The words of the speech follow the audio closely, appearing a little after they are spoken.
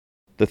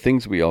The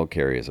Things We All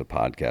Carry is a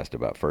podcast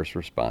about first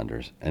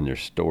responders and their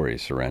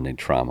stories surrounding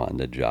trauma on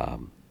the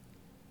job.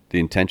 The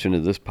intention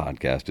of this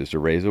podcast is to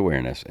raise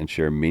awareness and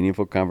share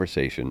meaningful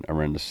conversation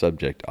around a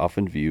subject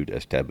often viewed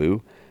as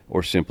taboo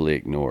or simply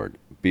ignored.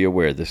 Be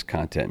aware this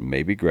content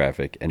may be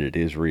graphic and it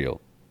is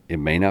real. It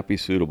may not be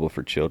suitable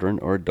for children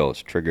or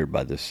adults triggered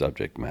by this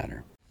subject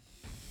matter.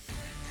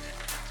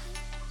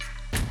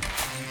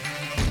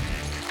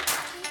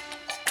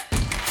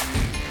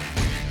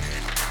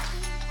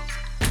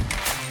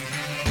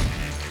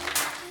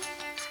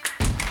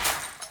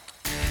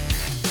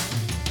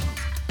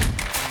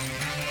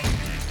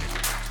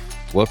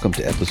 Welcome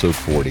to episode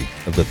 40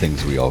 of The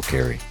Things We All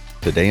Carry.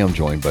 Today I'm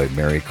joined by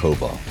Mary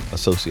Koval, a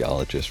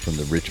sociologist from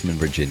the Richmond,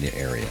 Virginia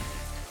area.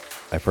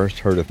 I first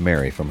heard of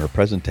Mary from her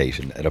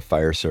presentation at a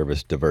fire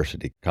service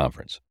diversity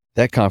conference.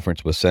 That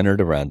conference was centered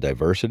around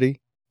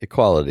diversity,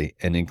 equality,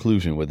 and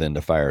inclusion within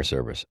the fire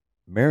service.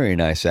 Mary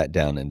and I sat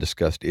down and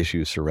discussed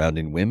issues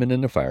surrounding women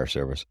in the fire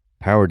service,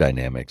 power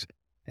dynamics,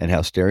 and how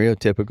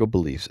stereotypical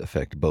beliefs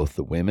affect both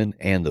the women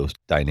and those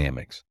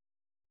dynamics.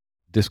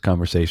 This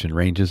conversation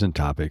ranges in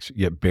topics,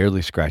 yet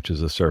barely scratches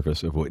the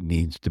surface of what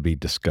needs to be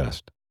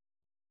discussed.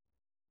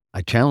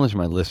 I challenge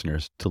my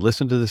listeners to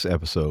listen to this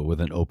episode with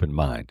an open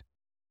mind.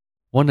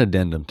 One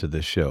addendum to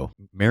this show,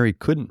 Mary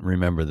couldn't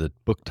remember the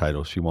book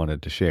title she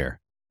wanted to share.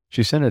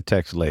 She sent a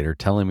text later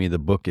telling me the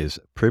book is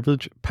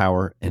Privilege,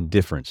 Power, and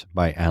Difference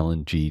by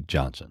Alan G.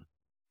 Johnson.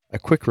 A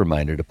quick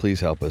reminder to please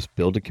help us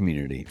build a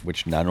community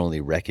which not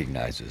only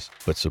recognizes,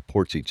 but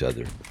supports each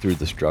other through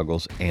the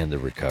struggles and the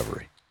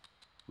recovery.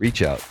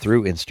 Reach out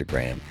through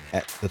Instagram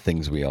at The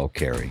Things We All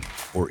Carry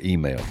or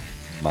email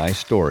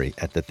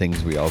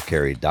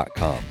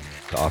mystory@thethingsweallcarry.com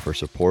to offer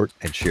support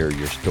and share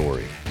your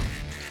story.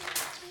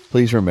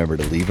 Please remember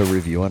to leave a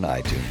review on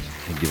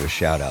iTunes and give a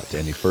shout out to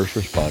any first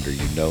responder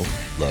you know,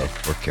 love,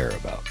 or care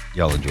about.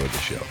 Y'all enjoy the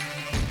show.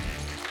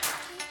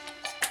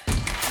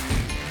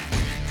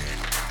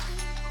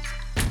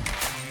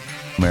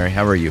 Mary,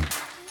 how are you?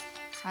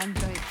 I'm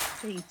good.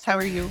 Thanks. How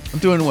are you? I'm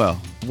doing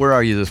well. Where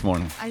are you this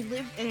morning? I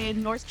live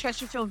in North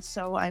Chesterfield,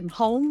 so I'm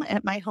home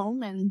at my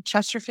home in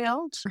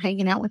Chesterfield,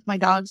 hanging out with my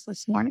dogs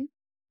this morning.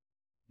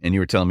 And you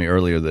were telling me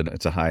earlier that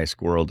it's a high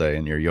squirrel day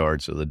in your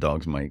yard, so the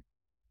dogs might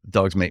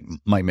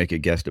make a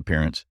guest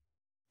appearance.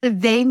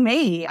 They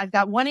may. I've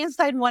got one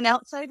inside, one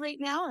outside right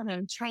now, and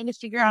I'm trying to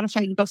figure out if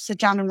I can go sit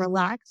down and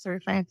relax or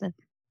if I have to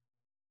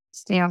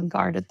stay on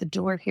guard at the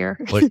door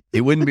here. Well, it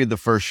wouldn't be the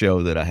first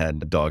show that I had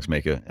the dogs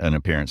make an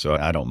appearance, so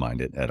I don't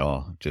mind it at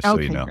all, just so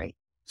you know. Great.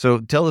 So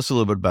tell us a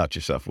little bit about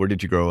yourself. Where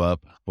did you grow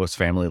up? What's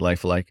family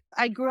life like?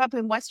 I grew up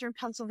in Western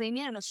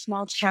Pennsylvania in a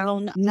small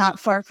town not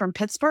far from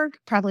Pittsburgh,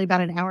 probably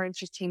about an hour and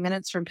 15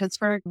 minutes from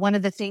Pittsburgh. One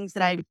of the things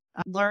that I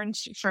learned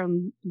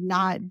from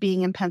not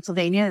being in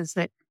Pennsylvania is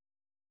that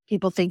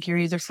people think you're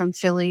either from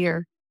Philly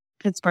or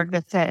Pittsburgh.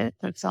 That's it.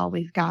 That's all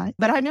we've got.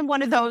 But I'm in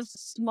one of those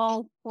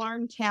small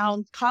farm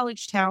town,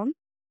 college town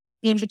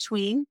in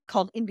between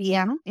called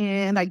Indiana.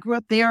 And I grew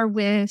up there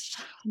with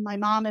my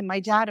mom and my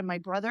dad and my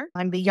brother.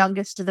 I'm the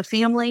youngest of the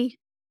family.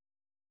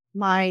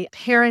 My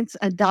parents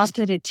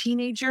adopted a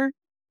teenager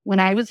when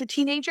I was a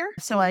teenager.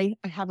 So I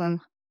have a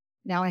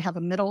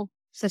middle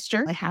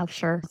sister. I have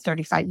for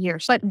 35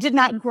 years, but did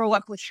not grow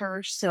up with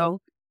her. So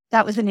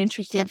that was an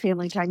interesting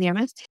family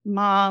dynamic.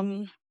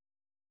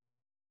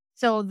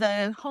 So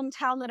the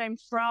hometown that I'm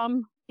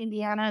from,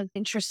 Indiana, is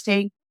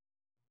interesting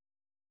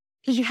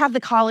because you have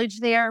the college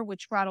there,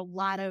 which brought a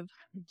lot of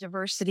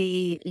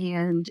diversity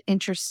and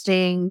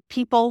interesting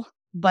people,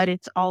 but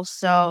it's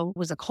also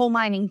was a coal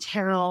mining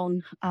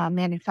town,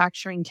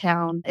 manufacturing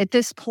town. At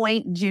this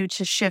point, due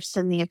to shifts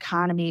in the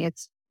economy,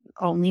 it's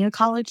only a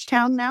college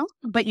town now,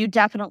 but you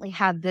definitely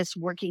had this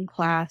working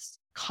class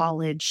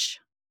college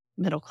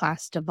middle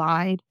class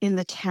divide in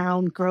the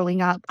town growing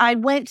up. I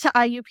went to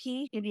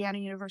IUP, Indiana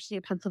University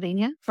of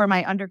Pennsylvania, for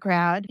my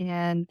undergrad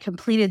and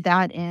completed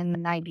that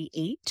in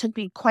 98. Took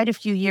me quite a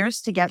few years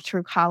to get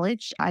through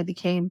college. I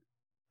became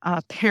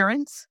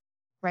parents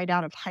right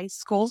out of high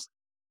school.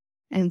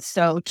 And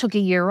so took a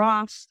year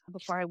off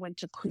before I went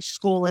to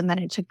school. And then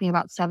it took me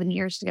about 7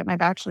 years to get my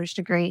bachelor's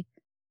degree,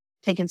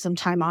 taking some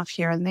time off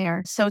here and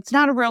there. So it's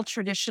not a real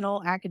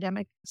traditional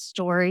academic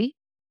story.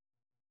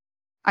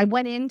 I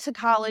went into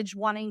college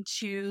wanting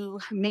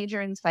to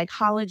major in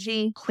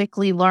psychology,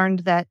 quickly learned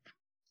that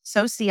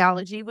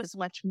sociology was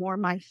much more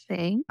my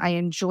thing. I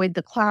enjoyed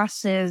the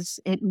classes.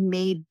 It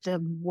made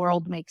the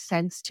world make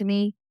sense to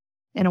me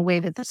in a way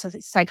that the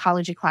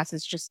psychology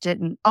classes just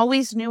didn't.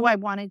 Always knew I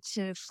wanted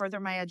to further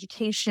my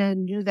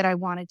education, knew that I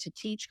wanted to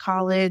teach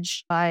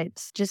college,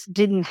 but just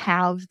didn't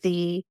have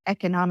the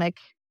economic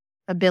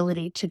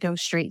ability to go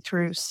straight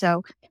through.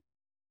 So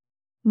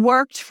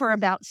worked for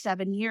about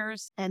 7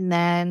 years and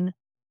then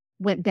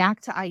went back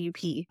to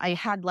IUP. I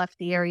had left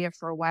the area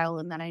for a while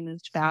and then I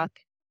moved back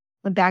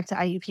went back to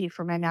IUP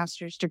for my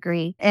master's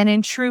degree. And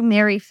in true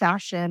Mary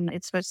fashion,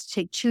 it's supposed to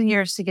take 2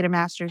 years to get a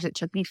master's. It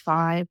took me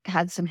 5.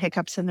 Had some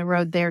hiccups in the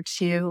road there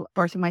too.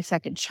 Birth of my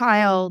second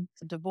child,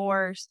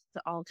 divorce,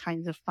 all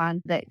kinds of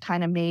fun that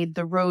kind of made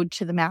the road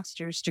to the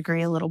master's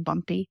degree a little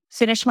bumpy.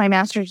 Finished my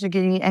master's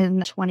degree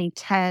in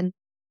 2010.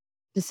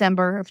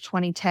 December of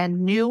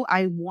 2010, knew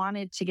I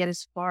wanted to get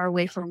as far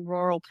away from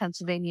rural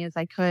Pennsylvania as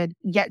I could,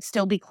 yet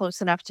still be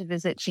close enough to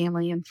visit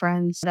family and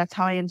friends. That's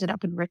how I ended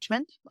up in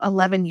Richmond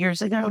 11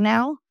 years ago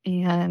now,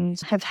 and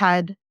have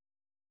had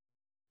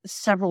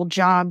several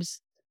jobs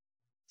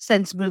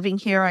since moving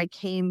here. I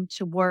came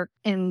to work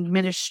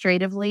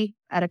administratively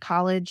at a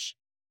college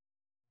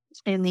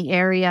in the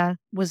area,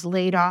 was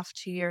laid off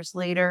 2 years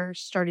later,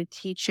 started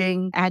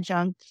teaching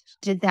adjunct,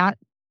 did that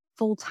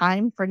full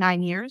time for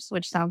 9 years,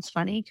 which sounds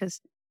funny because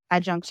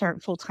adjuncts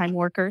aren't full-time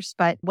workers.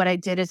 But what I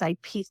did is I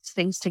pieced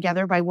things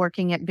together by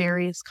working at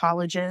various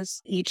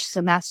colleges each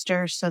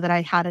semester so that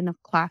I had enough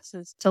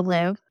classes to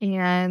live.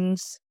 And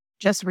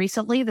just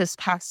recently, this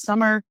past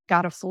summer,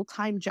 got a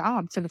full-time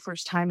job for the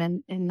first time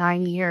in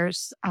 9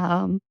 years.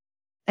 And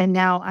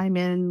now I'm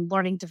in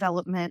learning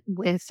development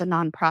with a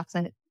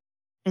nonprofit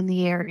in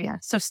the area.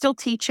 So still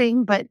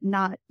teaching, but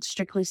not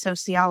strictly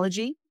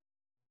sociology.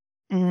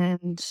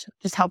 And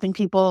just helping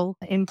people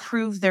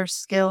improve their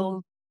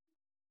skill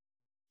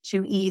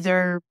to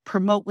either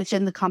promote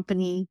within the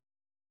company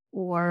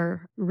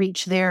or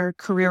reach their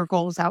career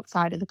goals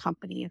outside of the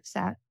company, if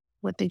that's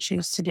what they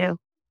choose to do.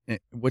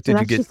 What So did you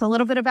that's get? just a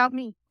little bit about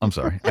me. I'm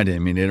sorry, I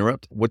didn't mean to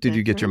interrupt. What did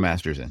you get your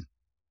master's in?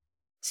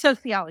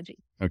 Sociology.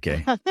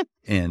 Okay.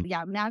 And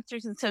Yeah,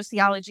 master's in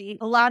sociology.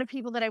 A lot of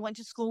people that I went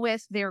to school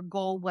with, their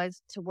goal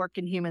was to work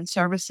in human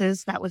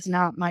services. That was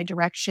not my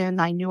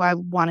direction. I knew I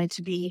wanted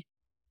to be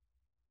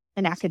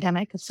an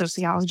academic, a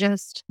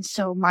sociologist.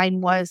 So mine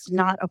was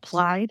not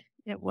applied.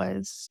 It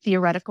was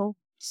theoretical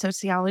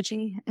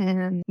sociology.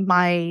 And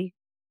my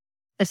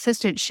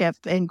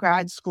assistantship in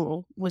grad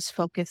school was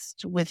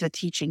focused with a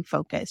teaching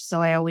focus.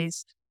 So I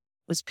always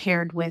was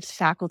paired with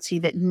faculty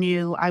that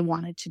knew I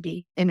wanted to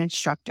be an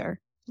instructor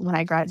when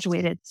I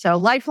graduated. So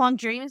lifelong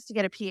dream is to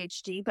get a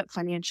PhD, but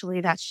financially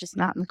that's just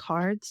not in the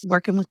cards.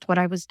 Working with what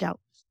I was dealt.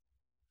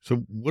 so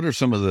what are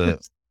some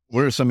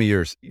of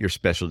your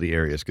specialty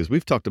areas? Because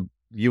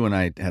you and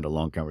I had a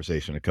long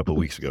conversation a couple of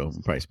weeks ago.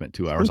 We probably spent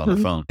 2 hours on the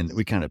phone, and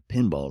we kind of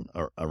pinballed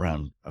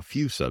around a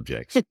few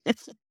subjects.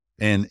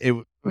 And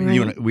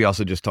we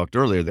also just talked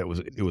earlier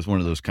that it was one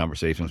of those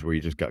conversations where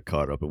you just got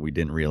caught up and we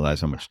didn't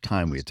realize how much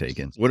time we had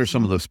taken. What are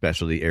some of those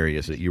specialty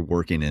areas that you're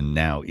working in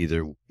now,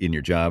 either in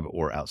your job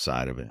or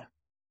outside of it?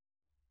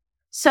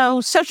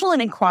 So social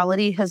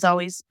inequality has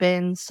always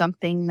been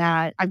something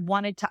that I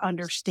wanted to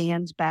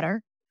understand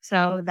better.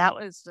 So that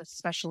was the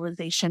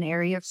specialization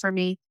area for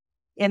me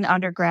in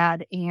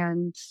undergrad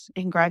and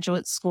in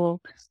graduate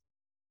school.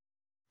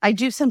 I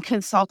do some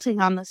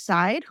consulting on the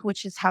side,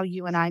 which is how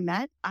you and I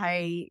met.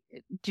 I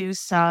do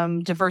some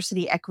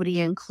diversity, equity,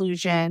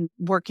 inclusion,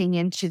 working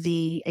into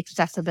the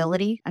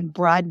accessibility and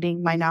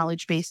broadening my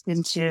knowledge base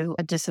into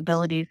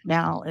disabilities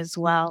now as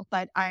well.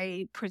 But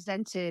I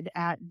presented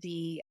at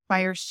the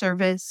Fire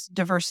Service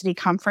Diversity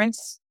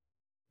Conference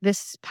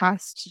this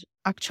past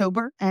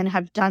October and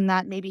have done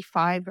that maybe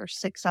 5 or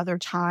 6 other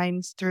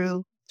times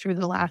through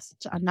the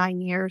last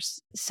 9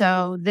 years.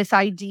 So this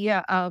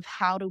idea of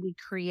how do we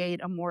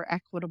create a more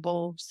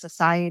equitable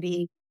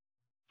society?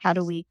 How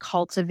do we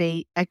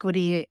cultivate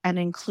equity and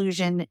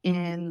inclusion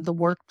in the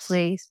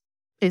workplace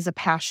is a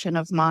passion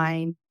of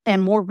mine.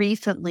 And more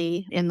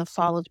recently, in the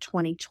fall of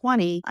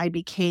 2020, I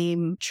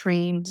became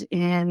trained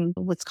in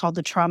what's called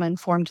the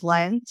trauma-informed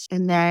lens,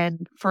 and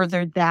then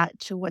furthered that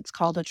to what's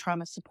called a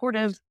trauma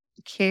supportive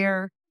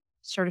care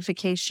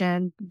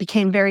certification.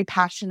 Became very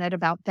passionate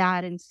about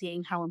that and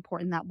seeing how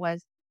important that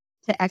was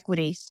to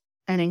equity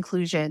and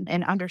inclusion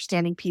and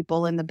understanding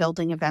people in the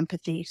building of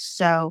empathy.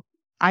 So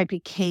I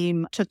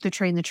took the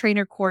train the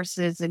trainer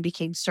courses and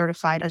became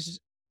certified as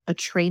a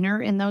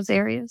trainer in those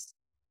areas.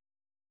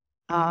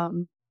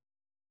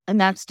 And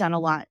that's done a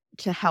lot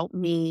to help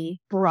me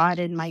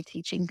broaden my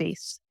teaching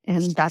base.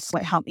 And that's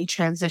what helped me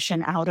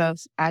transition out of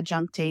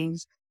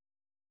adjuncting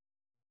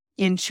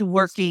into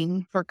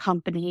working for a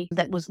company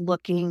that was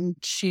looking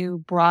to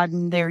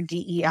broaden their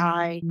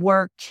DEI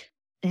work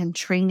and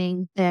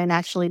training. And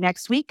actually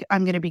next week,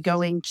 I'm going to be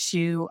going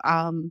to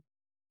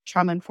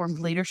trauma-informed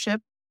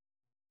leadership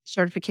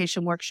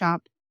certification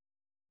workshop.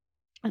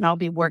 And I'll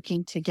be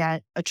working to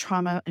get a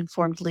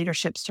trauma-informed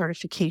leadership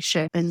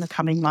certification in the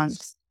coming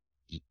months.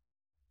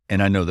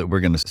 And I know that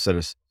we're going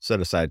to set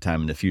aside time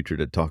in the future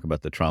to talk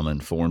about the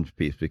trauma-informed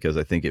piece, because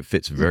I think it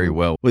fits very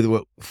well with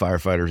what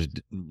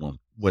firefighters,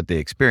 what they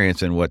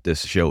experience and what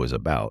this show is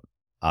about,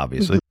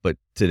 obviously. But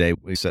today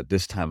we set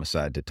this time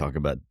aside to talk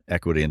about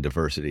equity and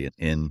diversity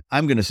in,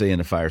 I'm going to say in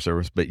the fire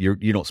service, but you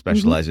don't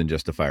specialize in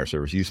just the fire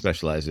service. You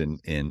specialize in,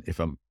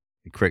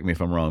 correct me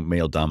if I'm wrong,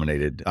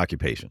 male-dominated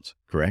occupations,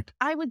 correct?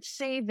 I would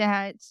say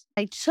that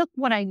I took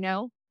what I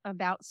know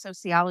about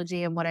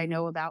sociology and what I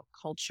know about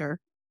culture,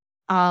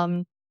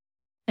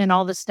 and and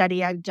all the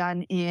study I've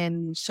done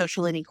in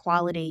social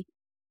inequality.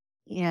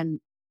 And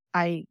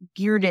I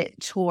geared it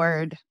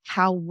toward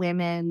how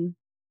women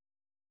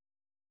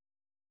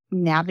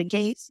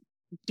navigate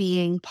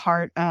being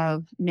part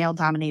of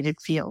male-dominated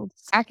fields.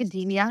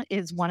 Academia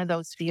is one of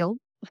those fields.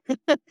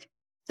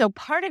 So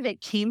part of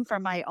it came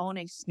from my own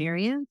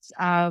experience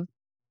of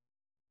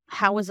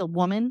how as a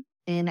woman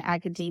in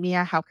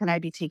academia, how can I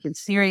be taken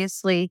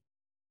seriously?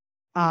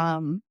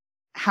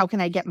 How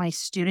can I get my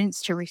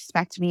students to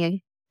respect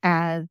me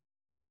as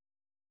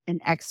an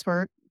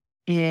expert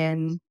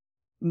in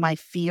my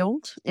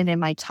field and in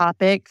my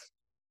topic?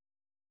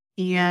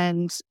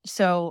 And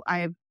so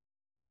I've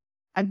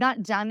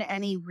not done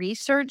any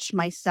research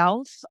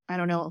myself. I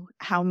don't know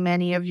how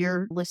many of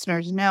your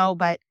listeners know,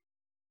 but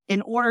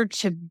in order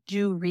to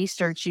do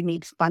research, you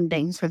need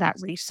funding for that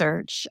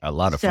research. A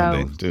lot of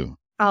funding too.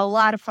 A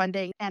lot of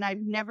funding. And I've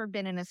never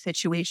been in a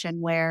situation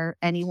where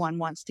anyone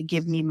wants to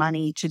give me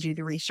money to do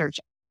the research.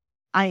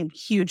 I am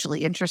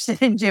hugely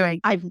interested in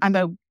doing. I'm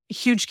a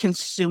huge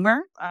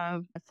consumer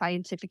of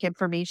scientific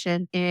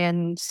information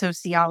in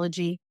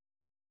sociology.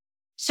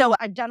 So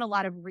I've done a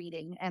lot of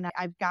reading and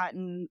I've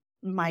gotten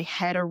my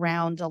head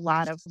around a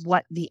lot of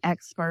what the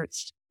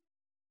experts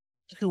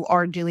who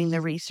are doing the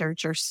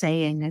research are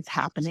saying is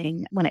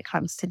happening when it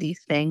comes to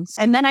these things.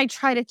 And then I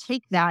try to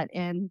take that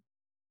and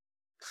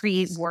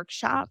create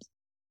workshops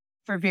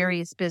for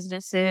various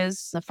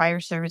businesses. The fire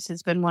service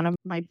has been one of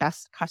my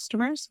best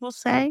customers, we'll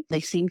say.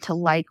 They seem to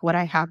like what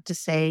I have to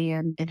say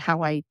and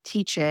how I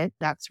teach it.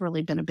 That's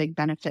really been a big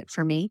benefit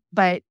for me.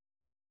 But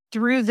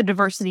through the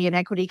Diversity and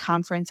Equity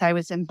Conference, I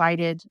was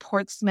invited to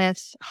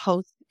Portsmouth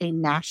host a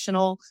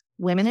national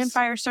Women in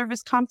Fire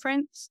Service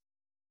conference.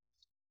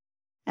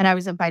 And I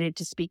was invited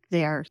to speak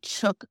there.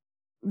 Took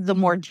the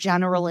more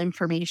general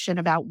information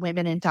about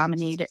women in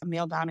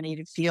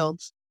male-dominated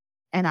fields,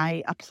 and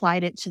I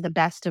applied it to the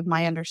best of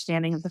my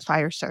understanding of the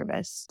fire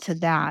service to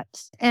that.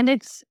 And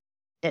it's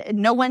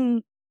no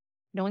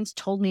one's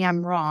told me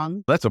I'm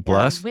wrong. That's a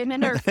plus.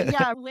 Women are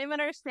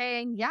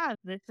saying, yeah,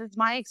 this is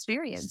my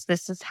experience.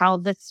 This is how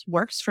this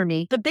works for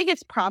me. The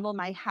biggest problem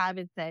I have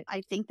is that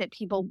I think that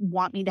people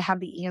want me to have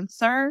the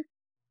answer.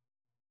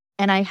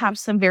 And I have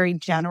some very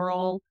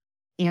general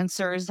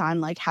answers on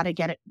like how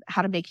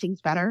to make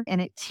things better.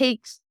 And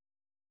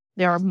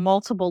there are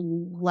multiple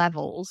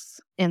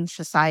levels in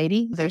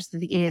society. There's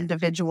the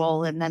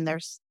individual, and then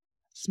there's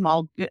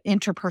small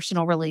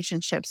interpersonal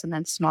relationships, and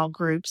then small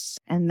groups,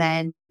 and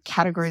then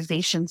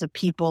categorizations of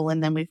people,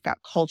 and then we've got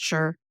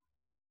culture.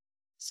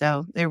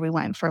 So there we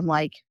went from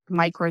like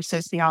micro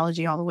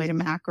sociology all the way to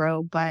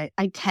macro, but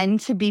I tend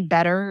to be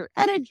better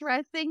at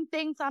addressing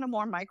things on a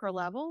more micro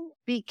level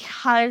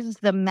because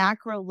the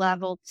macro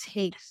level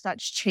takes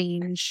such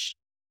change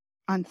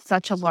on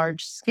such a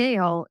large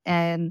scale.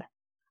 And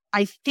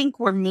I think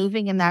we're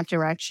moving in that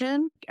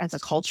direction as a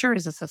culture,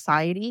 as a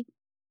society,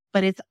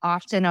 but it's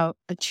often a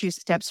 2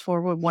 steps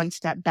forward, 1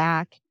 step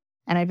back.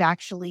 And I've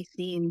actually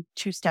seen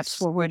 2 steps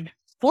forward,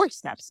 4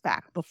 steps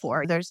back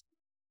before.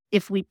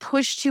 If we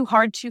push too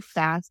hard, too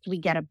fast, we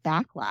get a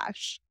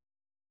backlash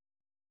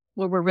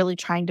where we're really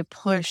trying to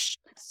push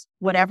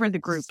whatever the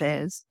group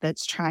is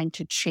that's trying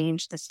to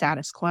change the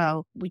status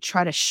quo. We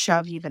try to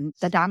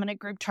the dominant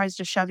group tries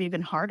to shove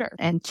even harder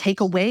and take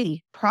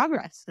away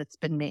progress that's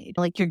been made.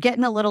 Like, you're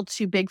getting a little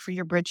too big for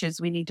your britches.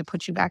 We need to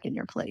put you back in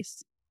your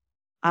place.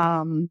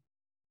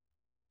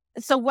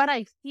 So what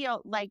I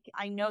feel like,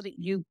 I know that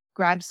you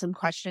grab some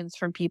questions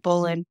from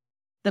people, and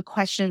the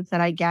questions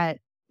that I get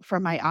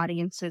from my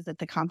audiences at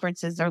the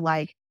conferences are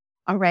like,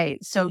 all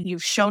right, so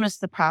you've shown us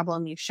the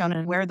problem, you've shown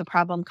us where the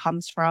problem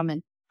comes from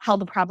and how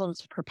the problem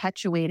is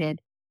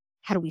perpetuated.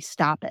 How do we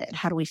stop it?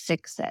 How do we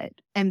fix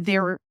it? And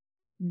there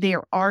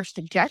are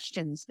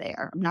suggestions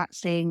there. I'm not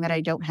saying that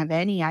I don't have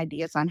any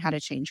ideas on how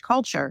to change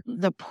culture.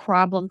 The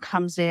problem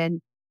comes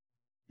in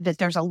that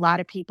there's a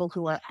lot of people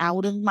who are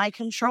out of my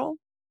control.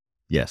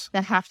 Yes.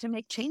 That have to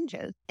make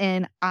changes.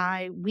 And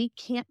we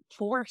can't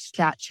force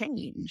that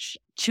change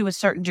to a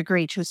certain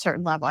degree, to a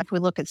certain level. If we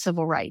look at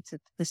civil rights,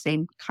 it's the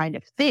same kind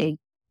of thing.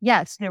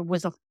 Yes, there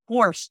was a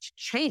forced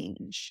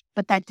change,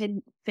 but that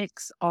didn't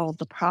fix all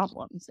the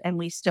problems. And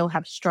we still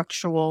have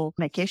structural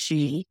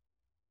issues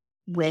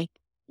with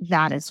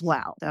that as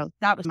well. So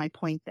that was my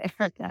point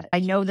there. That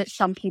I know that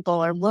some people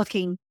are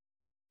looking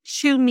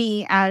to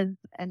me as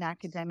an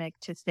academic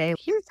to say,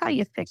 here's how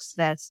you fix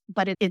this.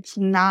 But it's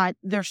not,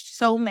 there's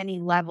so many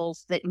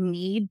levels that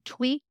need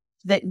tweak,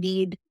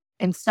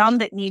 and some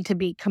that need to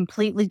be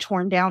completely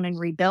torn down and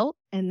rebuilt.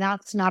 And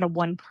that's not a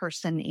one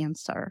person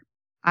answer.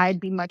 I'd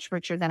be much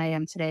richer than I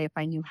am today if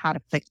I knew how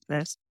to fix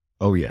this.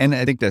 Oh, yeah. And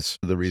I think that's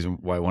the reason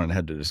why I wanted to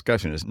have the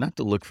discussion, is not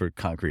to look for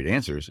concrete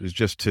answers. It's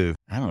just to,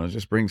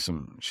 just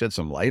shed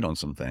some light on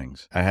some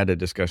things. I had a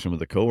discussion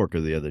with a coworker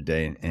the other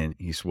day, and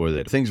he swore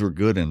that things were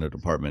good in the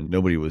department.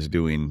 Nobody was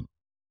doing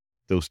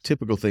those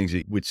typical things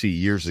you would see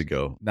years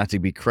ago, not to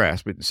be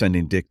crass, but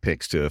sending dick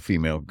pics to a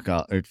female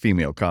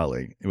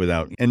colleague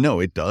and no,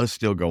 it does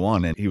still go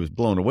on. And he was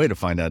blown away to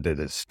find out that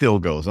it still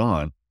goes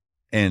on.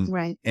 And,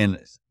 right. And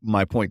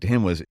my point to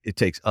him was, it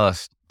takes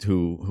us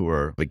who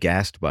are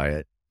aghast by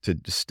it to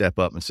step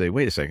up and say,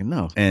 wait a second,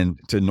 no. And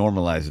to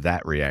normalize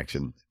that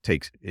reaction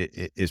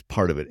is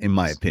part of it, in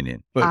my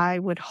opinion. But I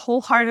would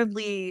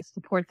wholeheartedly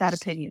support that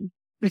opinion.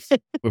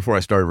 before I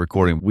started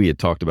recording, we had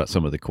talked about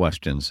some of the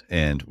questions,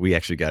 and we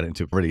actually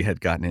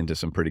had gotten into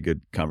some pretty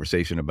good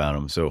conversation about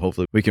them. So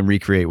hopefully we can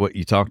recreate what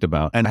you talked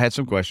about. And I had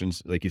some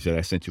questions. Like you said,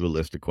 I sent you a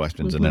list of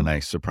questions, and then I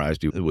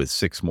surprised you with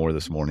 6 more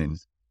this morning,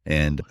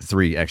 and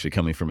 3 actually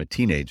coming from a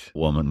teenage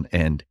woman.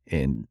 And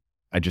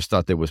I just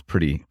thought that was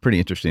pretty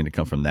interesting to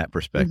come from that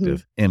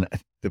perspective. And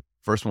the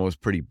first one was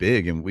pretty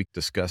big, and we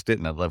discussed it,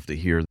 and I'd love to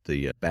hear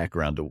the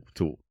background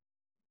to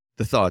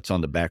the thoughts on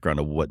the background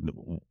of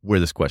where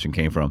this question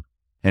came from.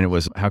 And it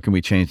was, how can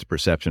we change the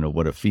perception of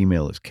what a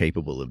female is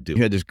capable of doing?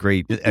 You had this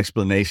great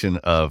explanation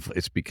of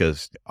it's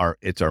because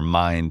it's our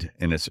mind,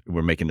 and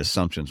we're making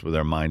assumptions with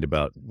our mind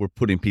about we're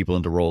putting people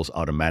into roles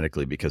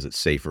automatically because it's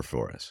safer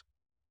for us.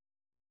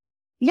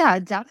 Yeah,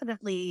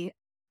 definitely.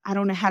 I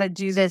don't know how to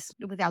do this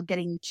without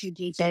getting too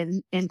deep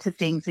into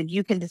things, and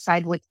you can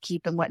decide what to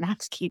keep and what not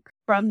to keep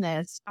from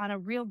this. On a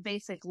real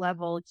basic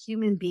level,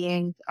 human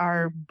beings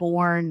are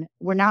born,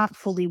 we're not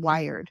fully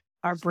wired.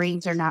 Our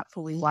brains are not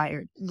fully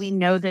wired. We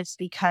know this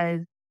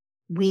because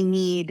we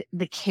need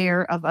the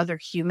care of other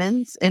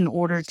humans in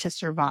order to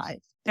survive.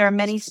 There are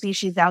many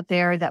species out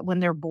there that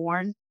when they're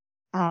born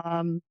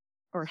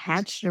or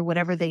hatched or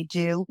whatever they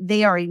do,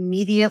 they are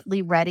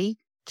immediately ready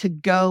to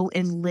go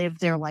and live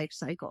their life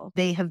cycle.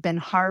 They have been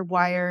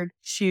hardwired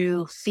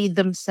to feed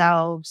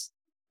themselves,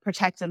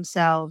 protect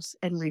themselves,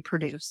 and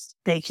reproduce.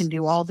 They can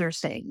do all their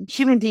things.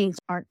 Human beings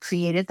aren't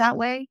created that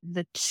way.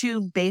 The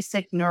 2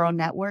 basic neural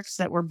networks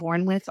that we're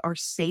born with are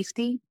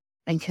safety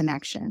and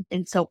connection.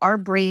 And so our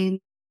brain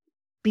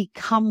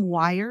become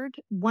wired.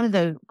 One of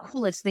the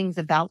coolest things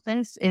about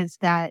this is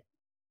that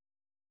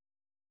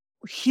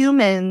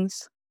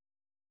humans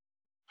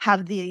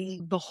have the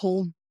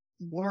whole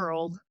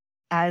world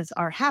as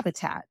our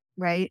habitat,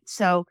 right?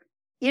 So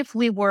if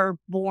we were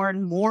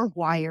born more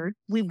wired,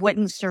 we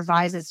wouldn't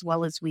survive as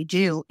well as we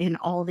do in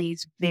all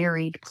these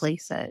varied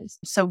places.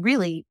 So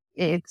really,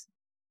 it's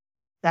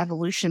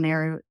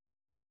evolutionarily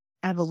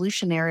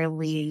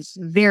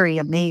very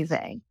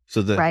amazing.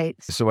 Right.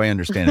 So I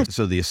understand it.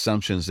 So the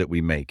assumptions that we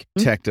make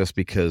protect us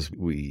because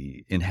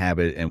we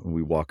inhabit and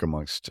we walk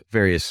amongst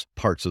various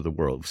parts of the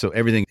world. So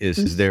everything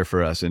is there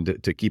for us,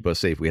 and to keep us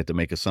safe, we have to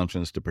make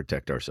assumptions to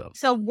protect ourselves.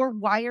 So we're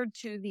wired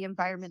to the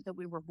environment that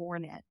we were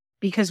born in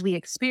because we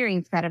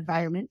experience that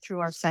environment through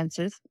our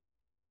senses,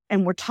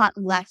 and we're taught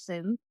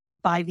lessons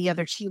by the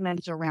other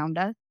humans around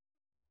us.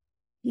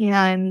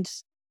 And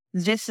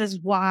this is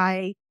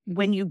why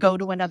when you go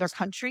to another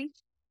country,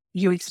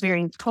 you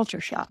experience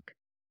culture shock,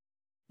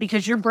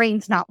 because your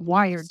brain's not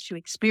wired to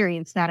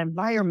experience that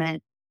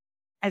environment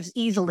as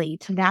easily,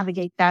 to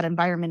navigate that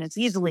environment as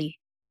easily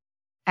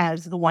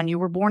as the one you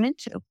were born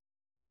into.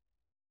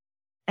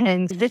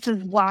 And this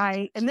is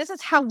why, and this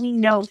is how we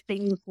know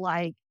things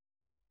like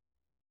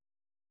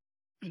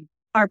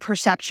our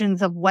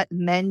perceptions of what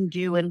men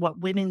do and what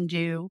women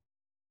do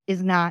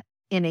is not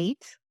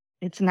innate.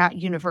 It's not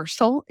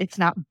universal. It's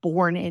not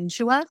born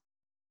into us,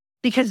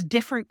 because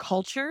different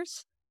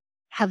cultures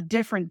have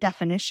different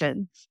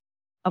definitions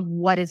of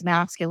what is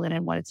masculine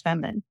and what is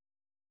feminine.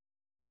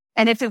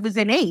 And if it was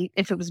innate,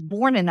 if it was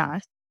born in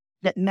us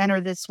that men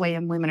are this way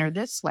and women are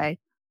this way,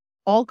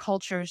 all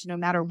cultures, no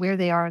matter where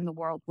they are in the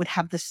world, would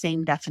have the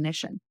same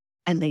definition,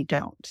 and they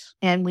don't.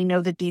 And we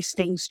know that these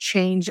things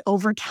change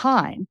over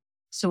time.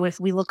 So if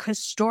we look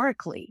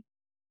historically,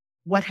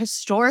 what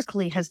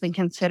historically has been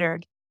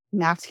considered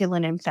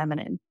masculine and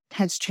feminine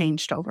has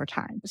changed over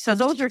time. So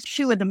those are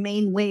 2 of the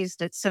main ways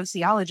that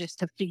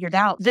sociologists have figured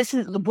out this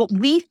is what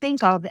we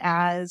think of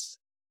as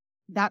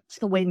that's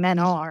the way men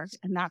are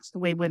and that's the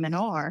way women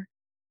are.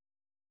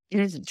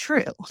 It isn't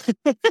true.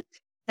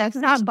 That's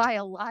not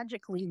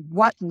biologically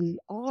what we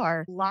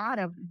are. A lot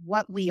of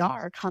what we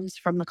are comes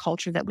from the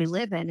culture that we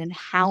live in and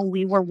how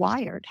we were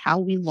wired, how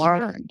we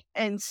learned.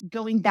 And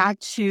going back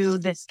to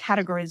this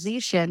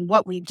categorization,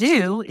 what we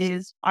do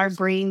is our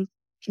brain's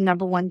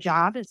number one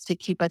job is to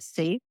keep us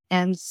safe.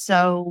 And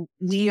so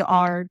we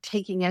are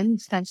taking in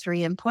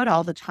sensory input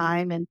all the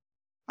time, and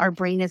our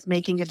brain is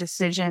making a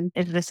decision,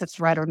 is this a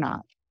threat or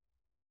not?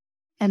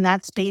 And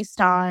that's based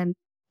on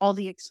all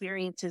the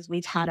experiences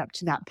we've had up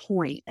to that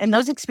point. And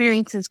those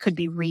experiences could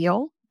be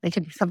real. They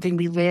could be something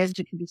we lived.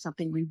 It could be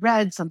something we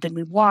read, something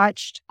we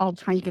watched, all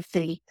kinds of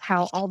things,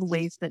 how all the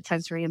ways that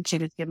sensory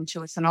input is given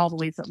to us and all the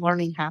ways that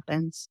learning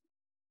happens.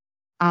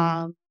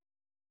 And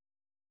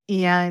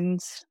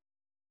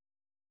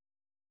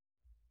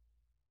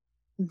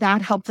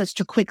that helps us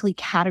to quickly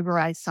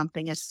categorize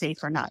something as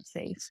safe or not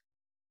safe.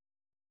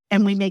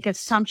 And we make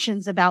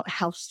assumptions about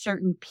how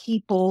certain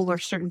people or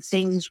certain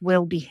things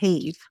will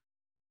behave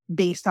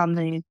based on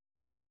the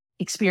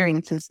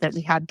experiences that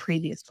we had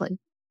previously.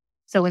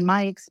 So in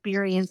my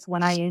experience,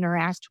 when I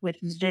interact with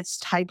this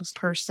type of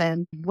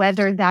person,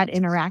 whether that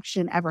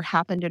interaction ever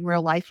happened in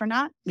real life or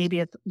not, maybe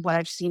it's what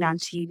I've seen on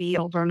TV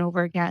over and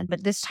over again,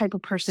 but this type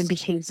of person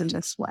behaves in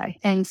this way.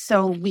 And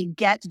so we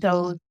get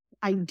those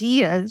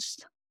ideas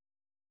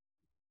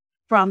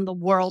from the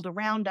world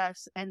around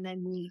us, and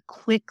then we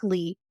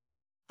quickly,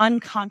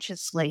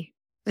 unconsciously,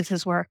 this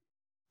is where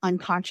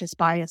unconscious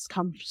bias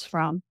comes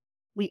from,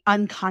 we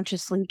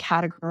unconsciously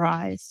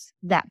categorize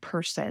that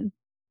person.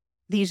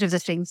 These are the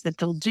things that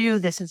they'll do.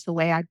 This is the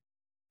way I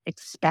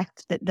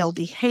expect that they'll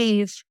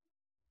behave.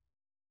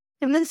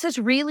 And this is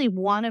really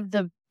one of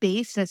the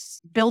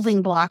basis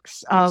building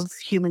blocks of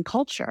human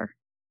culture,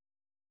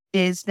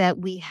 is that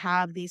we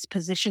have these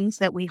positions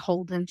that we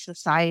hold in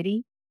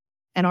society,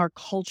 and our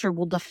culture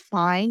will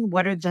define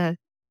what are the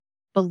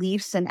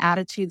beliefs and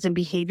attitudes and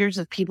behaviors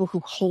of people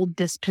who hold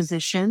this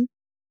position.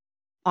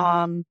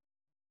 And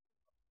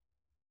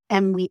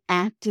we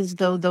act as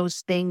though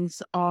those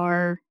things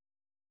are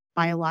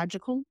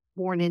biological,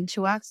 born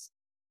into us,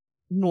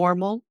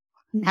 normal,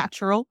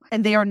 natural,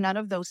 and they are none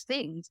of those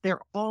things.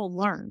 They're all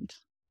learned.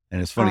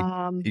 And it's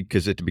funny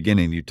because at the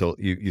beginning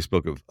you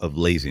spoke of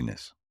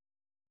laziness.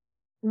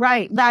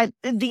 Right. That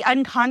the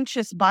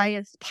unconscious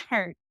bias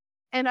part.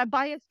 And a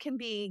bias can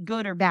be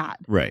good or bad.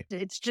 Right.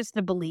 It's just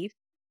a belief.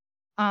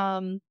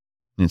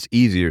 It's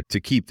easier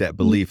to keep that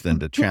belief than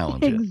to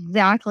challenge it.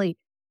 Exactly.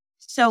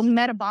 So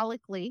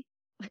metabolically,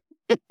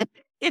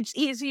 it's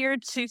easier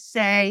to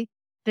say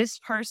this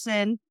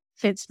person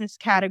fits this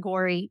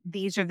category.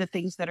 These are the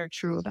things that are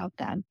true about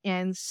them.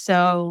 And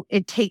so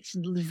it takes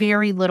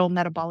very little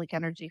metabolic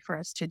energy for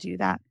us to do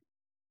that.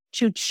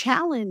 To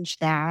challenge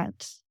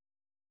that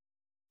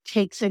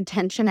takes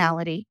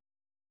intentionality.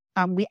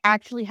 We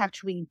actually have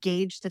to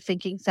engage the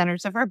thinking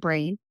centers of our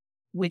brain,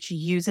 which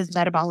uses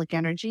metabolic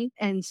energy.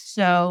 And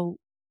so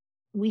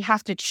we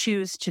have to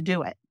choose to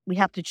do it. We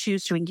have to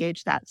choose to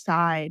engage that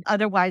side.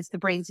 Otherwise, the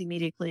brain's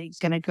immediately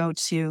going to go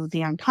to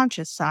the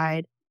unconscious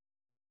side.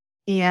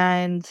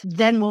 And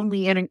then when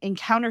we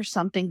encounter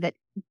something that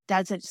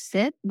doesn't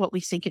fit what we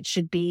think it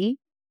should be,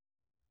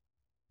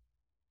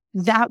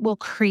 that will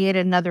create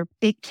another,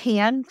 it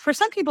can, for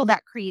some people,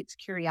 that creates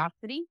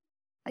curiosity.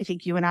 I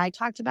think you and I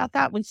talked about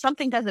that. When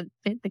something doesn't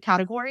fit the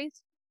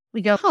categories,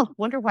 we go,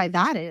 wonder why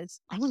that is.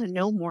 I want to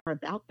know more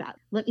about that.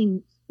 Let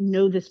me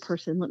know this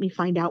person. Let me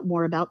find out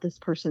more about this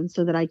person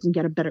so that I can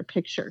get a better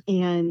picture.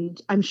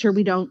 And I'm sure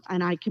we don't,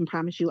 and I can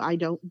promise you, I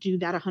don't do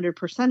that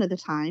 100% of the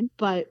time,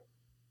 but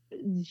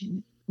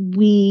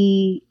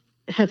we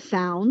have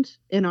found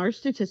in our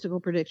statistical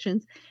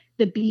predictions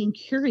that being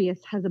curious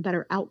has a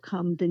better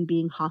outcome than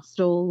being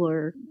hostile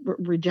or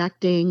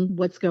rejecting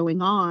what's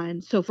going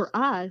on. So for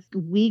us,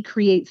 we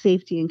create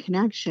safety and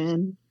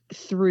connection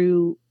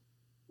through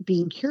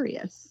being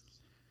curious.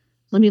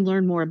 Let me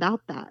learn more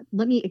about that.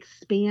 Let me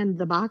expand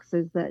the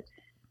boxes that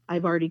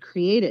I've already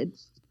created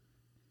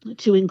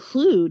to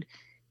include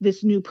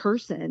this new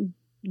person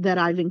that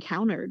I've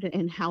encountered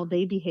and how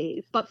they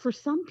behave. But for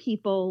some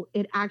people,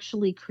 it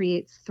actually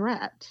creates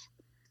threat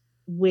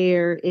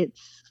where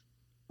it's,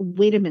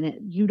 wait a minute,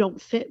 you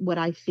don't fit what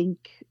I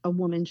think a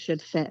woman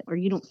should fit, or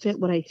you don't fit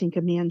what I think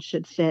a man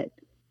should fit.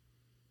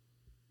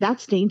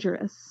 That's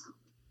dangerous.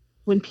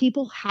 When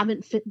people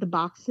haven't fit the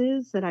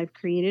boxes that I've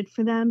created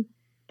for them,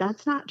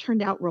 that's not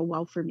turned out real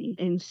well for me.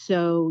 And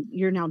so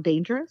you're now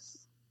dangerous.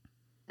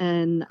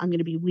 And I'm going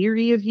to be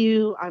weary of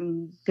you.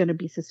 I'm going to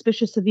be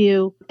suspicious of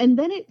you. And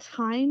then at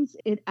times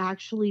it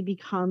actually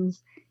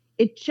becomes,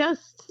 it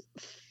just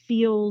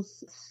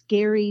feels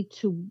scary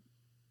to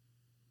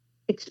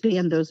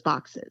expand those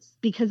boxes.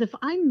 Because if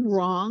I'm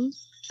wrong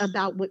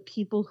about what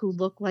people who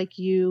look like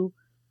you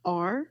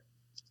are,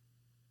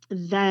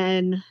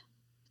 then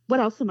what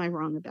else am I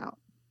wrong about?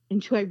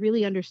 And do I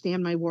really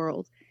understand my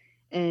world?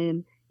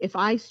 And if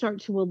I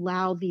start to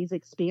allow these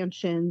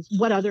expansions,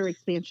 what other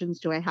expansions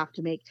do I have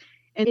to make?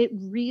 And it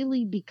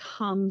really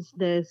becomes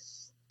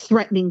this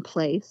threatening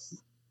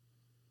place.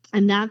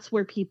 And that's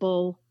where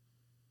people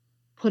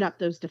put up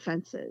those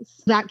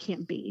defenses. That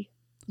can't be.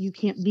 You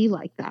can't be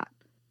like that.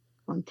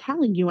 Well, I'm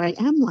telling you, I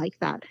am like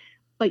that.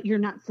 But you're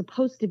not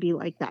supposed to be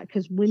like that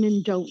because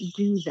women don't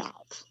do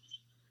that.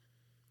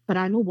 But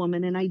I'm a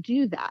woman and I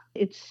do that.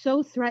 It's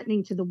so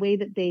threatening to the way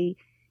that they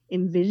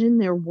envision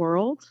their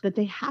world that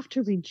they have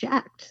to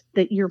reject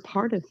that you're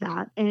part of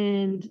that.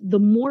 And the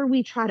more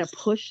we try to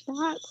push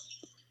that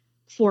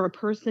for a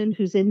person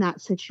who's in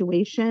that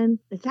situation,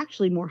 it's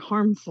actually more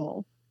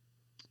harmful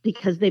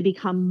because they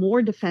become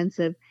more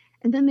defensive,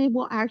 and then they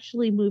will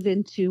actually move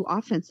into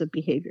offensive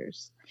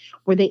behaviors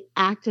where they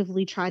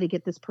actively try to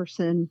get this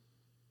person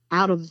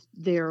out of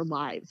their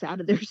lives, out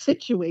of their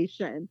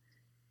situation,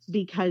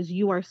 because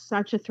you are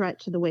such a threat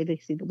to the way they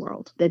see the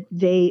world that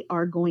they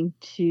are going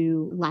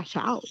to lash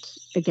out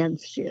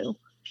against you.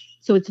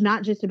 So it's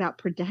not just about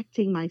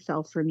protecting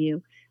myself from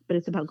you, but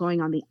it's about going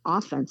on the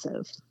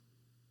offensive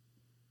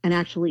and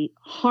actually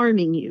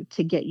harming you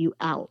to get you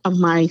out of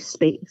my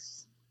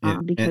space.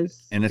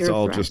 Because and it's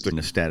all just in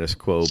the status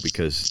quo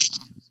because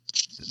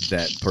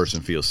that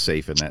person feels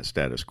safe in that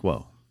status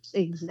quo.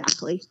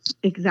 Exactly.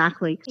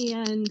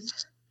 And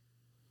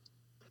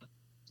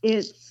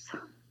it's,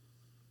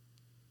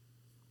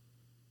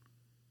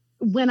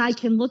 when I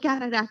can look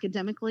at it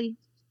academically,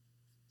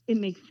 it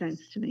makes sense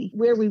to me.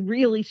 Where we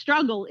really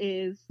struggle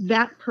is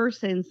that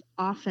person's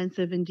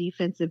offensive and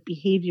defensive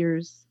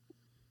behaviors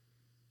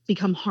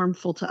become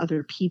harmful to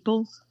other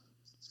people.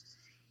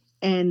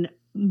 And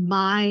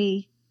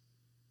my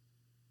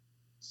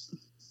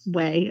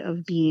way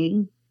of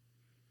being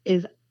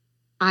is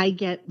I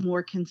get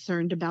more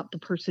concerned about the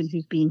person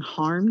who's being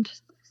harmed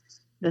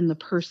than the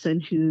person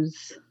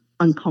who's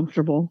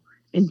uncomfortable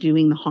in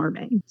doing the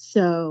harming.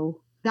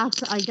 So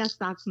I guess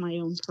that's my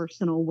own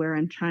personal where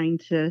I'm trying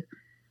to,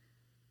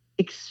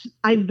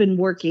 I've been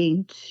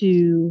working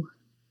to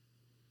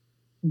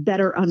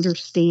better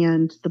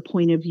understand the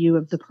point of view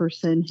of the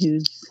person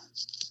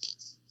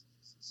who's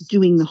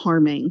doing the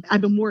harming.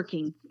 I've been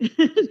working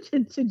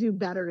to do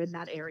better in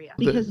that area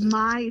because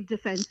my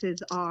defenses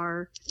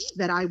are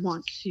that I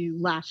want to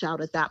lash out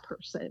at that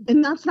person.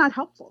 And that's not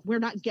helpful. We're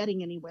not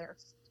getting anywhere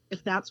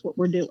if that's what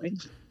we're doing.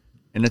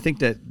 And I think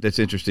that's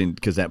interesting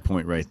because that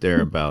point right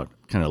there about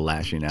kind of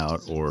lashing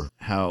out or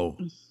how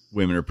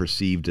women are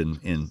perceived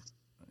in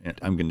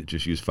I'm going to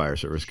just use fire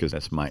service because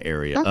that's my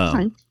area. That's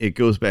fine. It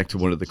goes back to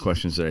one of the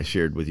questions that I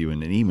shared with you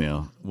in an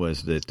email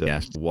was that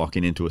asked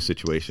walking into a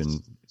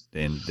situation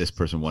and this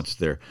person wants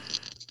their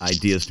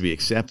ideas to be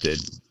accepted,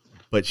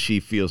 but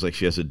she feels like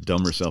she has to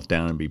dumb herself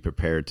down and be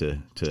prepared to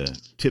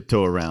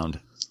tiptoe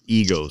around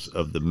egos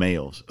of the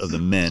males, of the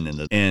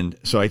men. And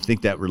so I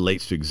think that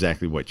relates to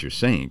exactly what you're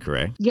saying,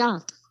 correct? Yeah.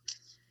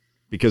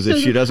 Because if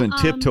she doesn't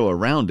tiptoe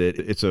around it,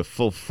 it's a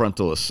full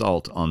frontal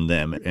assault on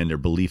them and their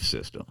belief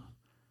system.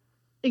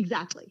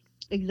 Exactly.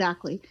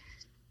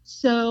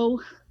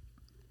 So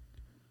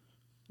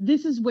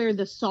this is where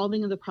the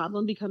solving of the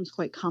problem becomes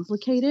quite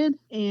complicated.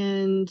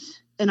 And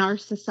in our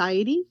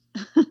society,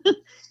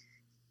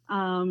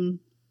 the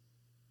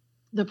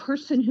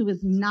person who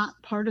is not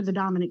part of the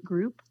dominant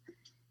group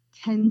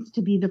tends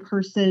to be the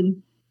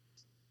person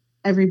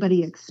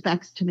everybody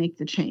expects to make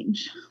the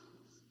change.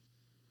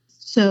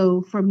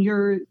 So from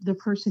the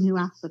person who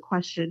asked the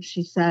question,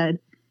 she said,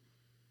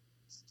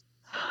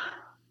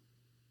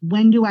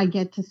 when do I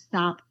get to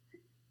stop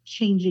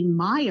changing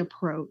my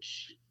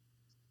approach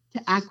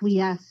to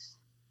acquiesce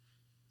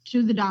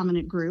to the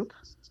dominant group?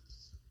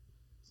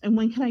 And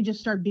when can I just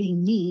start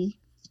being me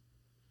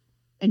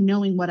and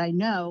knowing what I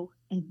know?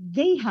 And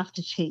they have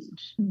to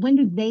change. When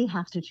do they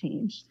have to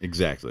change?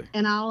 Exactly.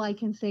 And all I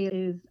can say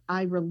is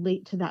I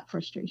relate to that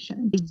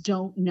frustration. I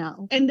don't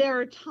know. And there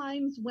are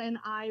times when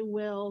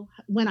because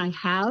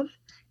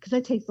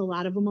it takes a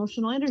lot of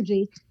emotional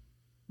energy.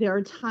 There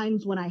are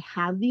times when I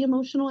have the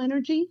emotional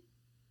energy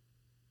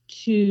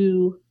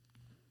to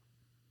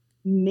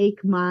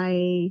make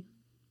my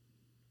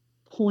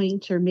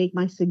point or make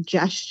my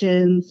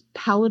suggestions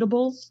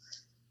palatable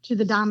to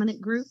the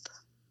dominant group.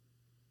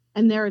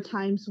 And there are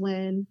times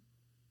when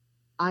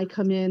I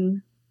come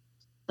in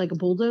like a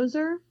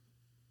bulldozer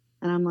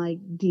and I'm like,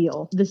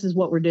 deal, this is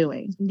what we're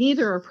doing.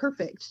 Neither are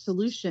perfect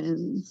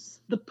solutions.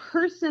 The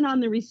person on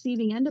the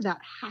receiving end of that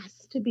has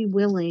to be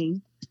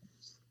willing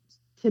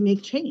to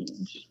make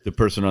change. The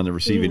person on the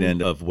receiving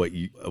end of what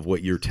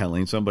you're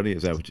telling somebody,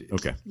 is that what you,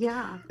 okay.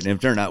 Yeah. And if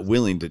they're not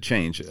willing to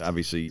change,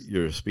 obviously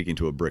you're speaking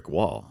to a brick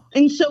wall.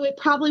 And so it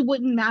probably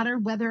wouldn't matter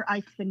whether I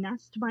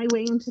finessed my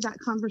way into that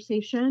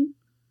conversation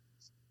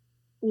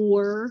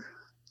or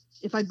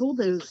if I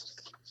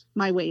bulldozed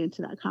my way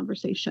into that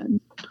conversation,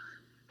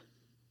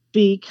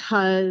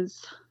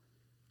 because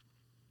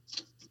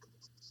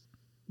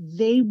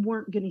they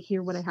weren't going to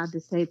hear what I had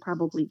to say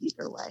probably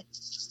either way.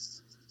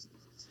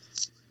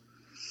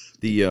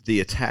 The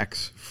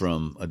attacks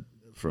from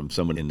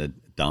someone in the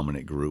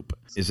dominant group,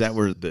 is that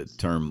where the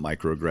term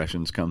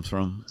microaggressions comes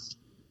from?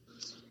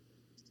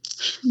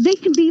 They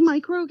can be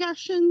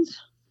microaggressions.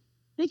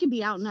 They can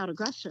be out and out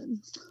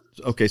aggressions.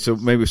 Okay, so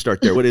maybe we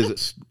start there. What is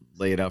it?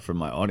 Lay it out for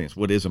my audience.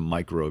 What is a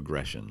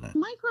microaggression then?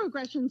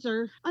 Microaggressions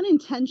are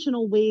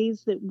unintentional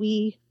ways that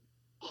we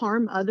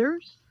harm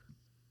others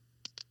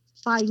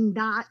by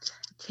not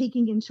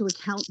taking into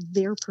account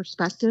their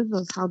perspective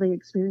of how they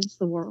experience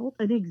the world.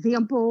 An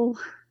example,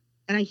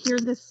 and I hear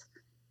this,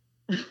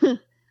 I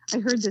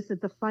heard this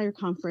at the fire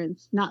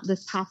conference, not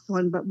this past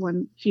one, but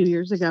one few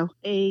years ago.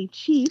 A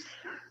chief,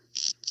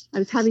 I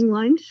was having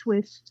lunch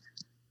with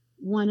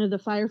one of the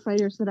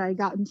firefighters that I had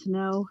gotten to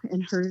know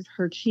and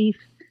her chief.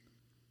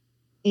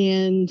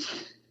 And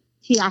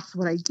he asked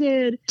what I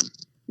did.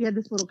 We had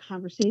this little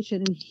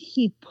conversation and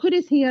he put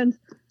his hand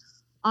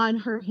on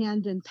her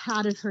hand and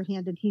patted her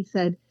hand. And he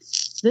said,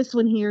 this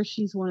one here,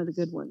 she's one of the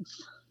good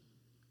ones.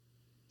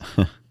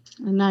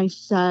 And I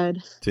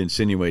said, to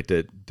insinuate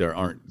that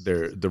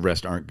the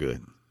rest aren't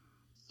good.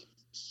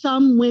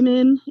 Some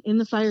women in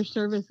the fire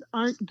service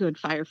aren't good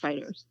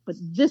firefighters, but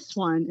this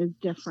one is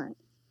different.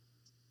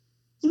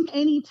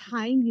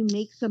 Anytime you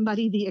make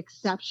somebody the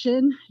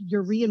exception,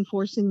 you're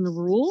reinforcing the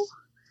rule.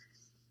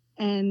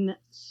 And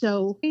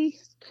so I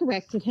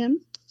corrected him.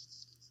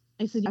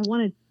 I said, I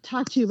want to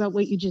talk to you about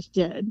what you just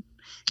did.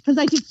 Because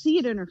I could see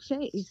it in her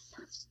face.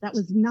 That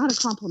was not a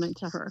compliment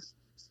to her.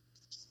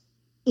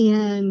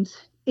 And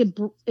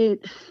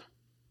it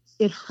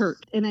it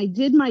hurt. And I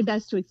did my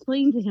best to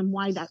explain to him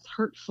why that's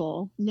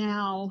hurtful.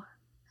 Now,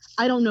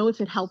 I don't know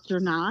if it helped or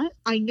not.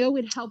 I know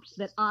it helped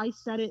that I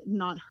said it,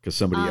 not her. Because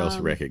somebody else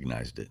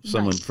recognized it.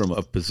 Someone from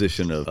a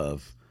position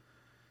of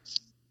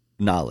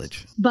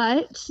knowledge.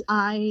 But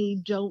I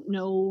don't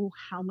know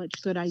how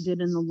much good I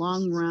did in the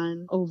long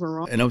run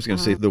overall. And I was going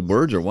to say, the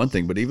words are one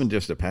thing, but even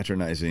just a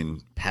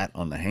patronizing pat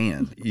on the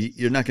hand,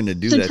 you're not going to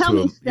do that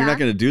to him. You're not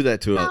going to do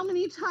that to him. How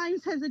many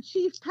times has a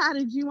chief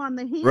patted you on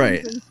the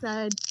hands and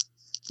said,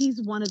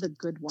 he's one of the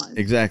good ones?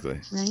 Exactly.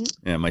 Right?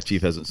 Yeah, my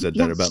chief hasn't said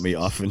that about me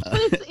often.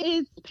 But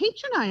it's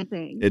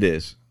patronizing. It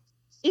is.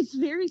 It's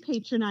very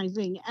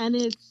patronizing. And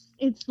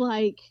it's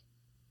like,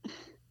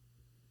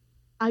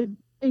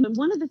 and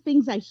one of the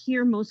things I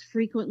hear most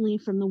frequently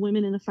from the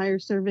women in the fire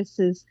service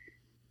is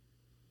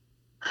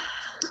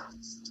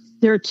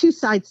there are two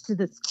sides to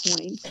this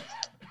coin.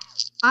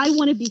 I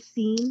want to be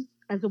seen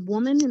as a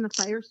woman in the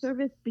fire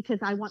service because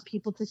I want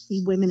people to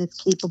see women as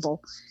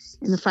capable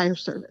in the fire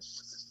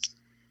service.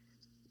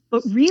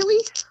 But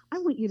really, I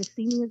want you to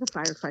see me as a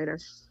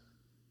firefighter.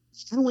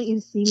 I don't want you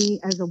to see me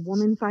as a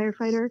woman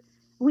firefighter.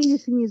 I want you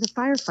to see me as a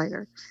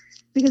firefighter,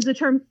 because the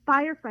term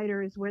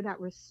firefighter is where that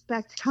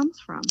respect comes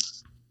from.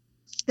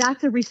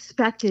 That's a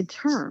respected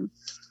term.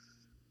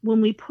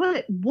 When we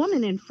put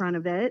woman in front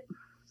of it,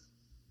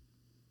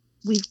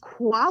 we've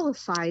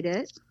qualified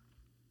it.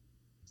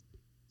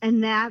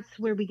 And that's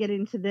where we get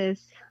into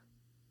this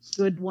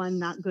good one,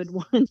 not good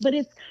one. But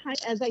it's,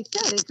 as I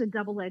said, it's a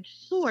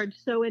double-edged sword.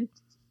 So in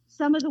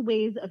some of the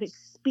ways of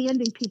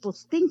expanding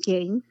people's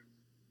thinking,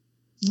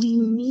 we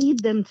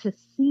need them to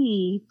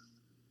see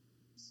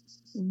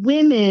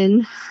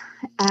women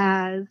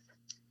as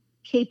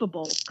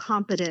capable,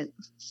 competent,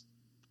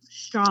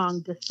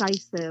 strong,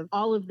 decisive,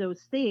 all of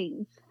those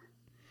things,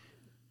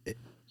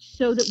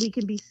 so that we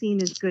can be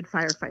seen as good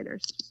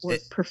firefighters or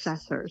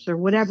professors or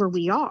whatever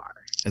we are.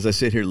 As I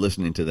sit here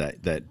listening to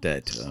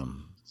that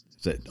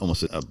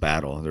almost a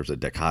battle, there's a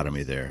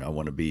dichotomy there. I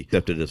want to be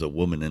accepted as a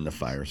woman in the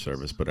fire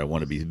service, but I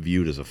want to be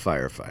viewed as a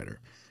firefighter.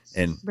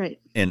 And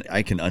and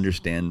I can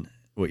understand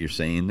what you're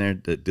saying there,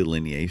 the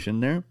delineation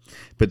there.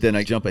 But then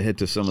I jump ahead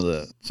to some of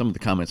the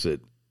comments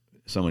that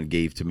someone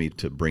gave to me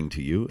to bring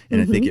to you.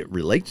 And I think it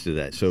relates to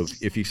that. So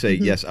if you say,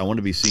 yes, I want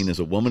to be seen as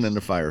a woman in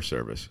the fire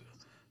service,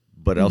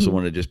 but I also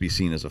want to just be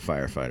seen as a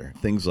firefighter.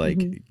 Things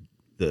like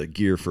the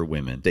gear for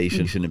women,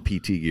 station and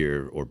PT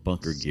gear or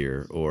bunker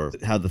gear, or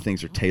how the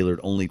things are tailored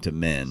only to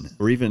men,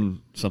 or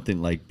even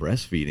something like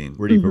breastfeeding.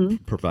 Where do you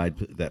provide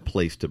that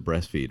place to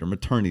breastfeed, or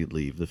maternity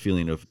leave, the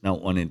feeling of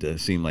not wanting to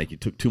seem like you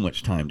took too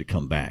much time to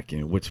come back.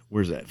 You know,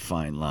 where's that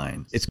fine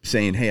line? It's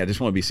saying, hey, I just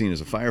want to be seen as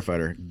a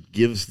firefighter,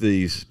 gives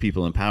these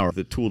people in power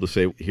the tool to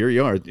say, here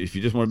you are. If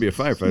you just want to be a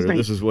firefighter,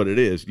 this is what it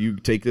is. You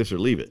take this or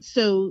leave it.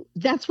 So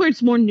that's where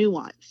it's more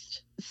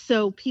nuanced.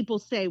 So people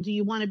say, do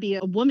you want to be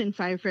a woman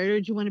firefighter or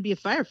do you want to be a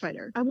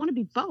firefighter? I want to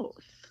be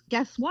both.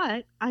 Guess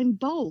what? I'm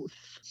both.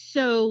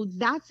 So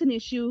that's an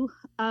issue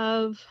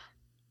of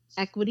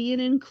equity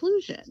and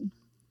inclusion,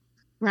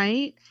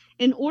 right?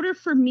 In order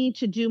for me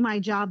to do my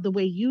job the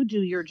way you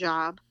do your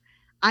job,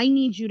 I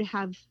need you to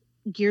have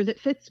gear that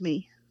fits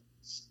me.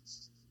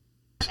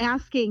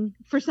 Asking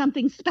for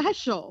something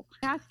special,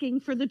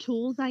 asking for the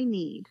tools I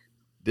need.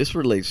 This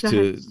relates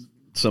to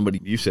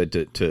somebody you said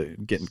to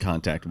get in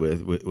contact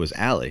with was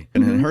Allie.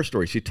 And in her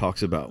story, she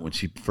talks about when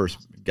she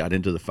first got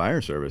into the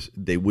fire service,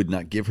 they would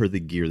not give her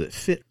the gear that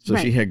fit. So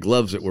she had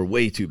gloves that were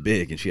way too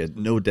big and she had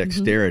no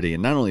dexterity.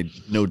 And not only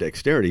no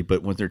dexterity,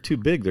 but when they're too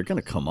big, they're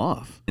going to come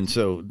off. And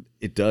so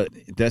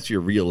that's your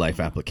real life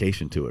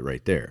application to it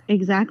right there.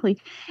 Exactly.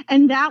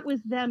 And that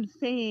was them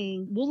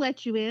saying, we'll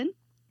let you in,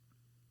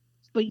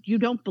 but you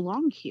don't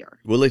belong here.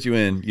 We'll let you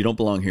in. You don't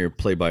belong here.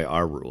 Play by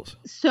our rules.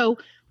 So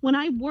when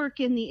I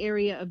work in the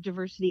area of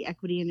diversity,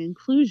 equity, and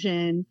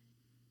inclusion,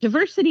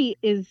 diversity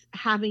is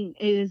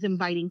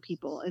inviting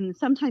people. And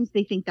sometimes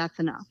they think that's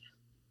enough.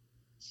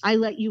 I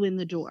let you in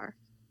the door.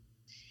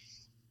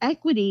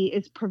 Equity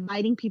is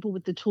providing people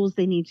with the tools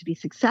they need to be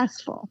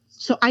successful.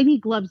 So I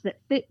need gloves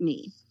that fit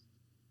me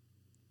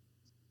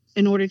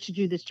in order to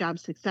do this job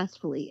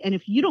successfully. And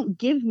if you don't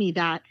give me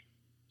that,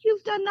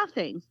 you've done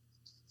nothing.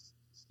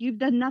 You've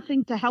done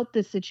nothing to help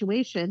this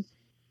situation.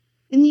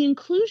 And the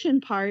inclusion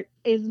part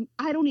is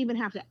I don't even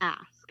have to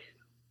ask.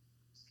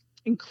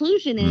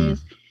 Inclusion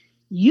is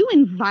you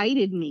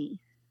invited me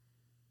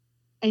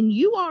and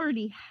you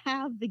already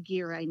have the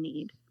gear I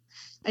need.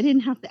 I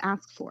didn't have to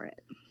ask for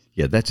it.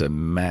 Yeah, that's a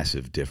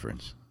massive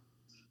difference.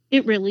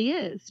 It really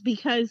is,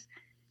 because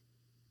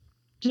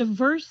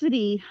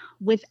diversity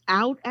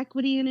without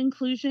equity and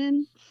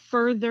inclusion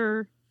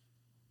further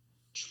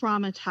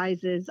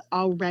traumatizes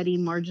already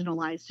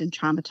marginalized and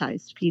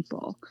traumatized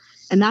people.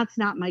 And that's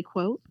not my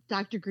quote.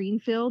 Dr.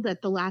 Greenfield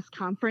at the last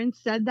conference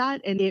said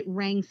that, and it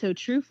rang so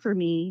true for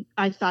me.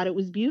 I thought it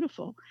was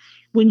beautiful.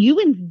 When you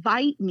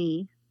invite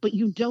me, but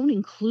you don't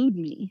include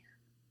me,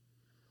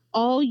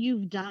 all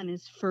you've done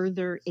is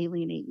further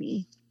alienate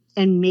me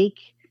and make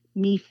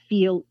me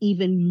feel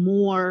even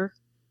more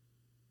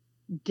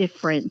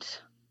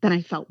different than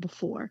I felt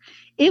before.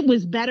 It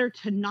was better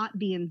to not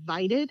be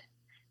invited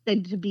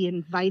than to be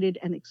invited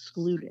and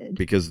excluded.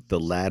 Because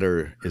the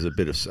latter is a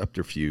bit of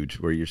subterfuge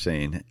where you're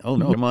saying, oh,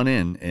 no, come on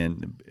in.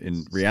 And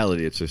in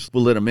reality, it's just,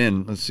 we'll let them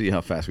in. Let's see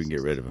how fast we can get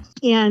rid of them.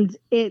 And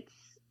it's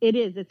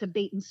a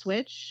bait and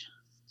switch.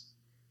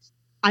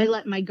 I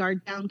let my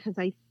guard down because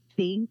I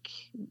think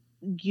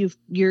you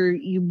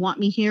want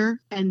me here,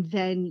 and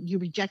then you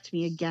reject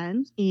me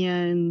again.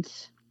 And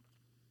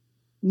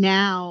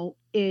now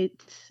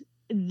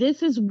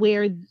this is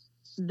where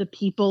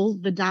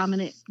the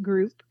dominant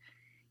group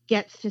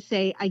gets to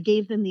say, I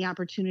gave them the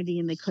opportunity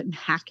and they couldn't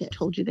hack it.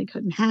 Told you they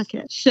couldn't hack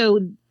it. So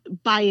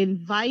by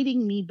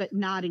inviting me but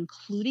not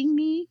including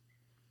me,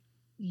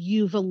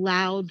 you've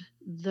allowed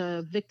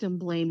the victim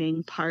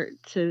blaming part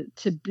to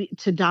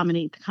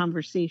dominate the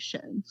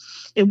conversation.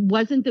 It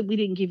wasn't that we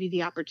didn't give you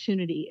the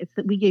opportunity. It's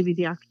that we gave you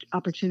the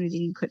opportunity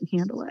and you couldn't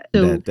handle it.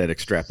 So that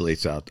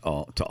extrapolates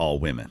out to all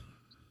women.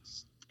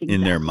 Exactly.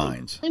 In their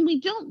minds. And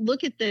we don't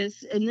look at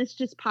this, and this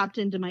just popped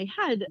into my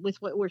head with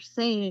what we're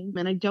saying,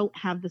 and I don't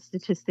have the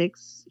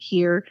statistics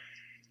here,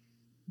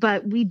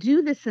 but we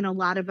do this in a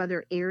lot of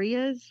other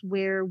areas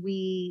where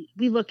we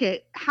look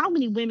at how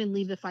many women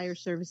leave the fire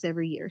service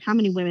every year. How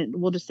many women,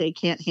 we'll just say,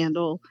 can't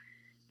handle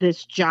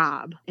this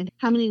job, and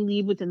how many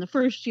leave within the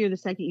first year, the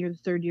second year, the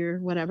third year,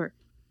 whatever.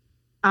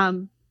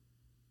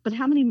 But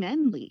how many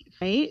men leave,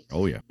 right?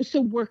 Oh, yeah.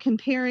 So we're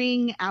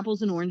comparing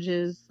apples and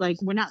oranges. Like,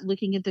 we're not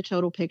looking at the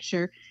total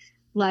picture.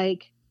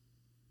 Like,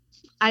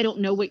 I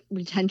don't know what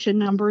retention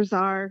numbers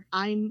are.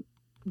 I'm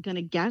going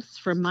to guess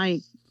from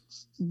my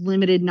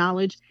limited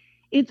knowledge,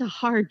 it's a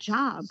hard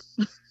job.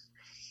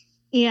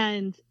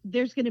 And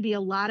there's going to be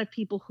a lot of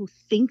people who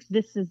think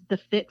this is the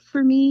fit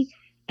for me.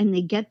 And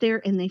they get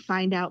there and they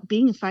find out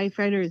being a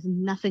firefighter is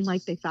nothing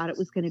like they thought it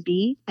was going to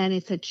be. And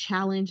it's a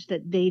challenge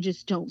that they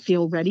just don't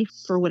feel ready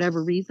for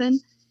whatever reason.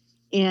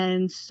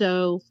 And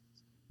so,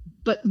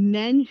 but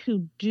men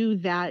who do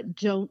that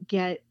don't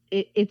get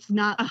it. It's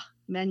not,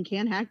 men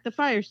can't hack the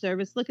fire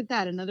service. Look at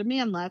that. Another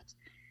man left.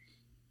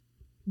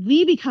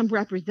 We become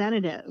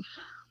representative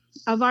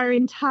of our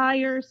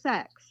entire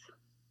sex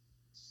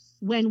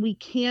when we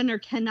can or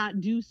cannot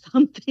do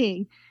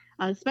something.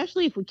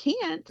 Especially if we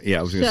can't. Yeah,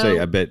 I was going to say,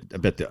 I bet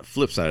the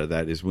flip side of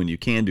that is when you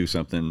can do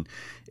something,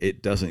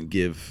 it doesn't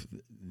give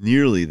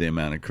nearly the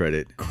amount of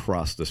credit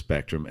across the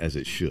spectrum as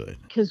it should.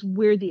 Because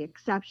we're the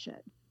exception.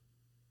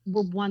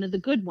 We're one of the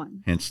good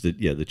ones. Hence the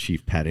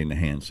chief patting the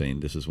hand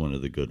saying this is one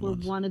of the good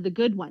ones. We're one of the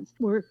good ones.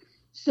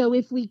 So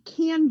if we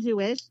can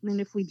do it,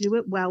 and if we do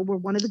it well, we're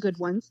one of the good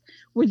ones.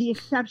 We're the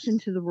exception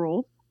to the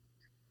rule.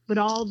 But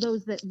all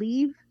those that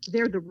leave,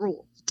 they're the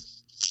rule.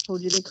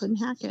 Told you they couldn't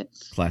hack it.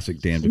 Classic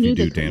damned if you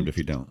do, damned if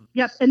you don't.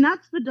 Yep. And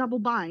that's the double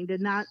bind.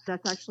 And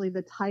that's actually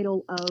the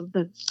title of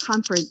the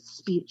conference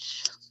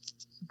speech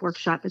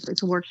workshop.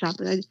 It's a workshop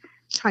that I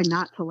try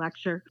not to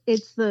lecture.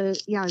 It's the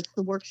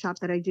workshop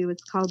that I do.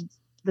 It's called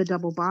the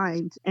double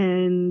bind.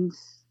 And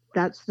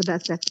that's the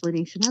best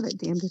explanation of it.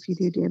 Damned if you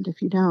do, damned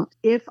if you don't.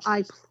 If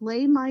I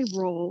play my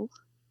role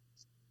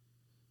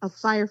of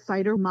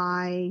firefighter,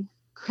 my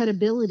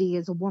credibility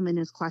as a woman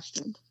is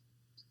questioned.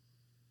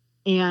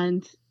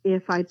 And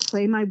if I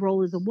play my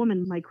role as a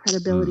woman, my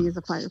credibility as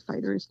a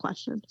firefighter is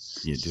questioned.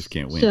 You just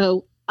can't win.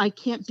 So I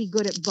can't be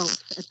good at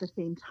both at the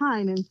same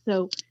time. And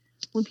so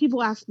when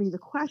people ask me the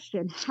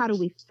question, how do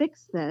we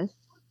fix this?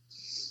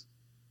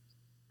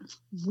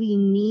 We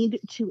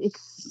need to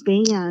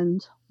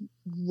expand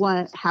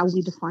how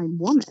we define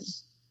woman.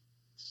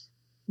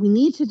 We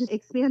need to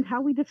expand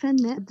how we define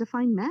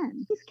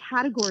men. These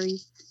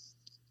categories,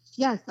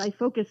 yes, I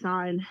focus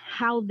on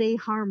how they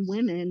harm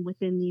women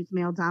within these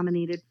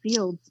male-dominated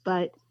fields,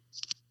 but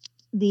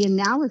the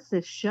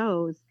analysis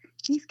shows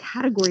these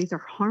categories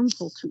are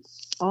harmful to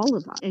all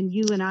of us. And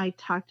you and I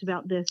talked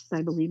about this,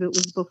 I believe it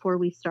was before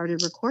we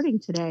started recording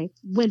today.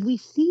 When we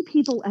see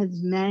people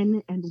as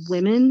men and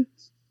women,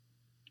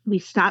 we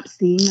stop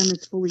seeing them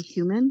as fully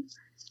human.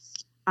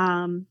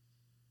 And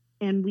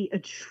we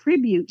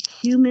attribute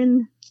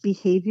human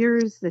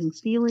behaviors and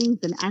feelings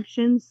and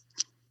actions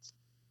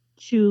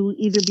to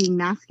either being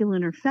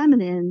masculine or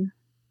feminine,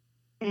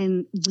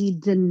 and we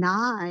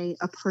deny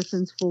a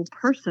person's full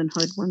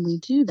personhood when we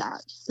do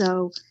that.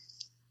 So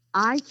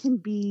I can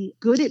be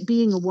good at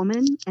being a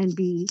woman and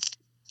be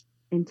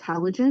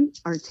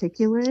intelligent,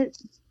 articulate,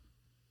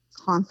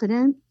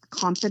 confident,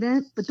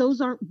 competent, but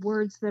those aren't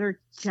words that are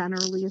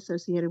generally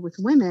associated with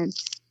women.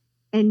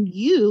 And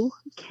you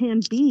can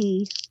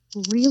be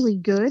really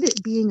good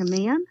at being a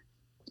man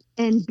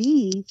and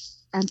be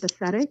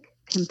empathetic,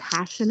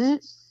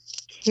 compassionate,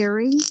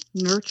 caring,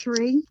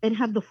 nurturing, and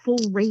have the full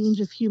range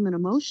of human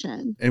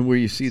emotion. And where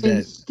you see that,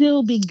 and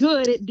still be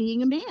good at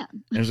being a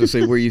man. As I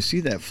say, where you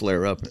see that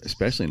flare up,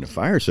 especially in the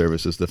fire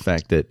service, is the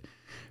fact that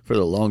for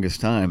the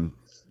longest time,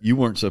 you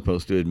weren't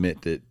supposed to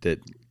admit that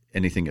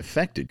anything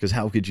affected. Because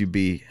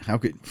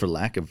for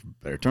lack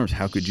of better terms,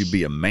 how could you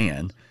be a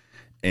man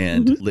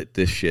and let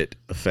this shit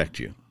affect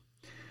you?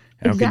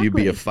 How could you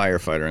be a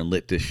firefighter and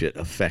let this shit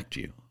affect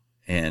you?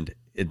 And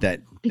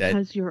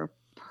because you're a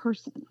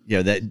person.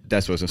 Yeah,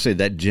 that's what I was going to say.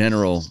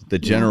 The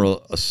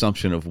general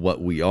assumption of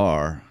what we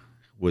are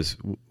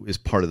is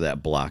part of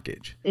that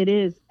blockage. It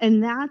is.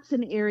 And that's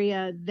an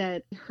area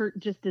that hurt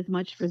just as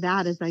much for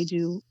that as I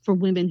do for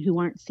women who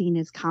aren't seen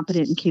as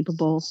competent and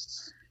capable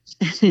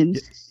and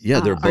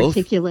they're both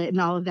articulate and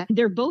all of that.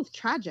 They're both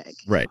tragic.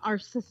 Right. Our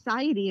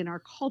society and our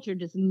culture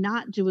does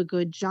not do a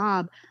good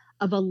job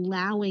of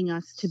allowing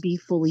us to be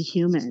fully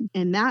human.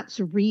 And that's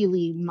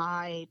really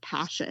my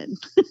passion.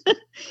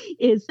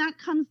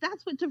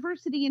 That's what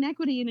diversity and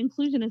equity and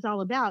inclusion is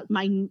all about.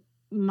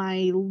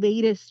 My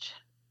latest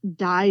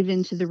dive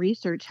into the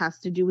research has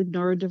to do with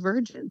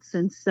neurodivergence.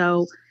 And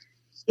so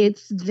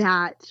it's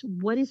that,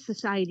 what is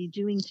society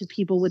doing to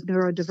people with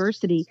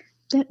neurodiversity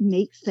that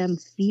makes them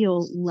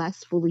feel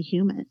less fully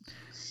human,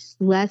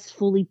 less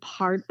fully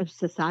part of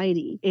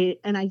society?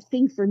 And I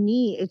think for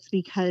me, it's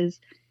because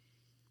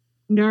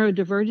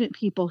neurodivergent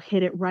people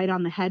hit it right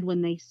on the head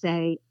when they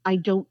say, I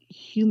don't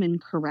human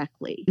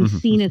correctly. I'm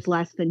seen as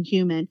less than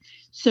human.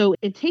 So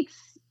it takes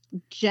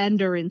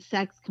gender and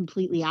sex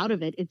completely out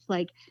of it. It's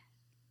like,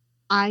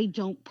 I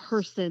don't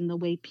person the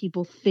way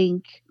people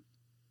think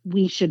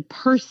we should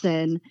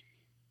person.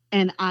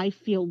 And I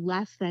feel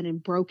less than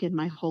and broken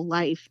my whole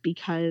life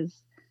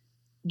because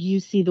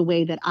you see the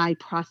way that I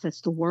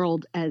process the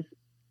world as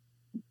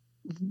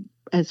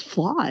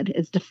flawed,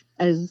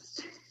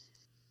 as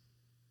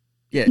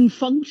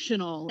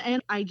functional.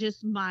 And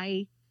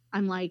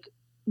I'm like,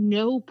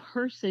 no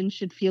person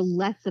should feel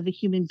less of a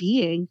human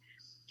being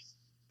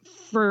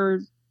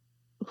for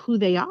who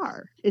they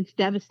are. It's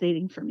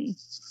devastating for me.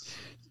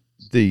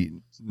 The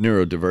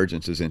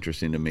neurodivergence is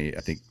interesting to me. I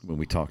think when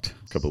we talked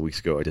a couple of weeks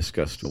ago, I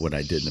discussed what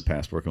I did in the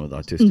past working with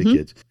autistic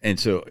kids. And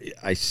so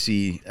I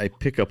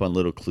pick up on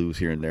little clues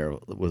here and there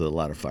with a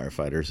lot of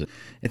firefighters.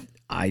 And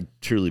I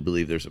truly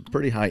believe there's a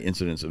pretty high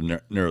incidence of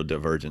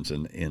neurodivergence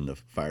in the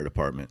fire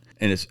department.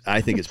 And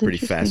I think it's pretty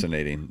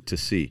fascinating to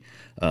see.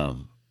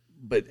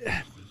 But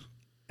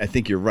I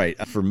think you're right.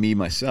 For me,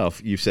 myself,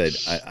 you said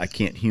I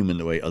can't human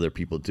the way other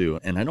people do.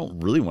 And I don't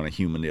really want to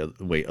human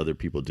the way other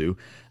people do.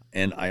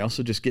 And I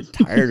also just get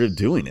tired of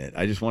doing it.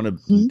 I just want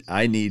to,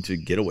 I need to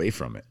get away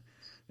from it.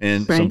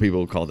 And some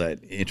people call that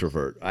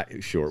introvert.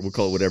 Sure, we'll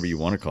call it whatever you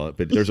want to call it.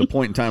 But there's a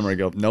point in time where I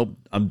go, nope,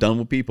 I'm done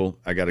with people.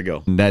 I got to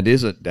go. And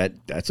that's a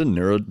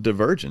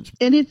neurodivergence.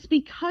 And it's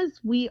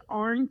because we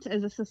aren't,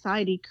 as a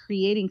society,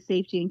 creating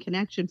safety and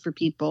connection for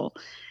people.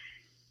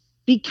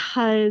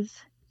 Because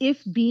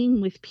if being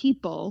with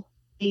people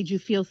made you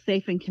feel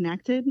safe and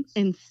connected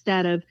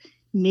instead of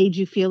made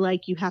you feel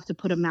like you have to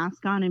put a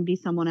mask on and be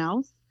someone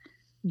else,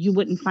 you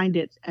wouldn't find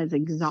it as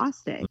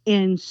exhausting.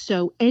 And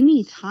so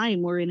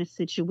anytime we're in a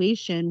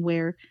situation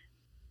where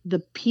the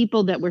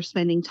people that we're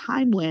spending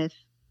time with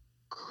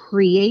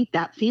create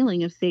that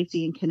feeling of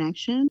safety and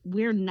connection,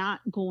 we're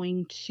not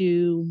going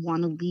to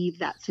want to leave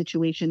that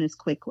situation as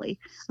quickly.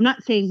 I'm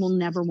not saying we'll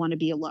never want to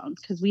be alone,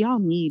 because we all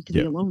need to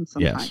be alone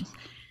sometimes. Yes.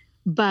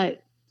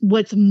 But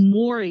what's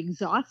more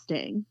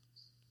exhausting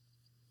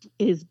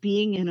is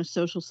being in a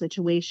social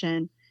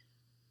situation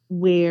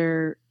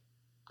where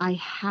I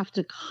have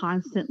to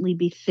constantly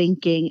be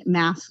thinking,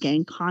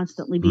 masking,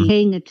 constantly be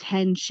paying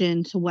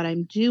attention to what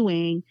I'm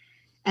doing.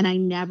 And I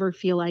never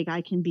feel like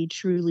I can be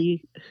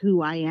truly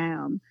who I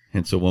am.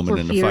 Hence a woman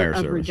in the fire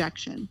service.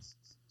 Rejection.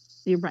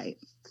 You're right.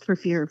 For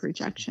fear of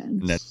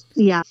rejection.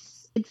 Yeah.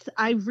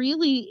 I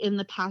really, in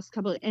the past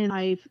couple, and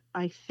I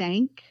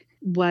thank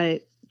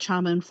what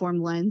Trauma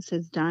Informed Lens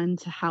has done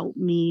to help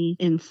me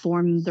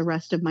inform the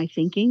rest of my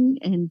thinking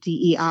in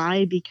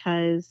DEI,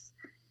 because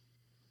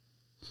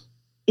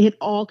it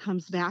really all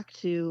comes back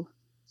to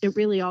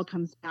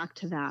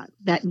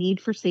that need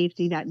for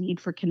safety, that need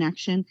for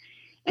connection.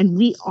 And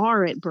we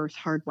are at birth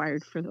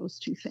hardwired for those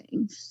two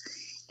things.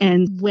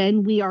 And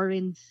when we are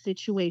in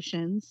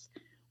situations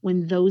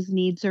when those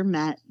needs are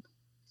met,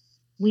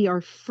 we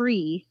are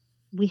free.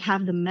 We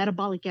have the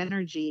metabolic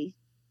energy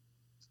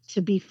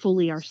to be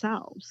fully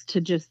ourselves,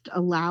 to just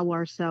allow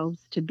ourselves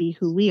to be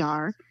who we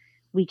are.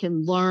 We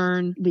can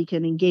learn, we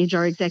can engage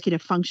our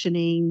executive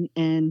functioning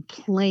and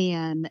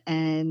plan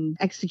and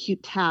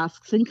execute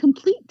tasks and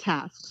complete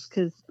tasks.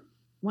 Because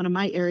one of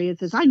my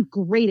areas is I'm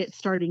great at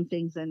starting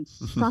things and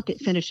suck at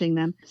finishing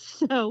them.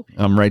 So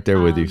I'm right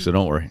there with you, so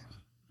don't worry.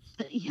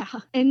 Yeah.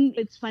 And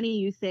it's funny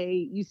you say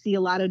you see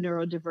a lot of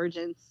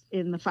neurodivergence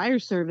in the fire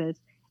service.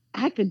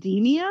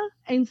 Academia.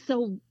 And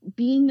so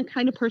being the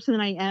kind of person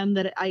that I am,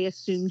 that I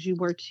assumed you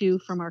were too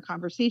from our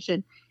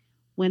conversation,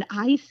 when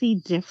I see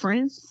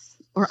difference,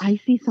 or I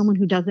see someone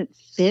who doesn't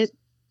fit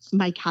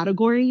my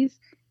categories,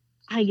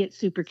 I get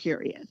super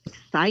curious,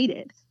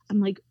 excited.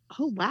 I'm like,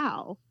 oh,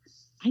 wow,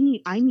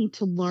 I need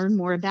to learn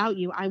more about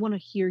you. I want to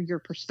hear your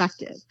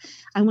perspective.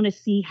 I want to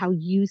see how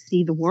you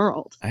see the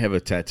world. I have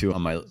a tattoo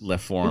on my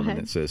left forearm and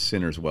it says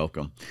sinners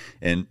welcome.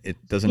 And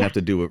it doesn't have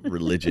to do with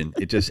religion.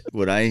 It just,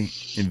 what I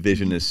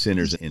envision as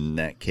sinners in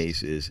that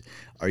case is,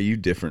 are you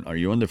different? Are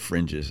you on the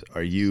fringes?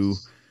 Are you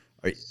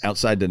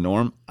outside the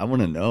norm? I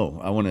want to know.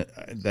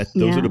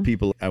 Those are the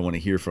people I want to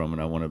hear from,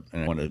 and I want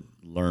to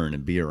learn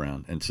and be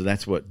around. And so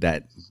that's what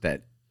that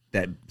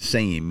that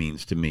saying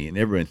means to me. And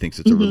everyone thinks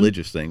it's a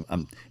religious thing.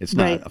 It's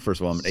not. Right. First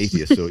of all, I'm an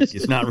atheist, so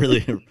it's not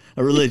really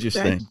a religious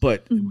Right. thing.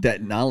 But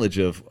that knowledge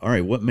of, all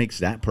right, what makes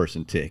that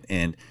person tick?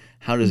 And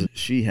how does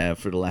she have,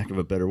 for the lack of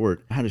a better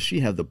word, how does she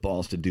have the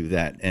balls to do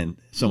that and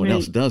someone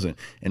else doesn't?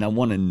 And I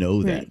want to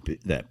know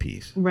that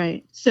piece.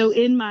 Right. So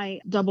in my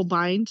double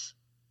bind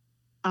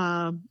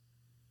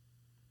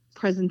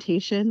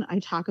presentation, I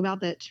talk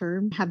about that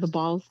term, have the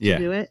balls to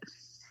do it.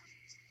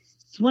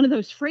 It's one of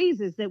those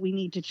phrases that we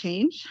need to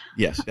change.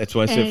 Yes, that's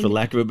why I said for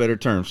lack of a better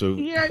term. So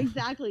yeah,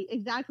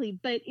 exactly.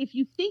 But if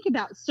you think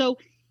about,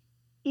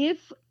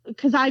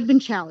 because I've been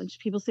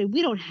challenged, people say,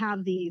 we don't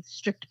have these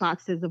strict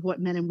boxes of what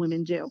men and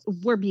women do.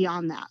 We're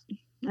beyond that.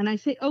 And I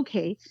say,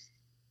 okay,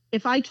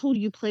 if I told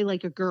you play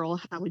like a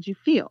girl, how would you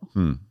feel?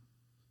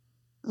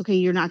 Okay,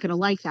 you're not going to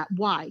like that.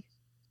 Why?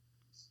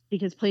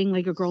 Because playing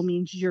like a girl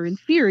means you're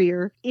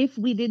inferior. If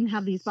we didn't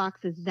have these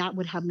boxes, that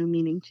would have no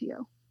meaning to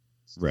you.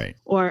 Right.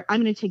 Or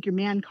I'm going to take your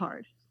man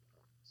card.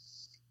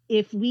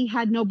 If we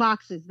had no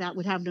boxes, that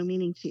would have no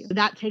meaning to you.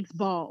 That takes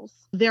balls.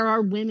 There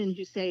are women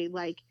who say,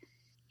 like,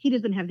 he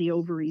doesn't have the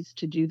ovaries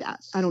to do that.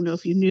 I don't know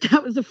if you knew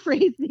that was a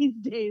phrase these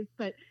days,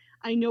 but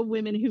I know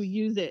women who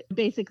use it,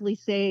 basically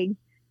saying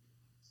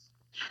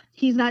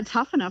he's not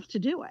tough enough to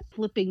do it,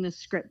 flipping the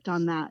script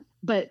on that.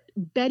 But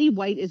Betty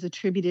White is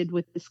attributed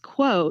with this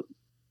quote,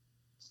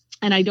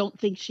 and I don't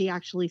think she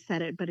actually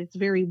said it, but it's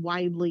very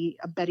widely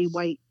a Betty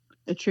White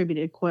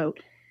attributed quote.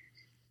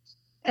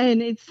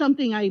 And it's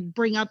something I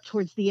bring up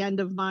towards the end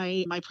of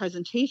my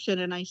presentation.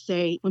 And I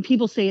say, when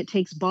people say it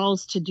takes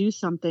balls to do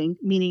something,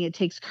 meaning it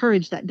takes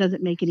courage, that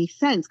doesn't make any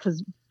sense,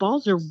 because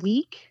balls are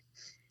weak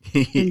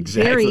and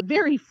very,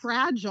 very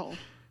fragile.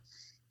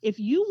 If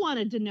you want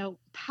to denote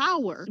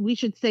power, we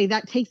should say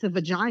that takes a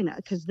vagina,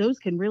 because those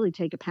can really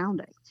take a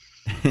pounding.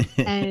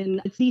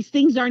 And these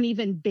things aren't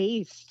even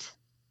based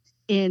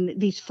in,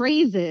 these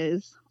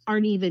phrases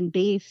aren't even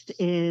based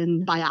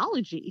in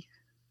biology.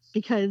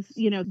 Because,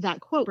 that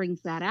quote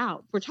brings that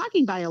out. We're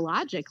talking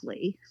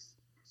biologically.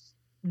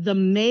 The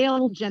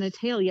male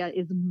genitalia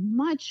is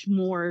much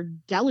more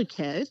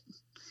delicate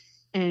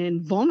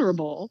and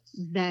vulnerable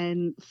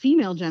than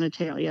female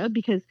genitalia,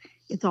 because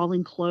it's all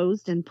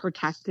enclosed and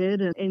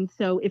protected. And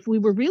so if we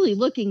were really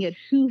looking at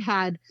who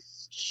had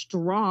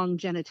strong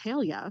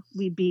genitalia,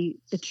 we'd be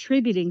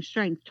attributing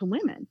strength to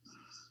women.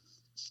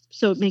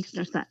 So it makes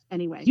no sense.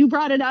 Anyway, you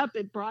brought it up.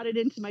 It brought it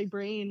into my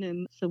brain.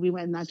 And so we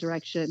went in that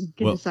direction.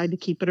 Can decide to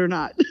keep it or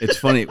not. It's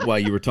funny, while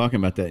you were talking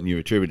about that and you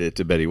attributed it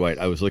to Betty White,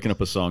 I was looking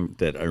up a song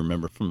that I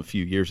remember from a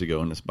few years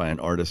ago, and it's by an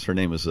artist. Her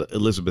name is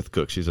Elizabeth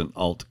Cook. She's an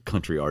alt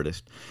country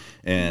artist.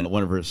 And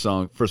one of her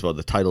songs, first of all,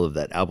 the title of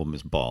that album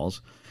is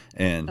Balls.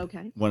 And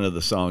one of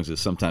the songs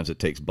is Sometimes It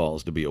Takes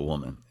Balls to Be a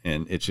Woman.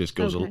 And it just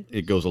goes,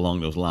 it goes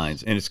along those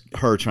lines. And it's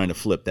her trying to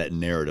flip that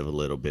narrative a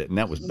little bit. And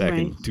that was back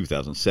in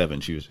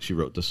 2007. She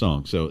wrote the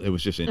song. So it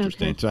was just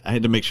interesting. So I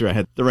had to make sure I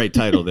had the right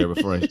title there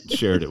before I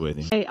shared it with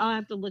you. Hey, I'll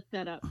have to look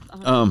that up.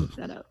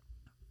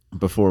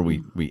 Before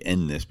we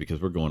end this,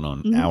 because we're going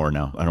on an hour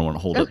now. I don't want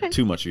to hold up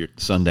too much of your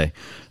Sunday.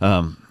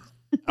 I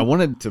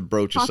wanted to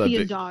broach a subject. Coffee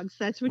and dogs.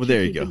 That's what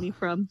you're keeping me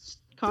from.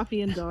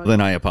 Coffee and dogs.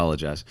 Then I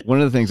apologize. One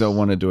of the things I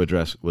wanted to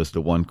address was the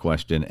one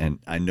question, and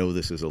I know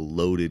this is a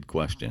loaded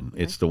question.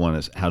 It's the one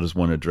is, how does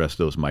one address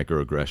those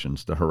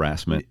microaggressions, the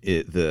harassment,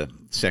 the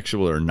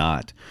sexual or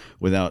not,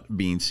 without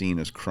being seen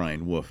as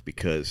crying wolf?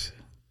 Because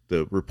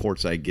the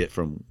reports I get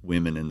from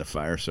women in the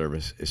fire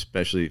service,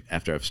 especially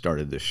after I've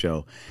started this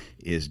show,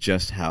 is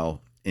just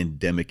how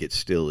endemic it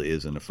still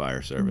is in the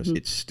fire service.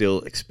 It's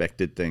still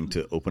expected thing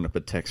to open up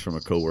a text from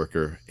a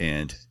coworker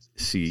and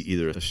see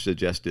either a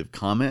suggestive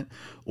comment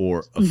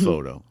or a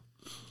photo,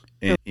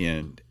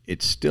 and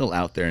it's still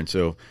out there. And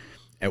so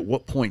at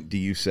what point do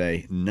you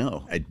say,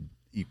 no,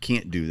 you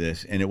can't do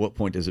this? And at what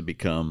point does it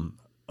become,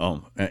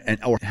 or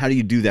how do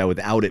you do that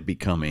without it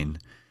becoming,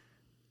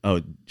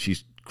 oh,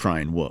 she's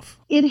crying wolf?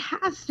 It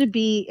has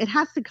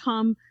to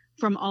come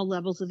from all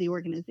levels of the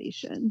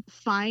organization.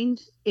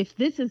 Find if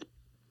this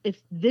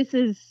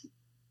is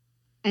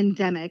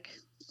endemic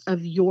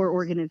of your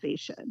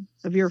organization,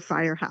 of your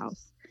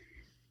firehouse,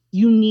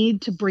 you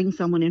need to bring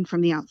someone in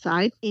from the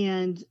outside,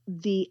 and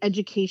the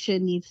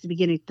education needs to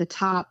begin at the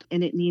top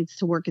and it needs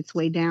to work its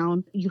way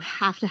down. You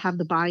have to have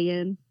the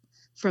buy-in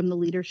from the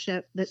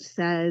leadership that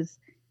says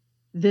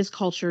this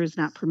culture is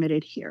not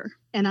permitted here.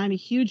 And I'm a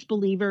huge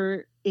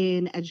believer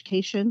in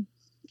education,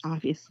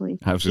 obviously.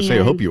 I was going to say,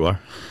 I hope you are.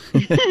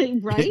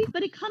 Right?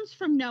 But it comes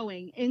from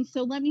knowing. And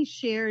so let me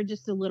share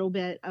just a little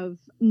bit of,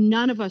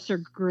 none of us are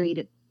great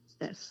at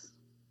this.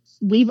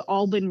 We've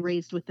all been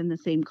raised within the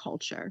same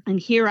culture. And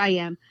here I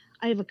am.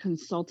 I have a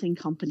consulting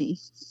company,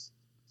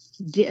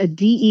 a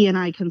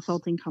DE&I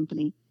consulting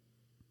company.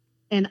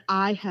 And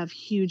I have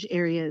huge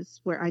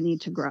areas where I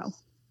need to grow.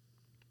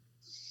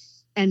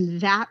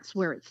 And that's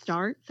where it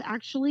starts,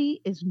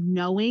 actually, is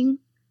knowing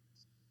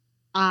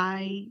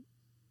the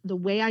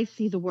way I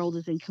see the world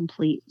is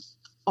incomplete.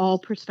 All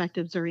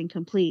perspectives are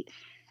incomplete.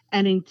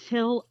 And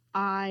until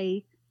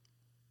I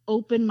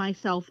open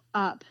myself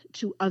up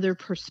to other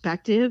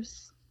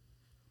perspectives,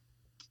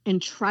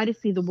 and try to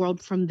see the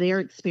world from their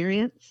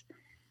experience,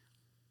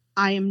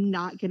 I am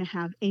not going to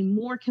have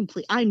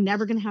I'm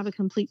never going to have a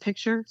complete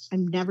picture.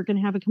 I'm never going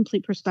to have a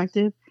complete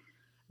perspective,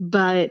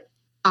 but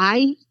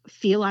I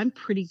feel I'm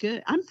pretty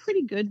good. I'm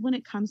pretty good when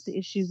it comes to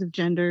issues of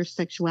gender,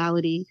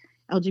 sexuality,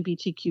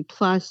 LGBTQ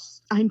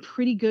plus. I'm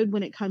pretty good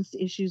when it comes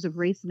to issues of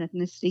race and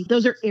ethnicity.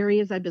 Those are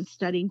areas I've been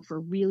studying for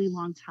a really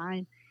long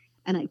time.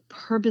 And I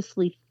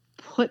purposely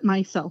put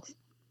myself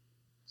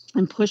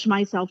and push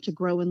myself to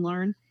grow and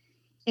learn.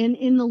 And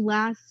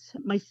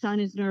my son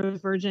is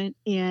neurodivergent,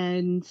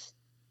 and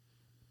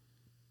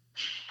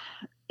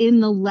in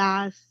the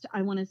last,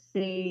 I want to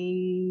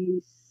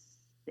say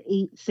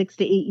 6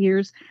 to 8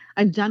 years,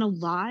 I've done a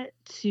lot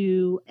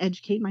to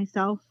educate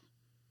myself,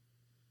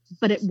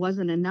 but it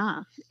wasn't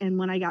enough. And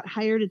when I got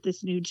hired at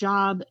this new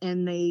job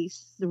and they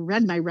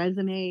read my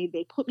resume,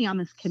 they put me on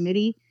this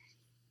committee,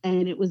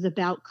 and it was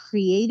about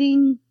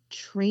creating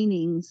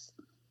trainings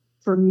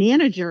for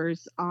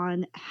managers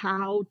on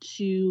how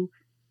to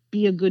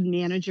be a good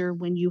manager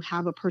when you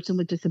have a person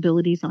with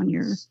disabilities on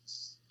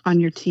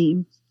your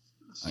team.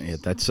 Yeah,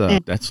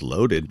 that's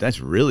loaded.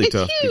 That's really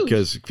tough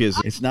because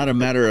it's not a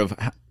matter of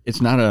it's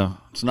not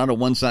a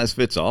one size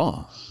fits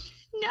all.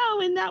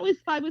 No, and I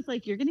was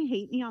like, you're going to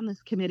hate me on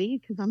this committee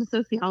because I'm a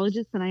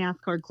sociologist and I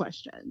ask hard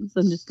questions.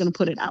 I'm just going to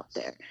put it out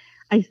there.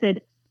 I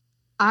said,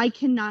 I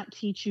cannot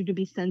teach you to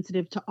be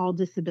sensitive to all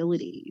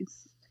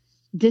disabilities.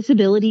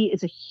 Disability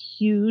is a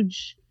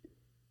huge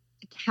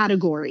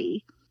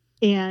category.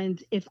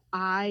 And if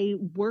I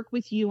work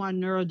with you on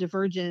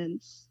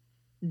neurodivergence,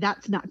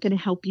 that's not going to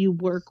help you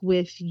work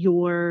with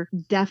your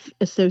deaf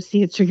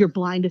associates or your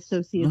blind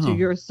associates or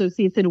your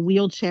associates in a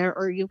wheelchair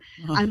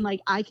I'm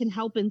like, I can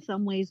help in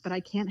some ways, but I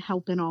can't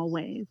help in all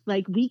ways.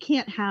 Like, we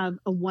can't have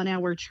a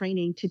 1-hour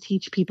training to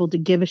teach people to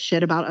give a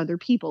shit about other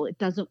people. It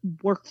doesn't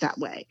work that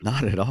way.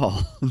 Not at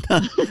all.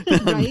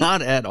 Right?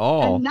 Not at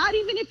all. And not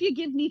even if you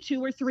give me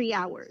 2 or 3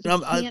 hours.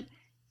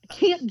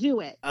 Can't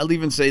do it. I'll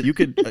even say you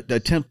could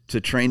attempt to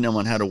train them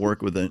on how to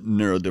work with a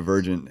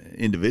neurodivergent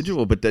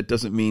individual, but that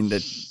doesn't mean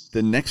that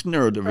the next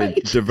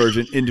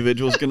neurodivergent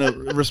individual is going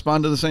to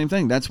respond to the same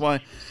thing. That's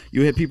why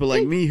you had people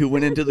like me who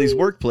went into these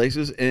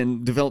workplaces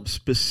and developed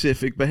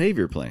specific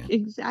behavior plans.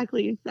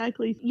 Exactly.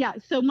 Yeah.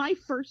 So my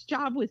first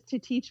job was to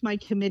teach my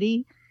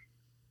committee,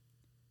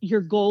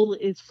 your goal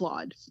is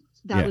flawed.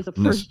 That was the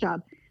first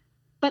job.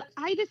 But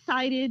I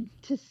decided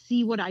to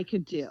see what I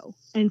could do.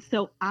 And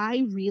so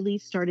I really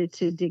started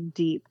to dig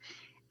deep.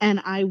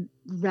 And I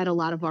read a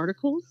lot of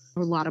articles,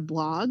 a lot of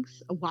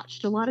blogs, I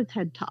watched a lot of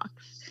TED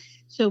Talks.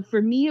 So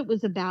for me, it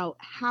was about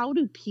how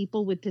do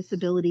people with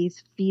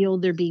disabilities feel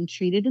they're being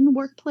treated in the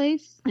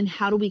workplace, and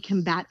how do we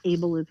combat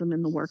ableism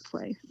in the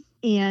workplace?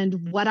 And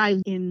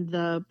in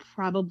the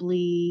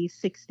probably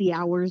 60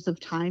 hours of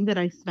time that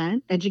I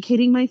spent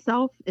educating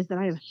myself, is that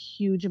I have a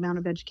huge amount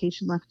of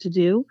education left to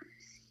do.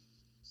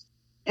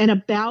 And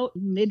about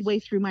midway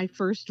through my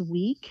first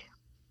week,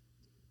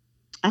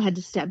 I had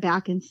to step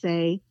back and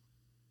say,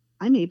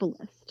 I'm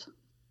ableist.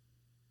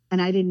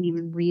 And I didn't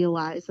even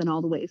realize in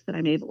all the ways that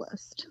I'm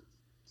ableist.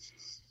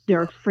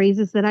 There are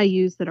phrases that I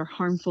use that are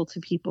harmful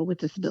to people with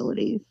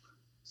disabilities.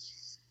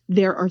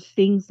 There are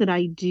things that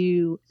I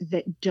do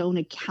that don't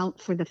account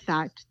for the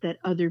fact that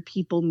other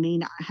people may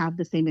not have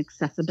the same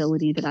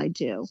accessibility that I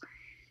do.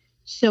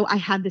 So I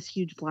had this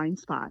huge blind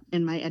spot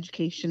in my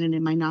education and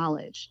in my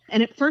knowledge.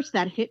 And at first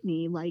that hit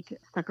me like a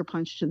sucker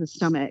punch to the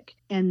stomach.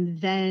 And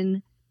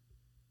then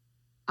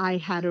I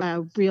had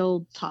a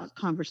real talk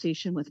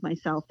conversation with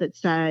myself that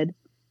said,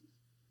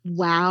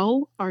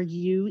 wow, are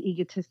you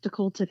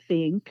egotistical to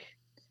think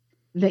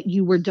that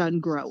you were done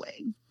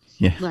growing?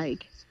 Yeah.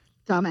 Like,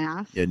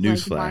 dumbass. Yeah,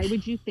 newsflash. Like, why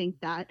would you think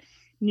that?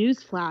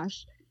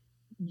 Newsflash,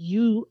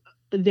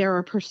 there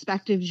are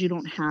perspectives you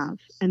don't have,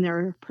 and there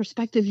are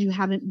perspectives you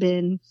haven't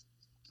been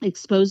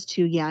exposed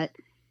to yet.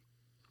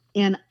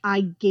 And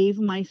I gave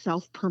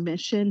myself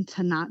permission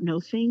to not know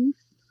things.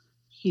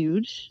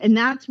 Huge. And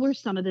that's where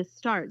some of this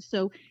starts.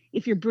 So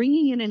if you're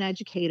bringing in an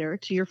educator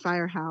to your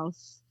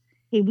firehouse,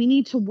 hey, we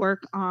need to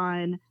work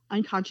on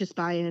unconscious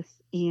bias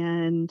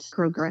and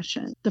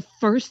progression. The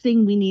first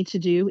thing we need to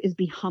do is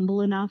be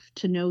humble enough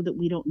to know that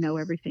we don't know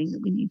everything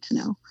that we need to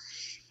know.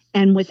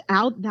 And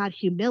without that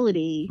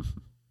humility,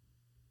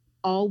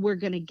 all we're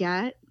going to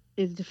get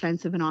is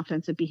defensive and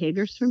offensive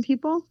behaviors from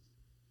people.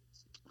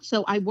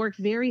 So I work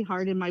very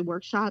hard in my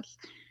workshops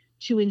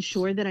to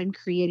ensure that I'm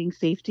creating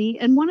safety.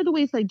 And one of the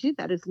ways I do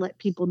that is let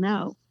people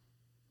know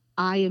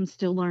I am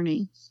still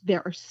learning.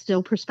 There are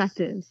still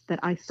perspectives that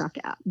I suck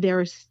at. There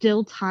are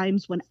still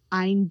times when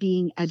I'm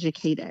being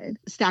educated.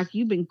 Stack,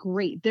 you've been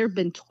great. There have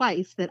been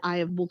twice that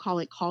we'll call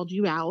it, called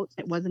you out.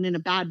 It wasn't in a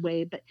bad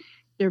way, but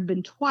there have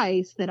been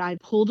twice that I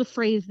pulled a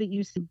phrase that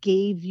you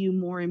gave you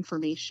more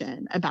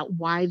information about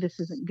why this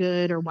isn't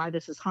good or why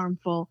this is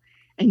harmful.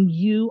 And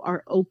you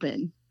are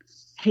open.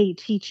 Hey,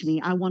 teach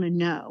me. I want to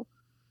know.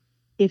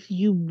 If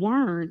you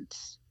weren't,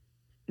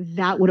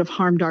 that would have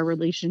harmed our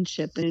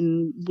relationship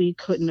and we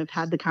couldn't have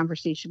had the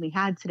conversation we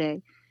had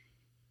today.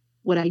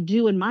 What I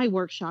do in my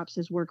workshops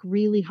is work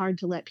really hard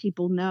to let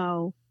people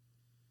know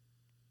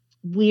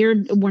we're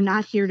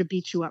not here to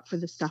beat you up for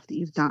the stuff that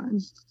you've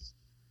done.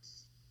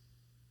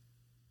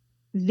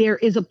 There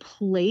is a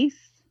place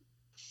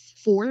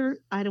for,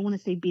 I don't want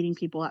to say beating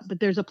people up, but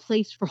there's a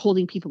place for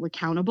holding people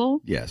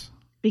accountable. Yes.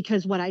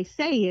 Because what I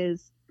say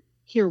is,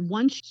 here,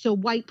 so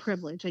white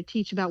privilege, I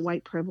teach about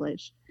white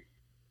privilege.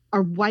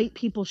 Are white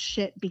people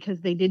shit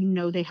because they didn't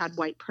know they had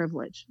white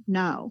privilege?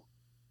 No.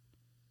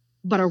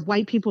 But are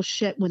white people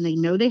shit when they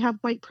know they have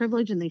white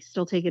privilege and they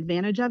still take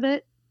advantage of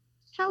it?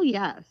 Hell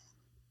yes.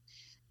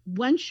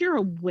 Once you're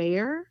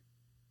aware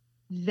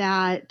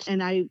that,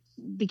 and I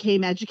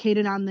became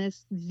educated on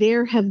this,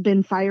 there have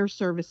been fire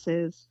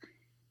services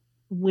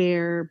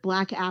where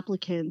Black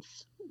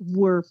applicants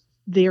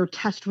their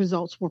test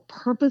results were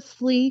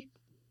purposefully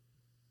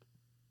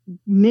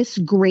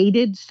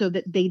misgraded so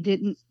that they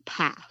didn't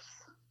pass.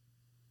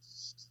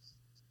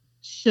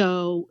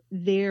 So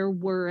there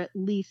were at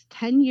least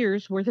 10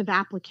 years worth of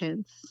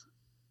applicants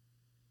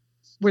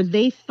where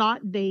they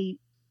thought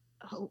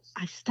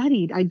I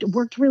studied, I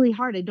worked really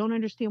hard, I don't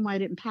understand why I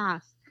didn't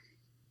pass.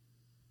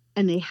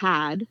 And they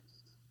had.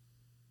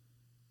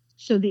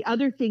 So the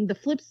other thing, the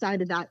flip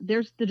side of that,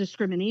 there's the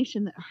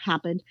discrimination that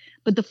happened.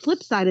 But the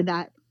flip side of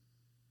that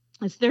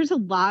is there's a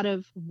lot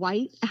of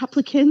white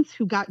applicants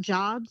who got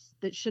jobs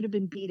that should have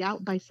been beat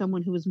out by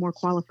someone who was more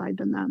qualified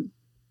than them.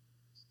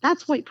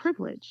 That's white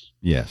privilege.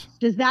 Yes.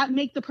 Does that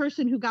make the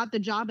person who got the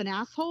job an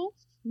asshole?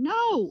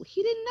 No,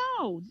 he didn't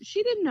know.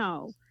 She didn't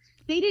know.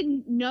 They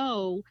didn't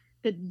know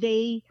that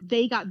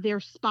they got their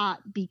spot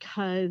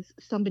because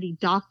somebody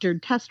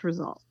doctored test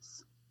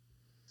results.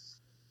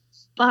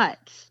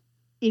 But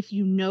if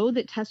you know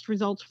that test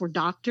results were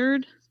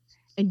doctored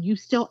and you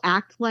still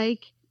act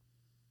like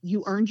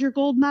you earned your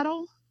gold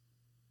medal,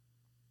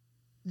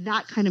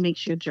 that kind of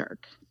makes you a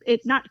jerk.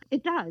 It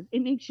does.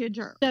 It makes you a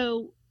jerk.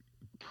 So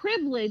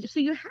privilege,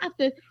 so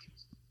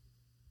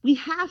we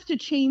have to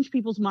change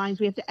people's minds.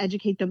 We have to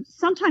educate them.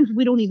 Sometimes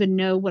we don't even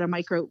know what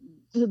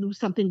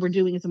something we're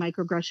doing is a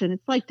microaggression.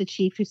 It's like the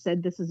chief who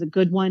said this is a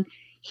good one.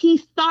 He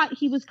thought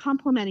he was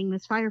complimenting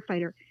this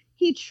firefighter.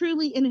 He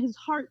truly, in his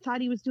heart,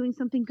 thought he was doing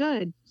something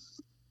good.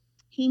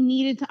 He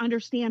needed to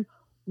understand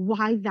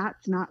why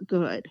that's not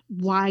good,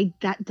 why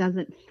that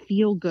doesn't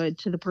feel good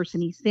to the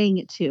person he's saying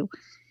it to.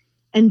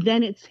 And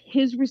then it's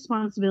his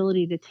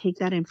responsibility to take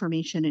that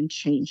information and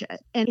change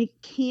it. And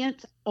it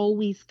can't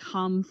always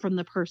come from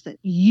the person.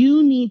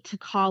 You need to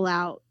call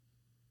out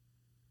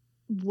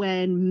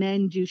when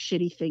men do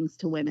shitty things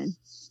to women.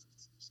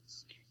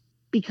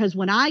 Because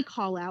when I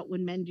call out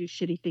when men do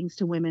shitty things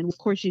to women, of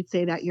course you'd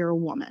say that you're a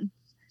woman.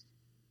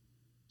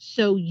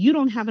 So you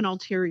don't have an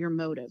ulterior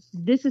motive.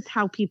 This is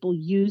how people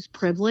use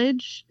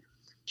privilege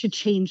to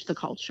change the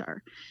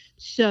culture.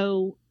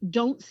 So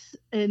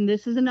and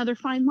this is another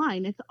fine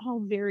line.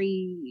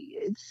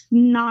 It's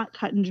not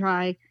cut and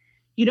dry.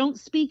 You don't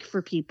speak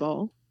for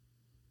people,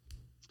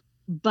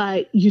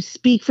 but you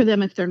speak for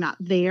them if they're not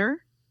there.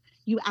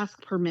 You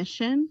ask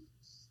permission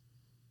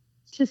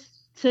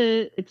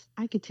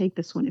I could take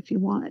this one if you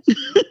want.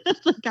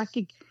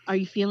 Are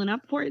you feeling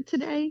up for it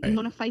today? You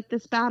want to fight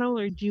this battle,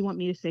 or do you want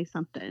me to say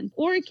something?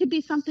 Or it could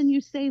be something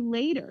you say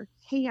later.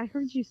 Hey, I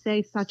heard you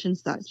say such and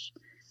such.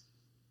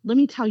 Let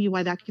me tell you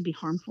why that could be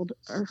harmful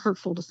or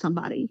hurtful to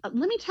somebody. Let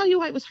me tell you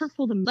why it was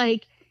hurtful to me.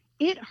 Like,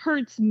 it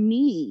hurts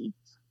me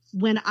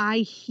when I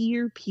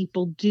hear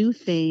people do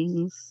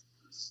things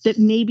that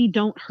maybe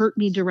don't hurt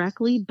me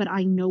directly, but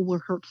I know were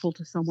hurtful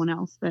to someone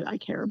else that I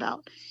care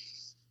about.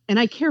 And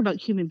I care about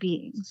human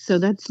beings. So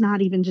that's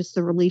not even just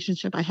the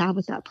relationship I have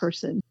with that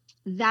person.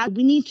 That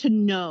we need to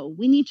know.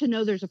 We need to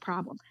know there's a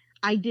problem.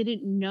 I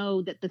didn't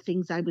know that the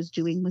things I was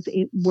doing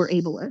were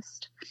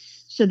ableist.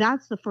 So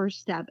that's the first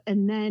step.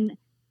 And then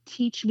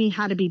teach me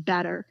how to be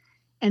better.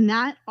 And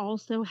that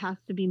also has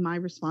to be my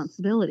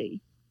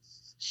responsibility.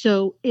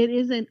 So it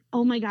isn't,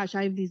 oh my gosh,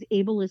 I have these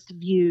ableist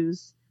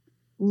views.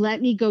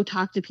 Let me go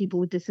talk to people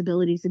with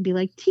disabilities and be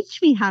like,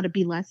 teach me how to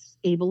be less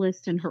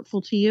ableist and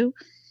hurtful to you.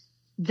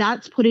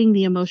 That's putting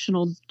the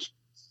emotional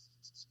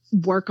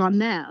work on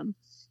them.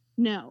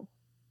 No,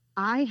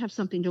 I have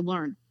something to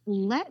learn.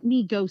 Let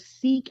me go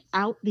seek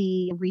out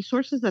the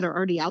resources that are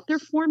already out there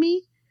for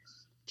me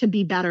to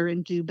be better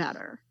and do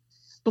better.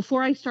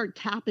 Before I start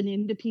tapping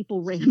into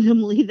people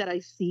randomly that I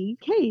see,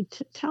 hey,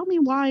 tell me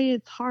why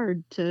it's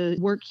hard to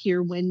work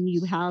here when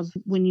you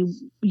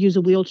use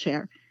a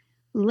wheelchair.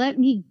 Let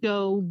me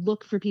go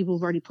look for people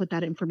who've already put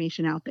that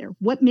information out there.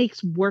 What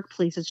makes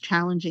workplaces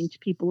challenging to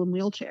people in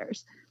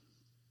wheelchairs?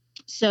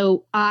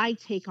 So I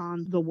take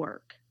on the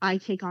work. I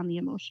take on the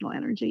emotional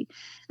energy.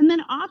 And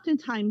then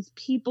oftentimes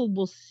people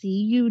will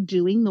see you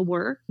doing the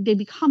work. They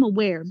become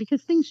aware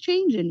because things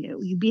change in you.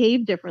 You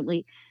behave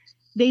differently.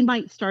 They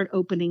might start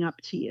opening up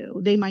to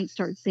you. They might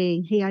start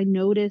saying, hey, I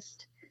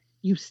noticed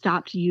you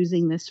stopped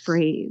using this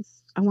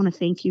phrase. I want to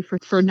thank you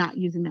for not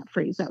using that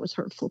phrase. That was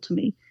hurtful to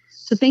me.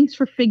 So thanks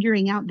for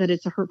figuring out that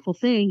it's a hurtful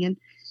thing. And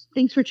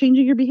thanks for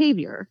changing your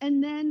behavior.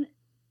 And then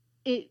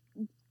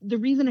the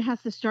reason it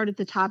has to start at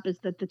the top is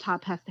that the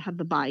top has to have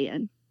the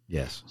buy-in.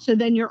 Yes. So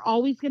then you're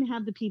always going to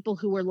have the people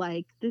who are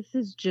like, this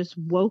is just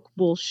woke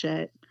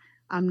bullshit.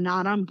 I'm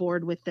not on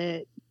board with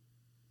it.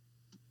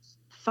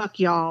 Fuck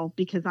y'all,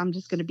 because I'm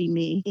just going to be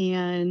me.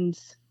 And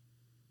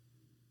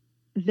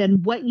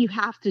then what you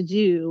have to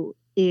do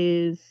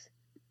is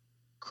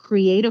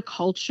create a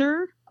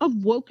culture of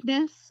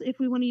wokeness, if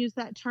we want to use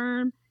that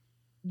term,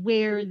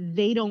 where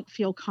they don't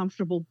feel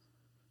comfortable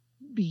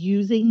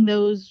using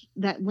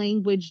that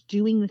language,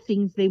 doing the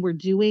things they were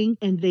doing,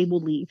 and they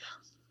will leave.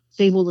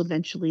 They will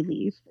eventually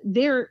leave.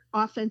 Their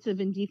offensive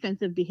and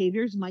defensive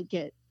behaviors might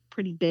get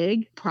pretty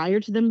big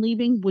prior to them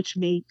leaving, which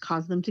may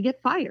cause them to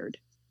get fired,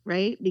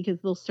 right? Because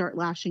they'll start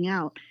lashing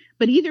out.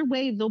 But either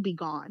way, they'll be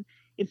gone.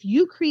 If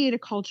you create a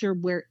culture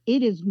where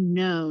it is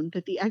known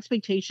that the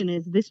expectation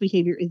is this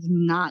behavior is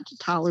not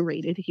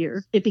tolerated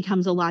here, it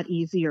becomes a lot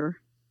easier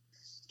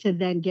to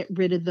then get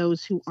rid of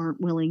those who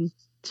aren't willing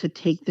to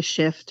take the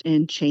shift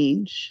and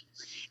change.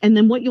 And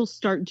then what you'll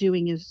start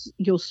doing is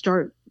you'll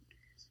start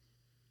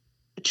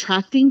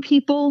attracting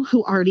people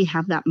who already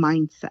have that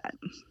mindset,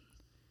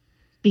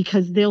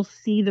 because they'll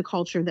see the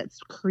culture that's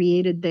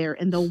created there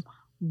and they'll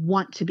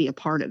want to be a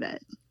part of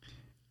it.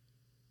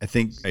 I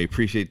think I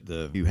appreciate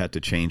you had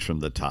to change from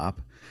the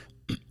top,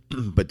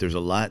 but there's a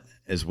lot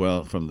as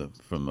well from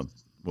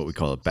what we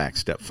call a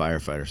backstep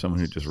firefighter, someone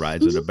who just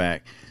rides in the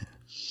back,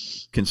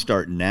 can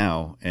start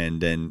now, and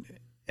then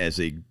as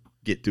they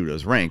get through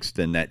those ranks,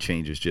 then that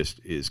change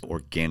is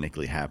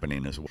organically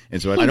happening as well.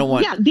 And so I don't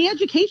want... Yeah, the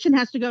education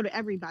has to go to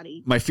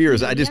everybody. My fear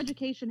is the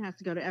education has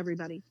to go to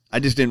everybody. I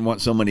just didn't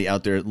want somebody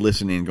out there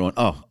listening and going,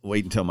 oh,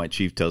 wait until my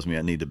chief tells me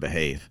I need to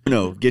behave.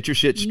 No, get your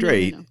shit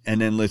straight, and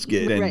then let's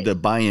get... And the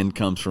buy-in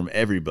comes from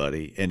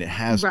everybody, and it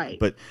has... Right.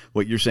 But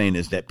what you're saying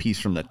is that piece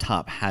from the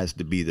top has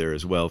to be there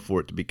as well for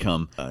it to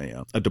become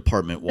a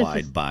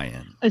department-wide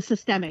buy-in. A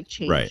systemic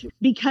change. Right.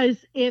 Because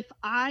if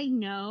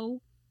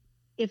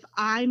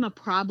I'm a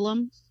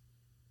problem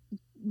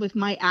with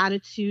my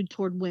attitude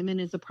toward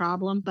women is a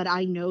problem, but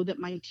I know that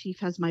my chief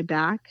has my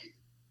back,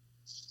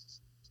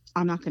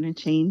 I'm not going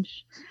to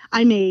change.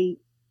 I may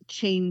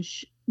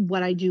change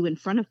what I do in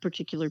front of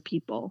particular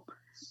people,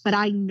 but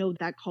I know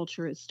that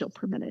culture is still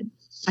permitted.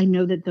 I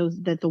know that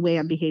the way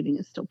I'm behaving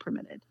is still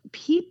permitted.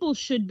 People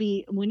should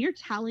be, when you're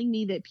telling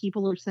me that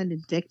people are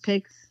sending dick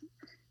pics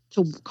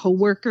to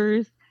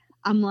coworkers,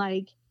 I'm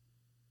like,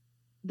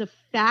 the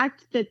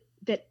fact that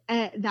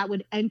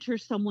would enter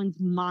someone's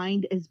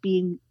mind as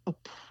being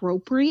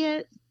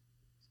appropriate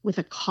with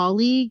a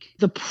colleague,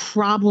 the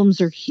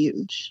problems are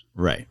huge.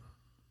 Right.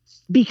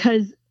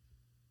 Because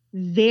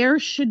there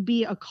should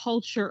be a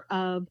culture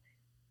of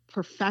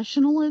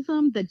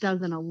professionalism that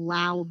doesn't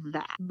allow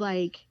that.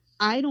 Like,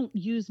 I don't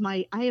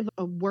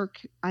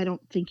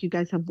think you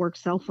guys have work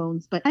cell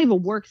phones, but I have a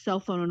work cell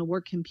phone and a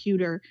work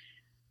computer.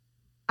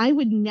 I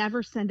would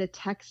never send a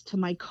text to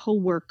my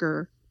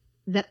coworker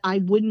that I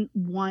wouldn't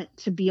want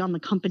to be on the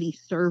company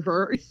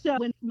server. So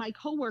when my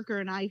coworker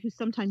and I, who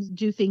sometimes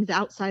do things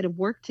outside of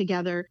work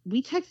together,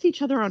 we text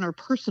each other on our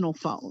personal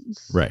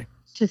phones. Right.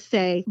 To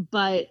say,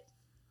 but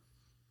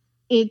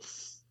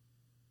there's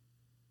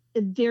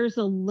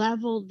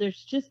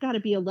just got to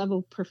be a level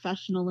of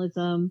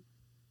professionalism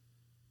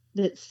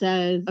that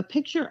says a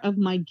picture of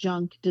my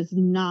junk does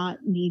not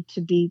need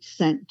to be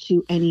sent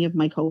to any of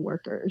my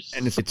coworkers.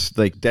 And it's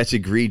like, that's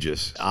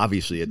egregious.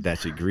 Obviously,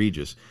 that's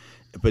egregious.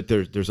 But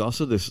there's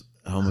also this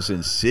almost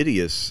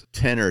insidious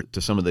tenor to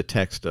some of the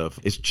text of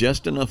it's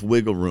just enough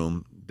wiggle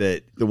room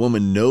that the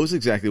woman knows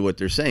exactly what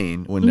they're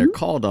saying when they're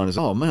called on. Is,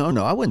 oh man,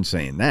 no, I wasn't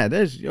saying that.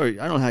 I don't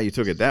know how you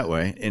took it that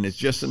way. And it's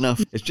just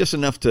enough. It's just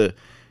enough to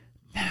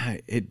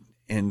it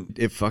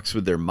fucks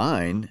with their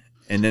mind.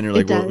 And then they're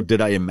like, well, did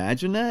I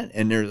imagine that?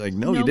 And they're like,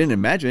 no, you didn't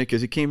imagine it,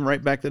 because he came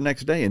right back the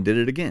next day and did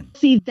it again.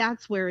 See,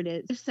 that's where it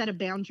is. I've set a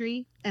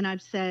boundary and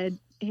I've said,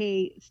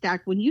 hey,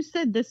 Stack, when you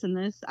said this and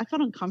this, I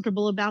felt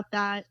uncomfortable about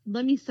that.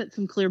 Let me set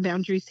some clear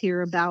boundaries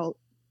here about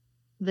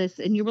this.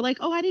 And you were like,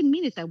 oh, I didn't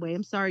mean it that way.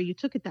 I'm sorry you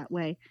took it that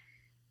way.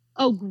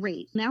 Oh,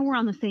 great. Now we're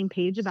on the same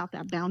page about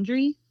that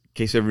boundary. In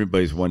case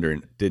everybody's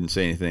wondering, didn't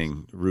say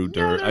anything rude to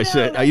her.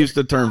 I used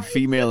the term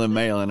female and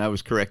male, and I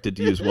was corrected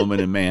to use woman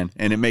and man,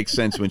 and it makes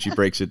sense when she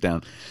breaks it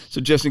down.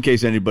 So just in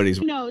case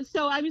anybody's... No,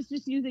 so I was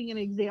just using an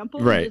example,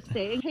 right. Just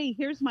saying, hey,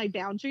 here's my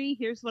boundary,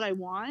 here's what I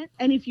want.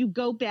 And if you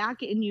go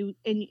back and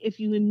if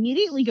you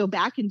immediately go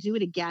back and do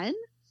it again...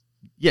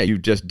 Yeah, you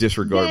just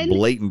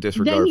blatant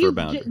disregard for a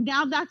boundary.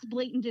 Now that's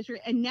blatant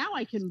disregard, and now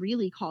I can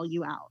really call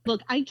you out.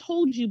 Look, I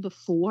told you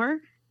before,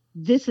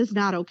 this is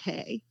not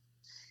okay.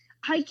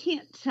 I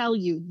can't tell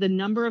you the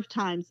number of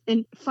times,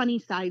 and funny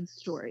side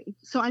story.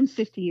 So I'm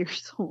 50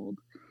 years old.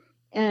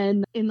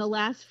 And in the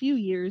last few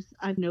years,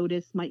 I've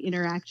noticed my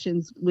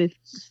interactions with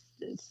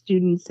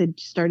students had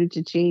started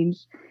to change.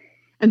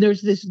 And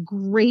there's this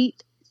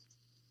great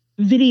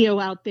video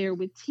out there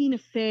with Tina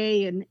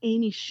Fey and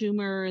Amy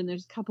Schumer, and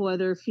there's a couple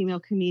other female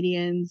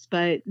comedians,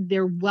 but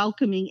they're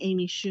welcoming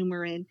Amy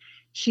Schumer in.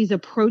 She's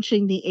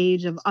approaching the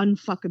age of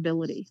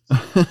unfuckability.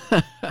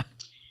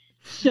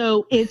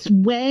 So it's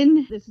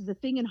when this is a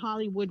thing in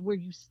Hollywood where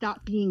you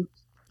stop being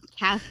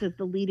cast as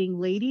the leading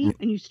lady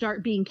and you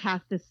start being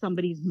cast as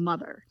somebody's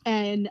mother.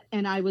 And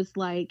I was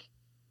like,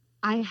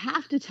 I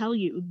have to tell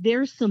you,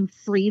 there's some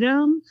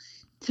freedom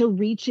to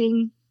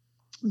reaching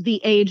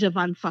the age of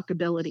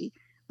unfuckability.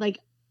 Like,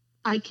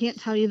 I can't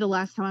tell you the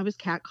last time I was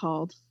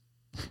catcalled.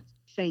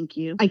 Thank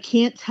you. I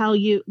can't tell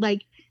you,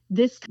 like,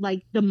 the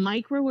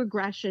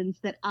microaggressions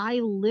that I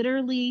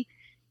literally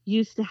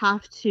used to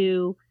have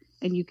to,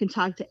 and you can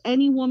talk to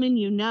any woman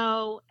you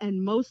know,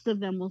 and most of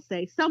them will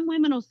say, some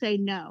women will say,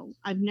 no,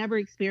 I've never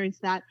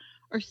experienced that.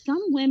 Or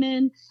some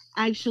women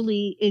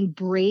actually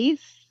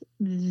embrace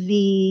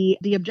the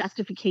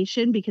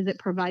objectification because it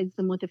provides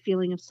them with a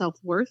feeling of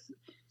self-worth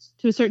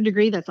to a certain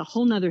degree. That's a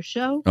whole nother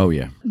show. Oh,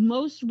 yeah.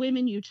 Most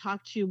women you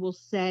talk to will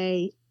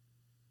say,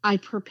 I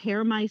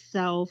prepare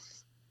myself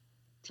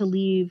to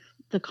leave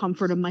the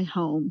comfort of my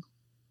home.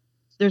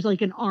 There's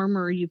like an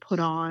armor you put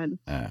on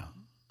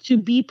to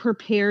be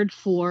prepared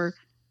for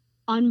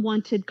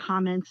unwanted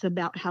comments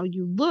about how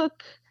you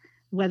look,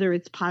 whether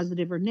it's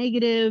positive or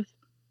negative,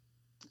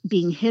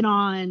 being hit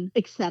on,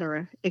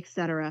 etc.,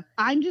 etc.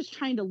 I'm just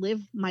trying to live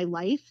my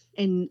life,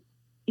 and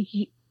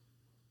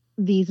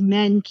these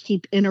men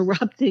keep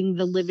interrupting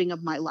the living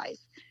of my life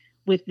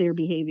with their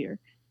behavior.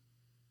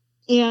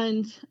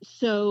 And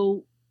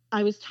so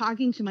I was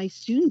talking to my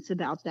students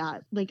about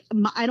that. Like,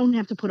 I don't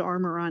have to put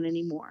armor on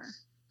anymore.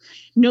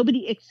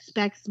 Nobody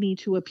expects me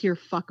to appear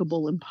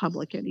fuckable in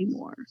public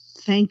anymore.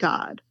 Thank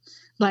God.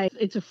 Like,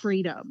 it's a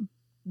freedom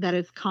that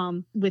has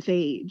come with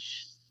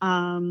age.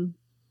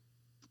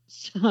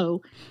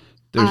 So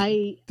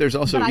there's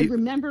also, but I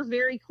remember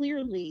very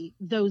clearly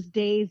those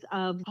days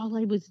of all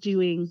I was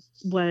doing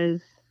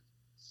was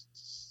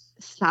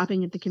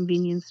stopping at the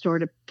convenience store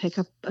to pick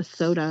up a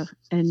soda,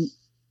 and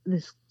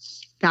this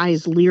guy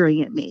is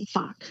leering at me.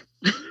 Fuck.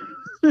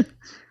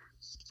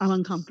 I'm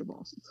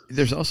uncomfortable.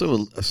 There's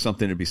also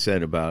something to be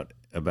said about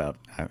I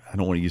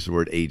don't want to use the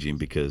word aging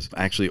because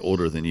I'm actually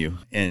older than you.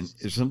 And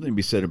there's something to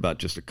be said about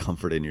just a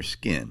comfort in your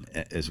skin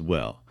as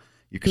well.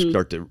 You can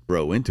start to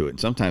grow into it. And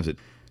sometimes it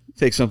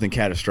takes something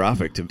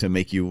catastrophic to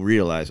make you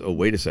realize, oh,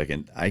 wait a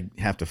second, I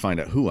have to find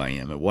out who I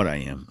am and what I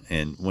am.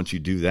 And once you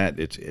do that,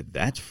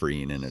 that's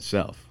freeing in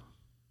itself.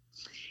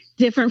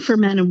 Different for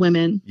men and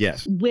women.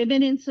 Yes.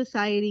 Women in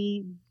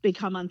society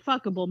become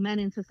unfuckable. Men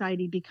in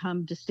society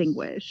become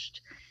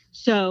distinguished.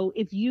 So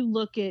if you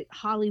look at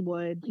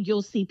Hollywood,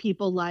 you'll see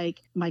people like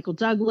Michael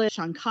Douglas,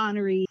 Sean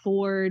Connery,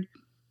 Ford.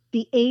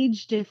 The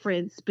age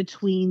difference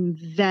between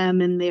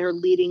them and their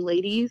leading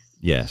ladies.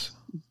 Yes.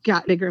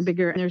 Got bigger and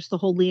bigger. And there's the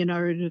whole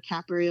Leonardo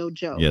DiCaprio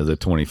joke. Yeah, the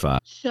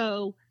 25.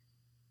 So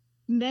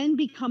men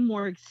become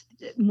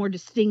more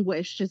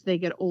distinguished as they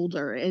get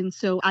older. And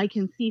so I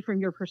can see from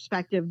your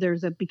perspective,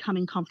 there's a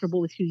becoming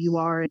comfortable with who you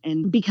are.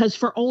 And because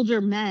for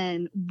older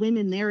men,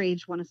 women their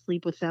age want to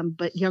sleep with them,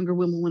 but younger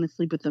women want to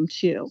sleep with them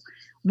too.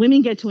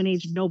 Women get to an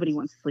age, nobody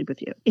wants to sleep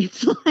with you.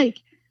 It's like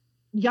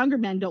younger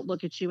men don't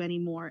look at you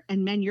anymore.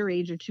 And men your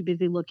age are too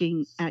busy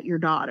looking at your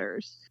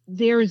daughters.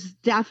 There's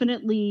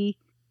definitely,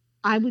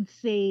 I would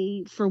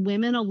say for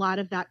women, a lot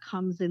of that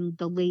comes in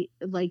the late,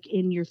 like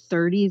in your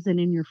 30s and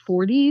in your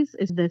 40s,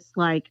 is this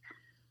like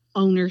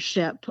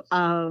ownership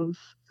of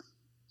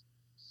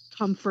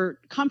comfort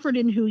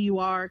in who you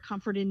are,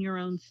 comfort in your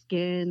own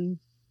skin,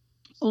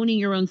 owning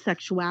your own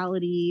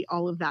sexuality,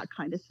 all of that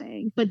kind of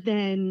thing. But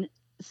then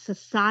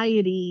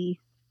society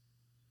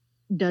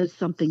does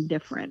something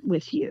different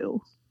with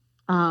you.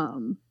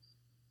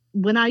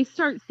 When I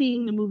start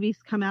seeing the movies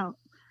come out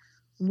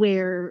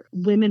where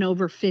women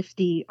over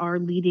 50 are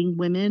leading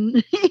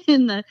women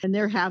and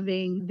they're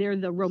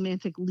the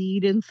romantic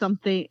lead in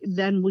something,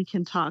 then we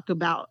can talk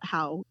about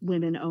how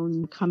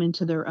women come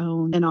into their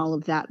own and all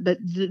of that. But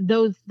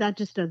that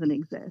just doesn't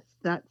exist.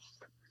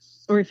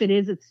 Or if it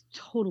is, it's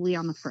totally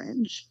on the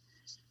fringe.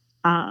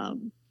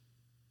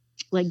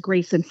 Like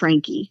Grace and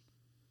Frankie.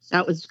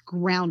 That was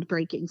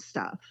groundbreaking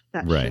stuff,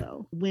 that right.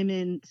 show.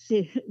 Women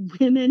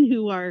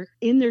who are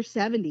in their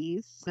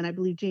 70s, and I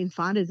believe Jane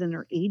Fonda's in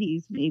her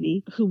 80s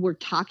maybe, who were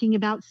talking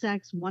about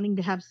sex, wanting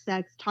to have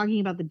sex, talking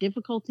about the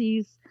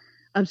difficulties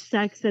of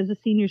sex as a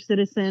senior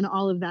citizen,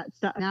 all of that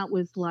stuff. That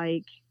was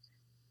like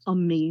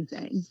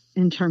amazing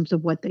in terms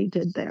of what they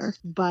did there.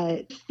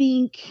 But I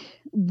think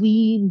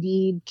we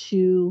need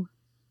to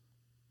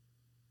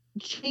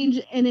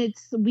change, and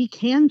we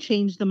can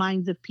change the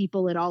minds of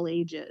people at all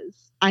ages.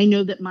 I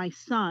know that my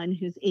son,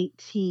 who's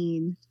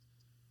 18,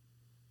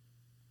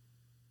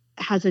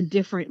 has a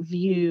different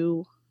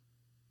view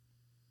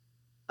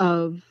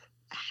of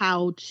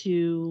how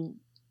to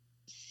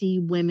see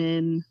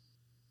women,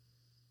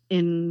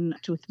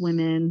 interact with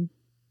women.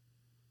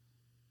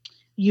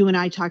 You and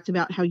I talked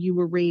about how you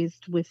were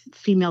raised with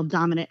female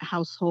dominant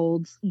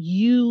households.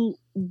 You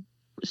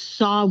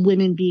saw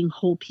women being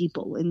whole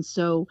people, and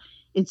so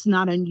it's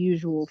not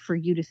unusual for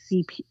you to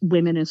see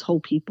women as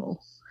whole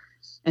people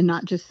and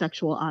not just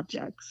sexual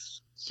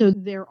objects. So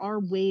there are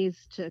ways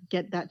to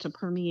get that to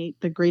permeate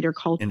the greater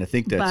culture. And I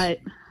think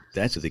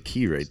that's the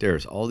key right there,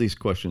 is all these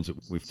questions that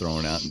we've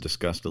thrown out and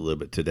discussed a little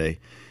bit today.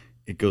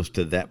 It goes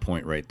to that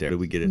point right there. Do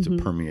we get it to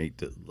permeate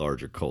the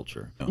larger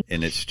culture?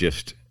 And it's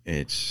just,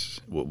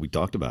 It's what we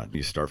talked about.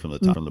 You start from the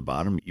top, from the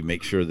bottom. You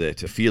make sure that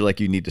to feel like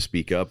you need to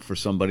speak up for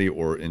somebody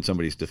or in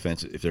somebody's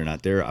defense. If they're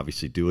not there,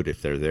 obviously do it.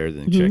 If they're there,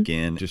 then check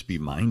in. Just be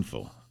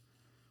mindful.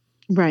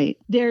 Right.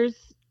 There's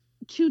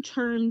two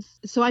terms.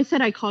 So I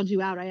said I called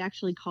you out. I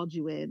actually called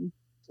you in,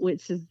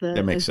 which is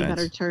That makes sense. a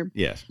better term.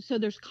 Yes. So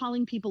there's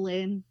calling people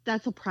in.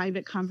 That's a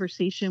private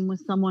conversation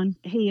with someone.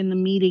 Hey, in the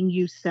meeting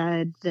you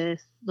said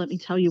this. Let me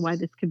tell you why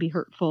this could be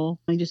hurtful.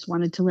 I just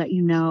wanted to let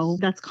you know.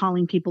 That's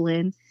calling people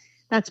in.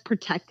 That's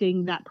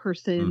protecting that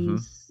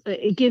person's,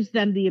 it gives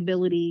them the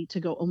ability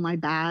to go, oh, my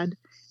bad,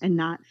 and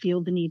not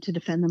feel the need to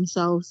defend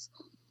themselves.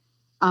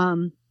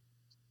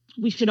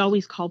 We should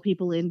always call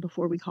people in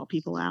before we call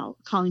people out.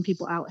 Calling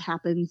people out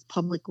happens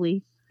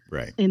publicly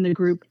in the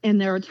group. And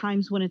there are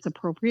times when it's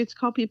appropriate to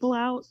call people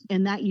out.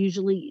 And that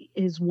usually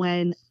is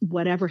when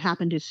whatever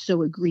happened is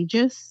so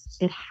egregious,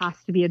 it has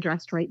to be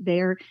addressed right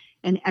there.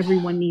 And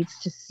everyone needs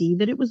to see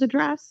that it was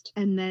addressed.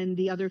 And then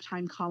the other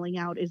time calling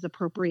out is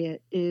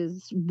appropriate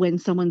is when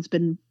someone's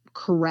been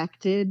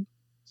corrected,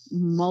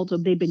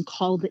 they've been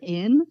called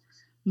in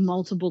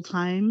multiple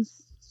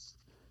times.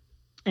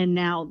 And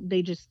now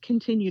they just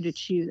continue to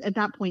choose. At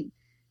that point,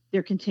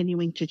 they're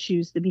continuing to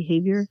choose the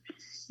behavior.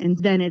 And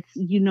then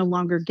you no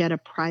longer get a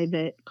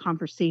private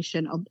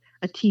conversation,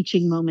 a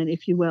teaching moment,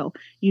 if you will.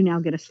 You now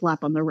get a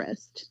slap on the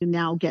wrist. You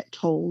now get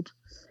told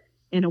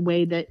in a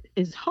way that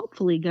is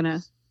hopefully going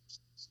to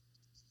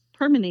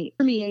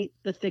permeate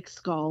the thick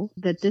skull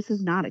that this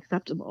is not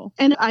acceptable.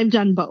 And I've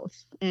done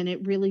both. And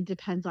it really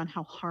depends on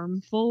how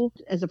harmful.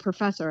 As a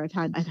professor,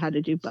 I've had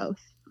to do both.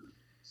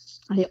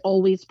 I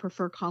always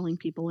prefer calling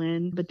people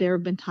in, but there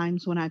have been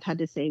times when I've had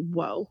to say,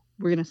 whoa,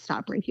 we're going to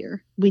stop right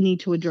here. We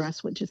need to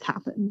address what just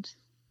happened.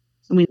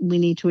 And we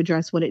need to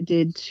address what it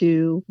did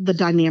to the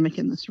dynamic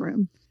in this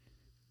room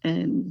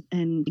and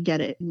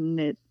get it.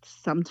 And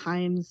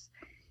sometimes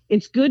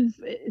it's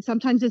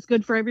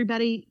good for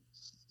everybody.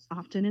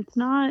 Often it's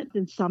not.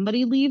 And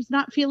somebody leaves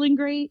not feeling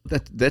great.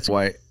 That's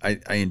why I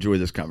enjoy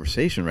this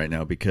conversation right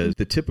now, because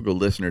the typical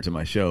listener to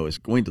my show is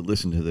going to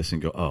listen to this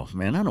and go, oh,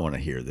 man, I don't want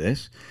to hear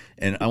this.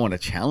 And I want to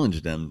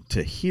challenge them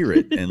to hear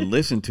it and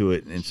listen to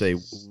it and say,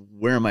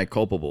 where am I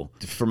culpable?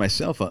 For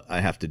myself,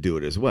 I have to do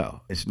it as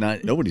well. It's not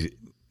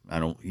I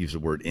don't use the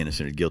word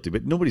innocent or guilty,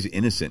 but nobody's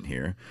innocent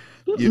here.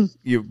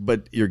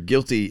 But you're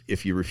guilty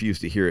if you refuse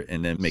to hear it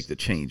and then make the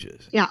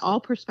changes. Yeah, all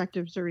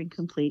perspectives are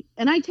incomplete.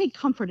 And I take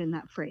comfort in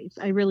that phrase.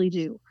 I really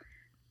do.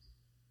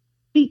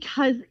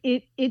 Because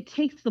it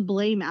takes the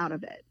blame out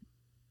of it.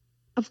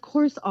 Of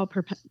course, all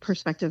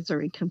perspectives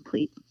are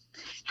incomplete.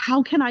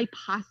 How can I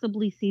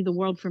possibly see the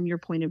world from your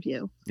point of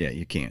view? Yeah,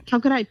 you can't.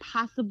 How could I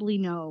possibly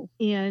know?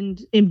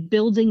 And in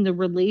building the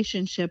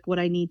relationship, what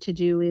I need to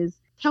do is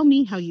tell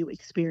me how you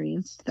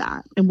experienced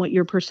that and what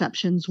your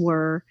perceptions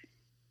were.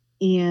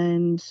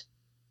 And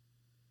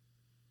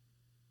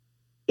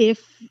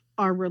if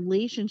our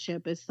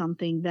relationship is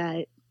something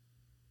that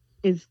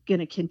is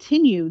going to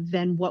continue,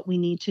 then what we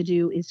need to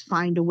do is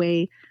find a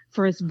way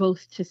for us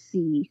both to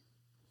see.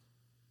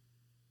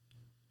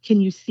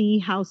 Can you see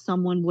how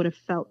someone would have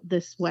felt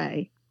this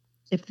way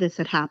if this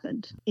had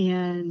happened?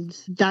 And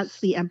that's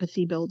the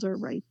empathy builder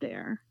right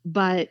there.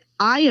 But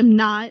I am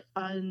not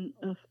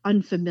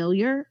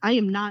unfamiliar. I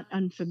am not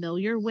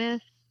unfamiliar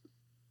with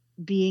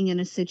being in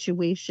a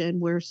situation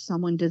where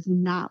someone does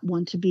not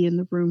want to be in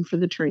the room for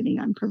the training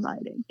I'm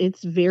providing.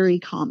 It's very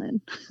common.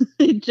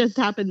 It just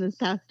happened this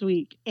past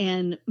week.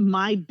 And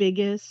my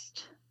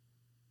biggest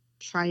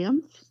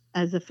triumph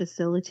as a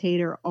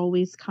facilitator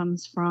always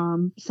comes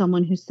from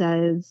someone who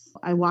says,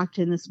 I walked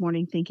in this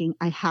morning thinking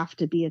I have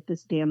to be at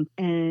this damn,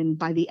 and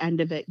by the end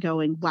of it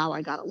going, wow,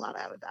 I got a lot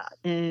out of that.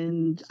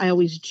 And I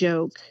always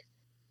joke,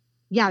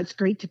 yeah, it's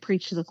great to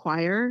preach to the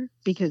choir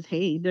because,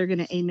 hey, they're going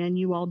to amen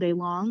you all day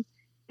long.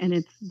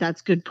 And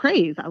that's good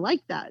praise. I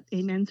like that.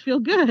 Amens feel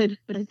good,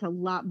 but it's a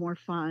lot more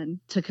fun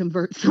to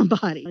convert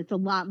somebody. It's a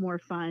lot more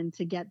fun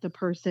to get the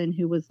person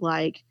who was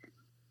like,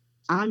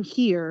 I'm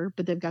here,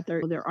 but they've got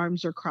their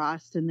arms are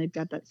crossed and they've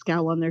got that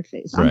scowl on their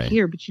face. Right. I'm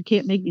here, but you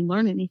can't make me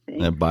learn anything.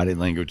 That body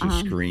language is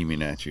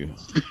screaming at you.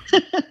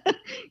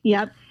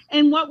 Yep.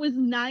 And what was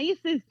nice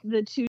is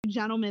the two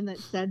gentlemen that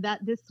said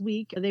that this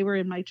week, they were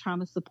in my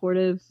trauma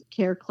supportive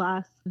care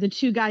class. The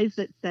two guys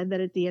that said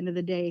that at the end of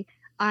the day,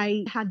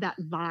 I had that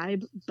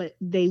vibe, but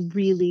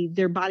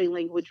their body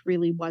language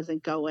really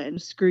wasn't going,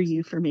 screw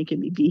you for making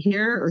me be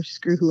here or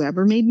screw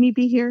whoever made me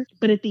be here.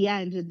 But at the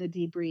end in the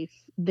debrief,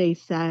 they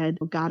said,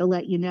 gotta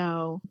let you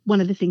know,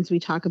 one of the things we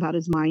talk about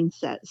is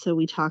mindset. So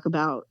we talk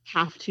about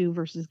have to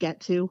versus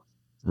get to.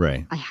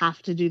 Right. I have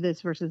to do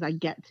this versus I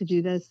get to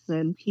do this.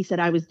 And he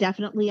said, I was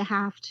definitely a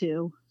have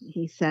to.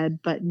 He said,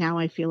 but now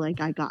I feel like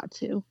I got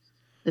to.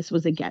 This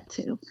was a get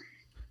to.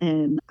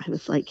 And I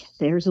was like,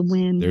 there's a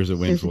win. There's a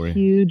win for you.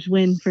 Huge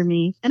win for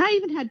me. And I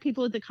even had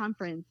people at the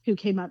conference who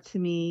came up to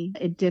me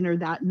at dinner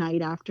that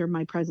night after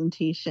my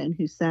presentation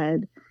who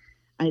said,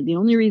 the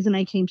only reason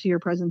I came to your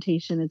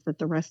presentation is that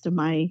the rest of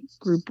my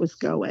group was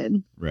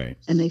going. Right.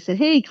 And they said,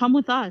 hey, come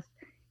with us.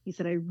 He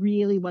said, I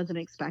really wasn't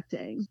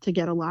expecting to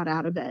get a lot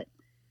out of it.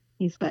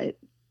 He said,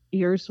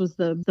 yours was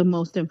the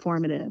most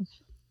informative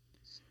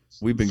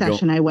We've been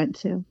session I went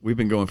to. We've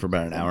been going for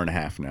about an hour and a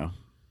half now.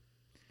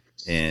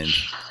 And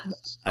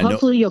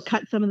hopefully you'll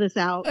cut some of this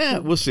out.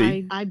 We'll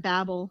see. I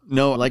babble.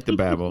 No, I like the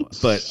babble,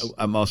 but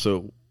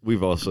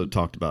we've also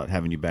talked about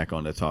having you back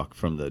on to talk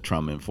from the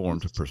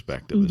trauma-informed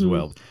perspective as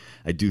well.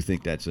 I do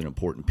think that's an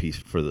important piece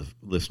for the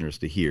listeners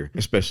to hear,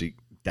 especially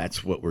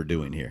that's what we're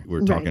doing here.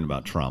 We're talking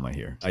about trauma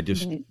here.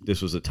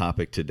 This was a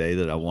topic today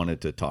that I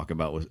wanted to talk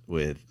about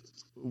with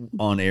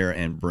on air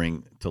and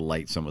bring to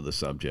light some of the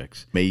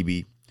subjects.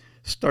 Maybe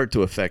start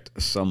to affect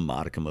some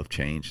modicum of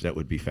change. That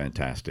would be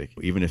fantastic.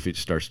 Even if it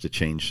starts to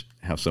change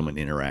how someone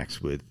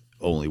interacts with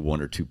only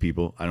one or two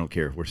people, I don't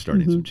care. We're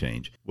starting some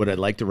change. What I'd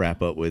like to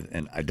wrap up with,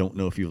 and I don't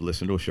know if you've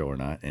listened to a show or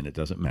not, and it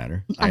doesn't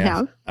matter. I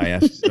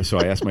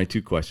ask my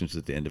two questions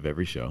at the end of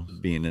every show,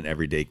 being an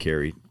everyday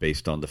Carry,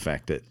 based on the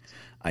fact that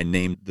I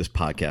named this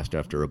podcast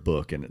after a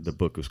book, and the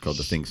book was called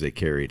The Things They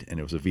Carried, and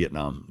it was a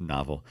Vietnam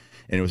novel.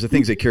 And it was the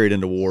things they carried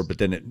into war, but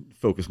then it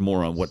focused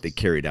more on what they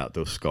carried out,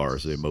 those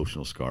scars, the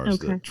emotional scars,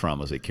 the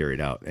traumas they carried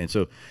out. And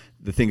so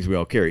the things we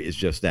all carry is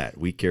just that.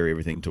 We carry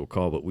everything to a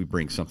call, but we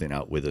bring something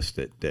out with us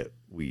that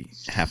we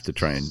have to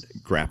try and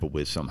grapple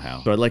with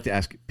somehow. So I'd like to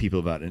ask people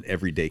about an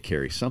everyday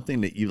carry,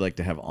 something that you like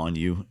to have on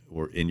you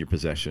or in your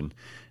possession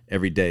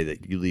every day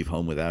that you leave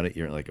home without it.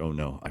 You're like, oh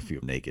no, I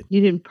feel naked.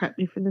 You didn't prep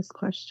me for this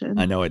question.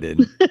 I know I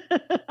didn't.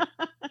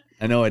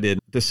 I know I did.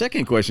 The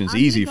second question is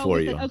easy for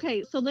you.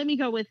 Okay, so I'm going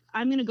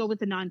to go with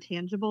the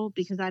non-tangible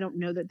because I don't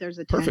know that there's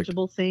a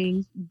tangible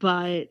thing,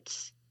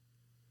 but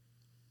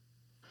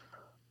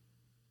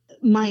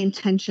my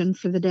intention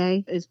for the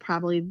day is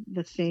probably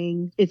the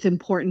thing. It's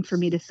important for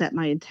me to set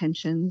my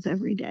intentions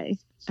every day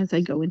as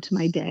I go into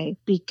my day,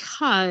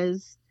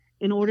 because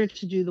in order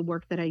to do the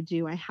work that I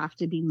do, I have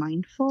to be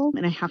mindful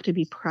and I have to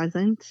be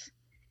present.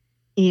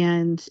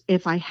 And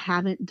if I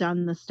haven't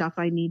done the stuff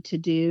I need to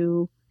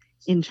do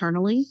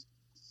internally,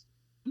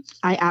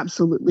 I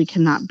absolutely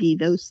cannot be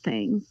those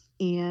things.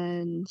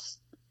 And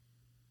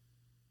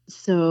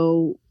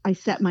so I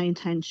set my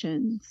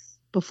intentions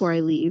before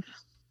I leave.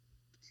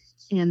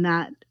 And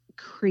that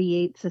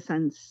creates a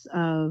sense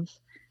of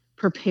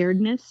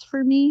preparedness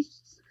for me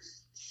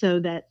so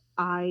that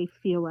I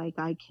feel like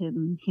I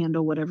can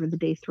handle whatever the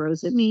day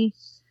throws at me.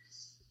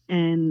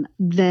 And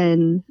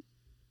then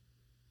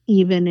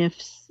even if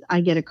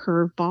I get a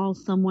curveball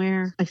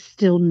somewhere, I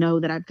still know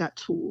that I've got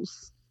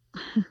tools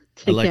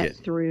to get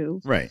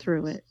through it.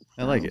 So.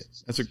 I like it.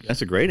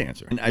 That's a great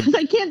answer. And I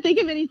can't think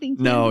of anything.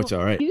 No, it's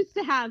all right. I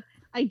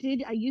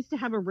used to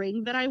have a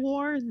ring that I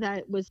wore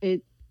that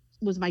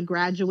was my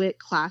graduate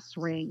class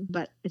ring,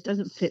 but it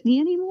doesn't fit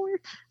me anymore.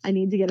 I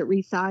need to get it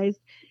resized.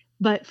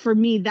 But for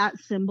me, that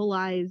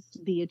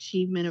symbolized the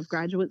achievement of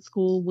graduate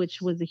school,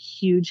 which was a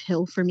huge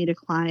hill for me to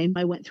climb.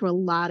 I went through a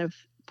lot of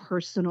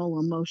personal,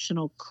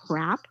 emotional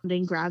crap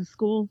in grad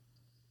school.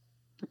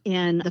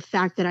 And the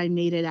fact that I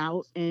made it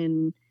out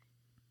and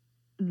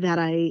that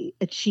I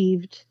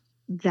achieved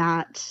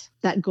that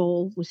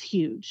goal was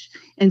huge.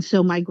 And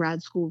so my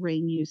grad school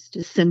ring used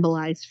to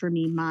symbolize for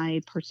me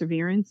my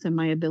perseverance and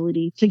my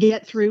ability to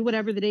get through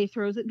whatever the day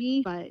throws at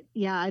me. But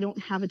yeah, I don't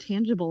have a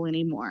tangible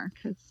anymore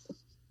because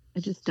I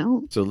just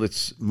don't. So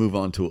let's move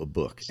on to a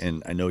book.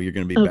 And I know you're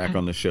going to be back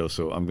on the show,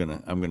 so I'm going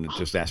to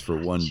just ask for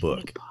one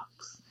book.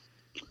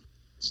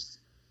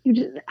 You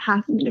just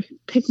asked me to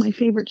pick my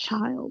favorite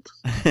child.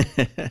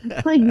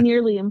 It's like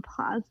nearly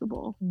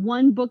impossible.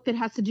 One book that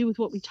has to do with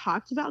what we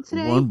talked about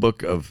today? One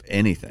book of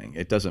anything.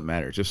 It doesn't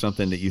matter. Just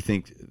something that you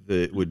think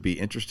that would be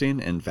interesting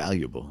and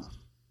valuable.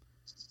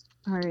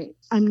 All right.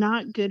 I'm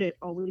not good at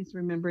always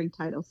remembering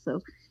titles,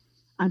 so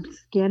I'm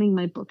scanning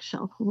my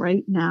bookshelf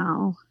right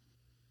now.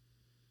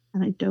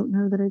 And I don't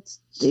know that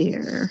it's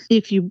there.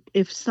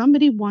 If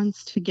somebody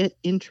wants to get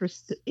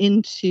interested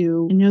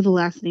into, I know the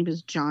last name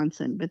is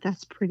Johnson, but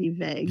that's pretty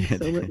vague.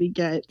 So let me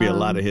get be a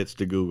lot of hits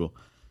to Google.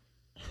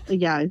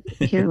 Yeah,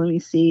 here, let me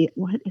see.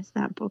 What is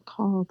that book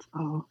called?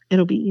 Oh,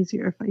 it'll be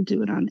easier if I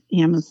do it on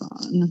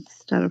Amazon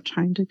instead of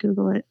trying to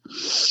Google it.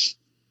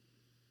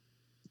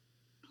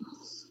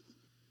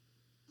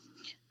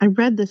 I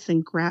read this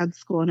in grad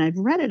school and I've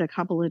read it a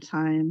couple of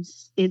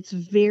times. It's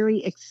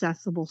very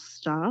accessible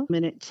stuff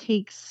and it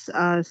takes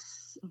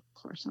us, of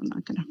course, I'm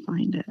not going to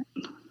find it.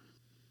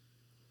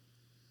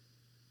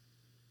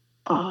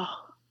 Oh,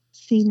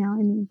 see, now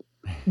I need,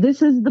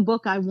 this is the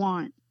book I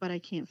want, but I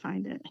can't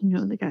find it. I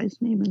know the guy's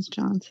name is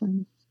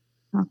Johnson.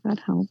 Not that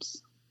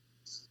helps.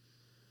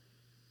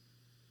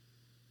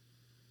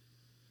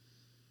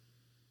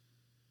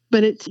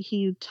 But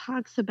he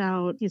talks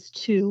about his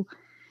two.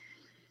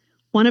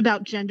 One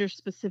about gender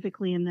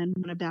specifically, and then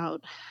one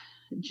about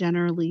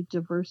generally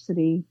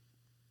diversity.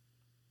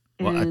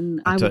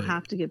 And I will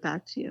have to get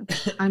back to you.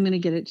 I'm going to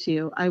get it to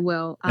you. I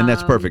will. And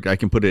that's perfect. I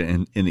can put it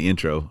in the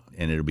intro,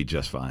 and it'll be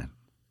just fine.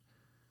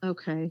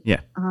 Okay. Yeah.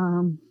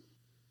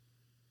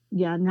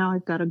 Yeah, now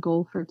I've got a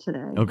goal for today.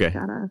 Okay.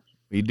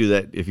 You do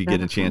that. If you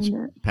get a chance,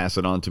 pass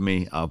it on to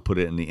me. I'll put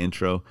it in the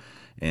intro,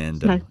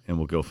 and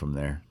we'll go from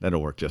there.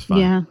 That'll work just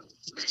fine. Yeah.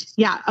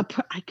 Yeah, a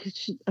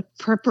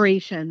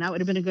preparation. That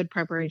would have been a good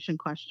preparation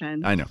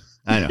question. I know.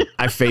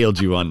 I failed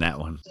you on that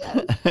one.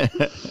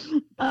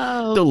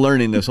 Oh. Still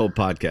learning this whole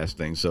podcast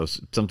thing, so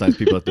sometimes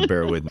people have to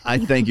bear with me. I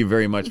thank you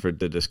very much for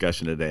the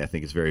discussion today. I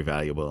think it's very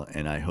valuable,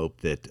 and I hope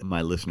that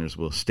my listeners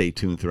will stay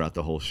tuned throughout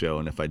the whole show.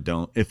 And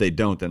if they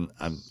don't, then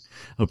I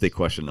hope they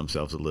question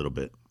themselves a little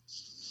bit.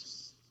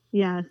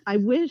 Yeah, I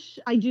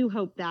do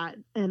hope that.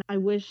 And I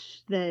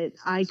wish that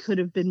I could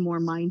have been more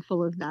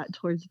mindful of that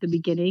towards the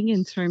beginning,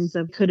 in terms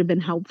of could have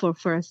been helpful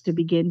for us to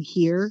begin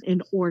here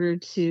in order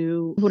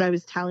to, what I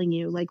was telling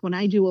you, like when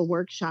I do a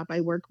workshop,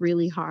 I work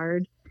really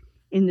hard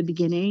in the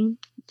beginning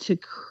to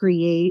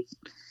create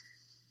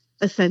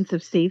a sense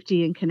of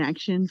safety and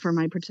connection for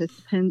my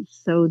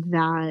participants so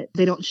that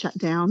they don't shut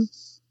down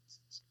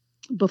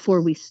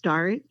before we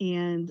start.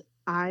 And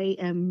I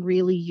am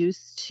really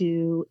used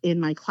to,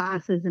 in my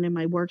classes and in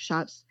my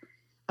workshops,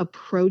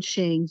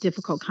 approaching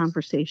difficult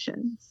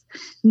conversations.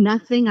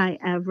 Nothing I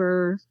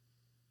ever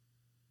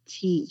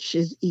teach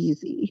is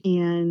easy.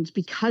 And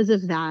because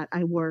of that,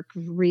 I work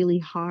really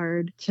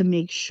hard to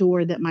make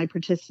sure that my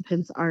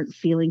participants aren't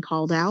feeling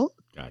called out.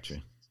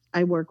 Gotcha.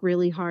 I work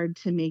really hard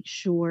to make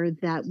sure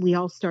that we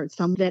all start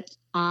that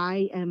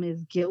I am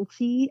as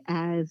guilty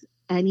as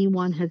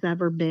anyone has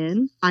ever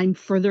been. I'm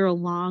further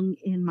along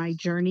in my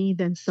journey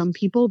than some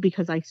people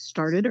because I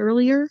started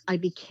earlier. I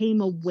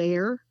became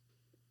aware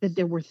that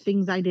there were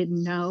things I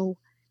didn't know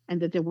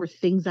and that there were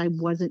things I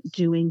wasn't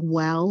doing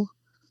well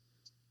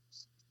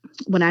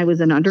when I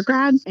was an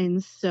undergrad.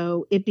 And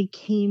so it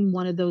became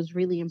one of those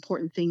really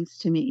important things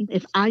to me.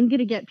 If I'm going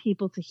to get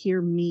people to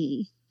hear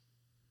me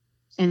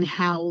and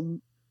how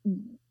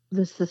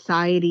the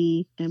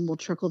society, and we'll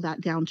trickle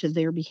that down to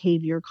their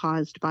behavior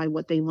caused by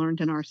what they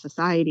learned in our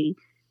society,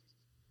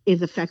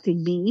 is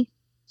affecting me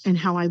and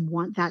how I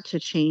want that to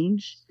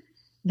change,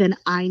 then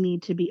I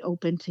need to be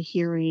open to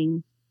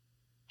hearing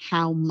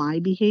how my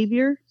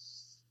behavior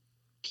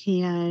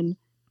can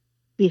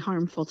be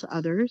harmful to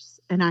others.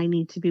 And I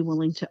need to be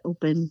willing to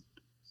open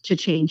to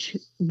change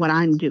what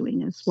I'm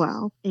doing as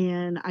well.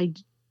 And I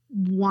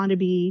want to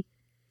be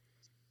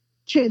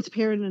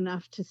transparent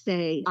enough to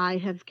say I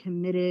have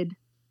committed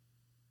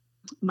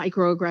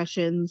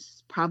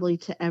microaggressions probably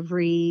to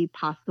every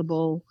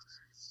possible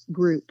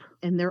group,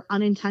 and they're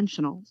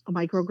unintentional.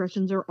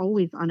 Microaggressions are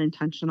always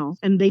unintentional,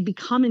 and they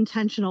become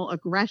intentional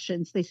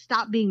aggressions. They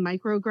stop being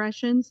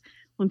microaggressions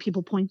when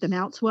people point them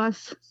out to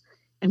us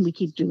and we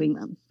keep doing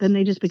them. Then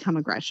they just become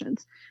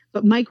aggressions.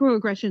 But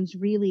microaggressions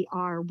really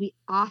are, we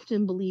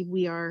often believe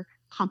we are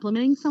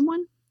complimenting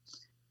someone,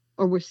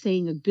 or we're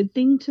saying a good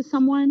thing to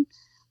someone,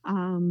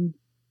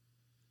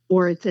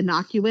 or it's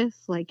innocuous,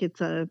 like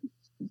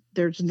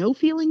there's no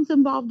feelings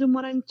involved in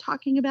what I'm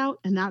talking about.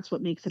 And that's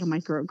what makes it a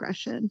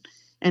microaggression.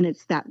 And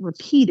it's that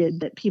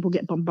repeated, that people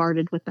get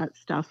bombarded with that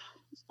stuff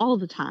all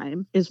the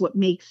time, is what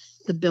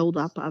makes the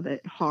buildup of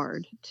it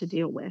hard to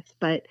deal with.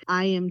 But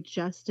I am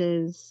just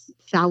as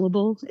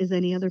fallible as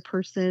any other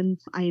person.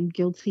 I am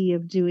guilty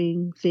of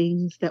doing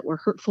things that were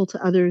hurtful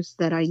to others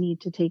that I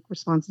need to take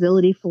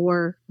responsibility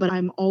for. But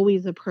I'm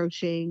always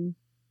approaching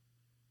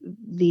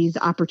these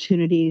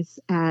opportunities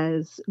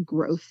as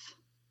growth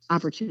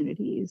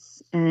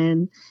opportunities.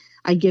 And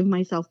I give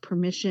myself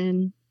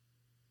permission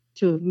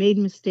to have made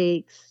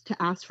mistakes,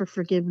 to ask for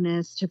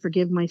forgiveness, to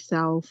forgive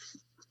myself.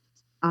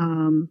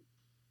 And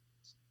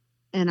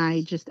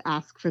I just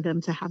ask for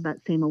them to have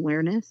that same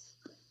awareness,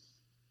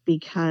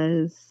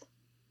 because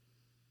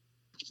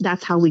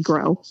that's how we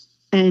grow.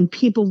 And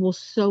people will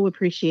so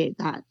appreciate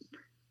that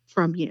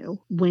from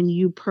you when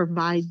you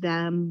provide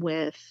them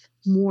with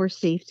more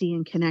safety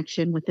and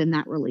connection within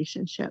that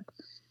relationship.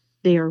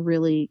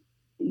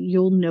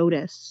 You'll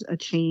notice a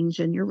change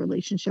in your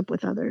relationship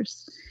with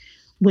others.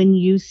 When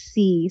you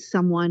see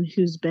someone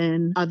who's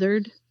been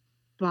othered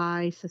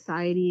by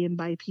society and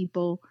by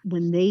people,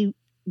 when they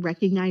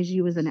recognize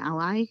you as an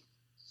ally,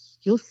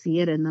 you'll see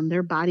it in them.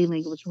 Their body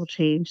language will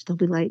change. They'll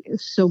be like,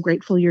 so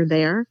grateful you're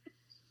there.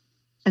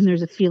 And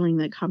there's a feeling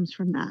that comes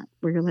from that,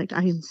 where you're like,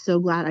 I am so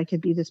glad I could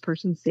be this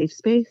person's safe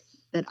space,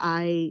 that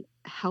I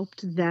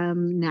helped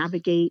them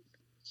navigate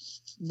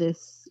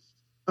this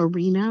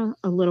arena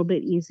a little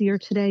bit easier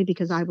today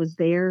because I was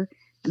there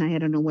and I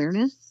had an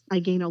awareness. I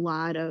gain a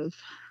lot of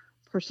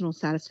personal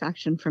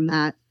satisfaction from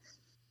that.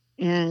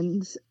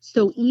 And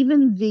so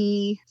even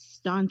the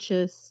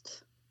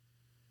staunchest,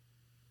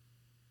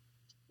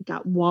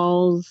 got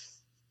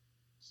walls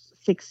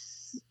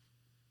 6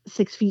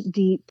 feet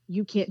deep,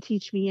 you can't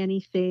teach me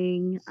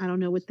anything, I don't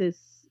know what this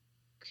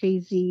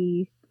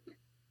crazy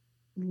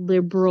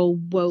liberal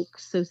woke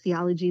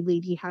sociology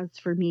lady has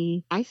for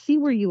me. I see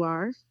where you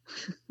are.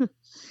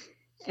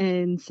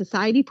 And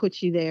society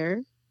puts you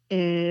there,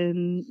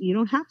 and you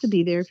don't have to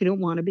be there if you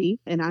don't want to be.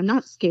 And I'm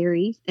not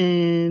scary,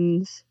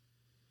 and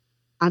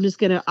I'm just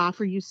going to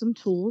offer you some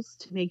tools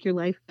to make your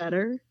life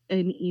better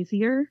and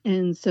easier,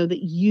 and so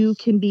that you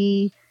can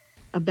be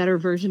a better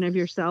version of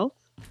yourself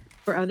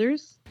for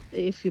others.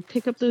 If you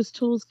pick up those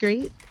tools,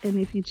 great. And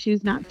if you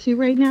choose not to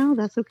right now,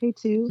 that's okay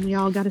too. We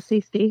all got to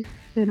stay safe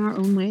in our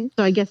own way.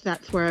 So I guess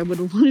that's where I would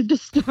have wanted to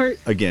start.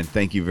 Again,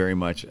 thank you very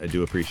much. I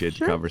do appreciate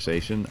Sure. the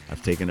conversation.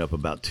 I've taken up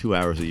about 2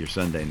 hours of your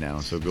Sunday now,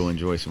 so go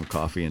enjoy some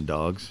coffee and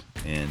dogs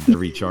and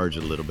recharge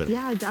a little bit.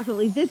 Yeah,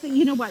 definitely.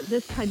 You know what?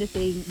 This kind of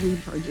thing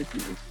recharges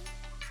me.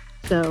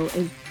 So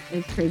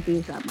as crazy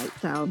as that might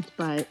sound,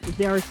 but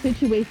there are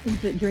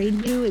situations that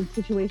drain you and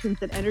situations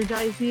that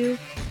energize you.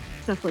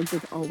 Stuff like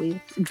this always.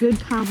 Good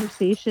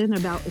conversation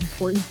about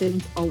important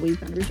things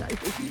always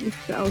energizes me.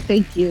 So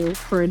thank you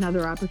for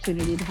another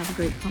opportunity to have a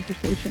great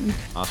conversation.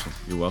 Awesome.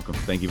 You're welcome.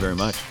 Thank you very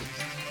much.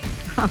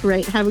 All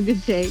right. Have a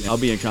good day. I'll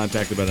be in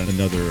contact about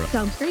another.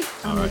 Sounds great.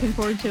 I'm looking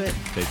forward to it.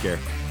 Take care.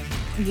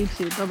 You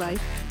too. Bye-bye.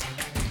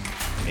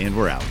 And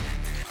we're out.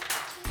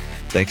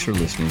 Thanks for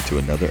listening to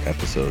another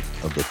episode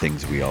of The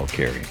Things We All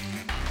Carry.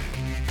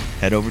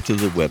 Head over to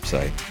the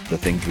website,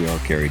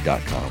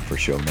 thethingsweallcarry.com, for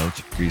show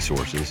notes,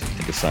 resources,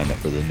 and to sign up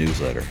for the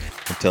newsletter.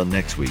 Until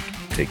next week,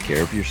 take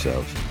care of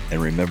yourselves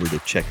and remember to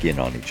check in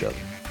on each other.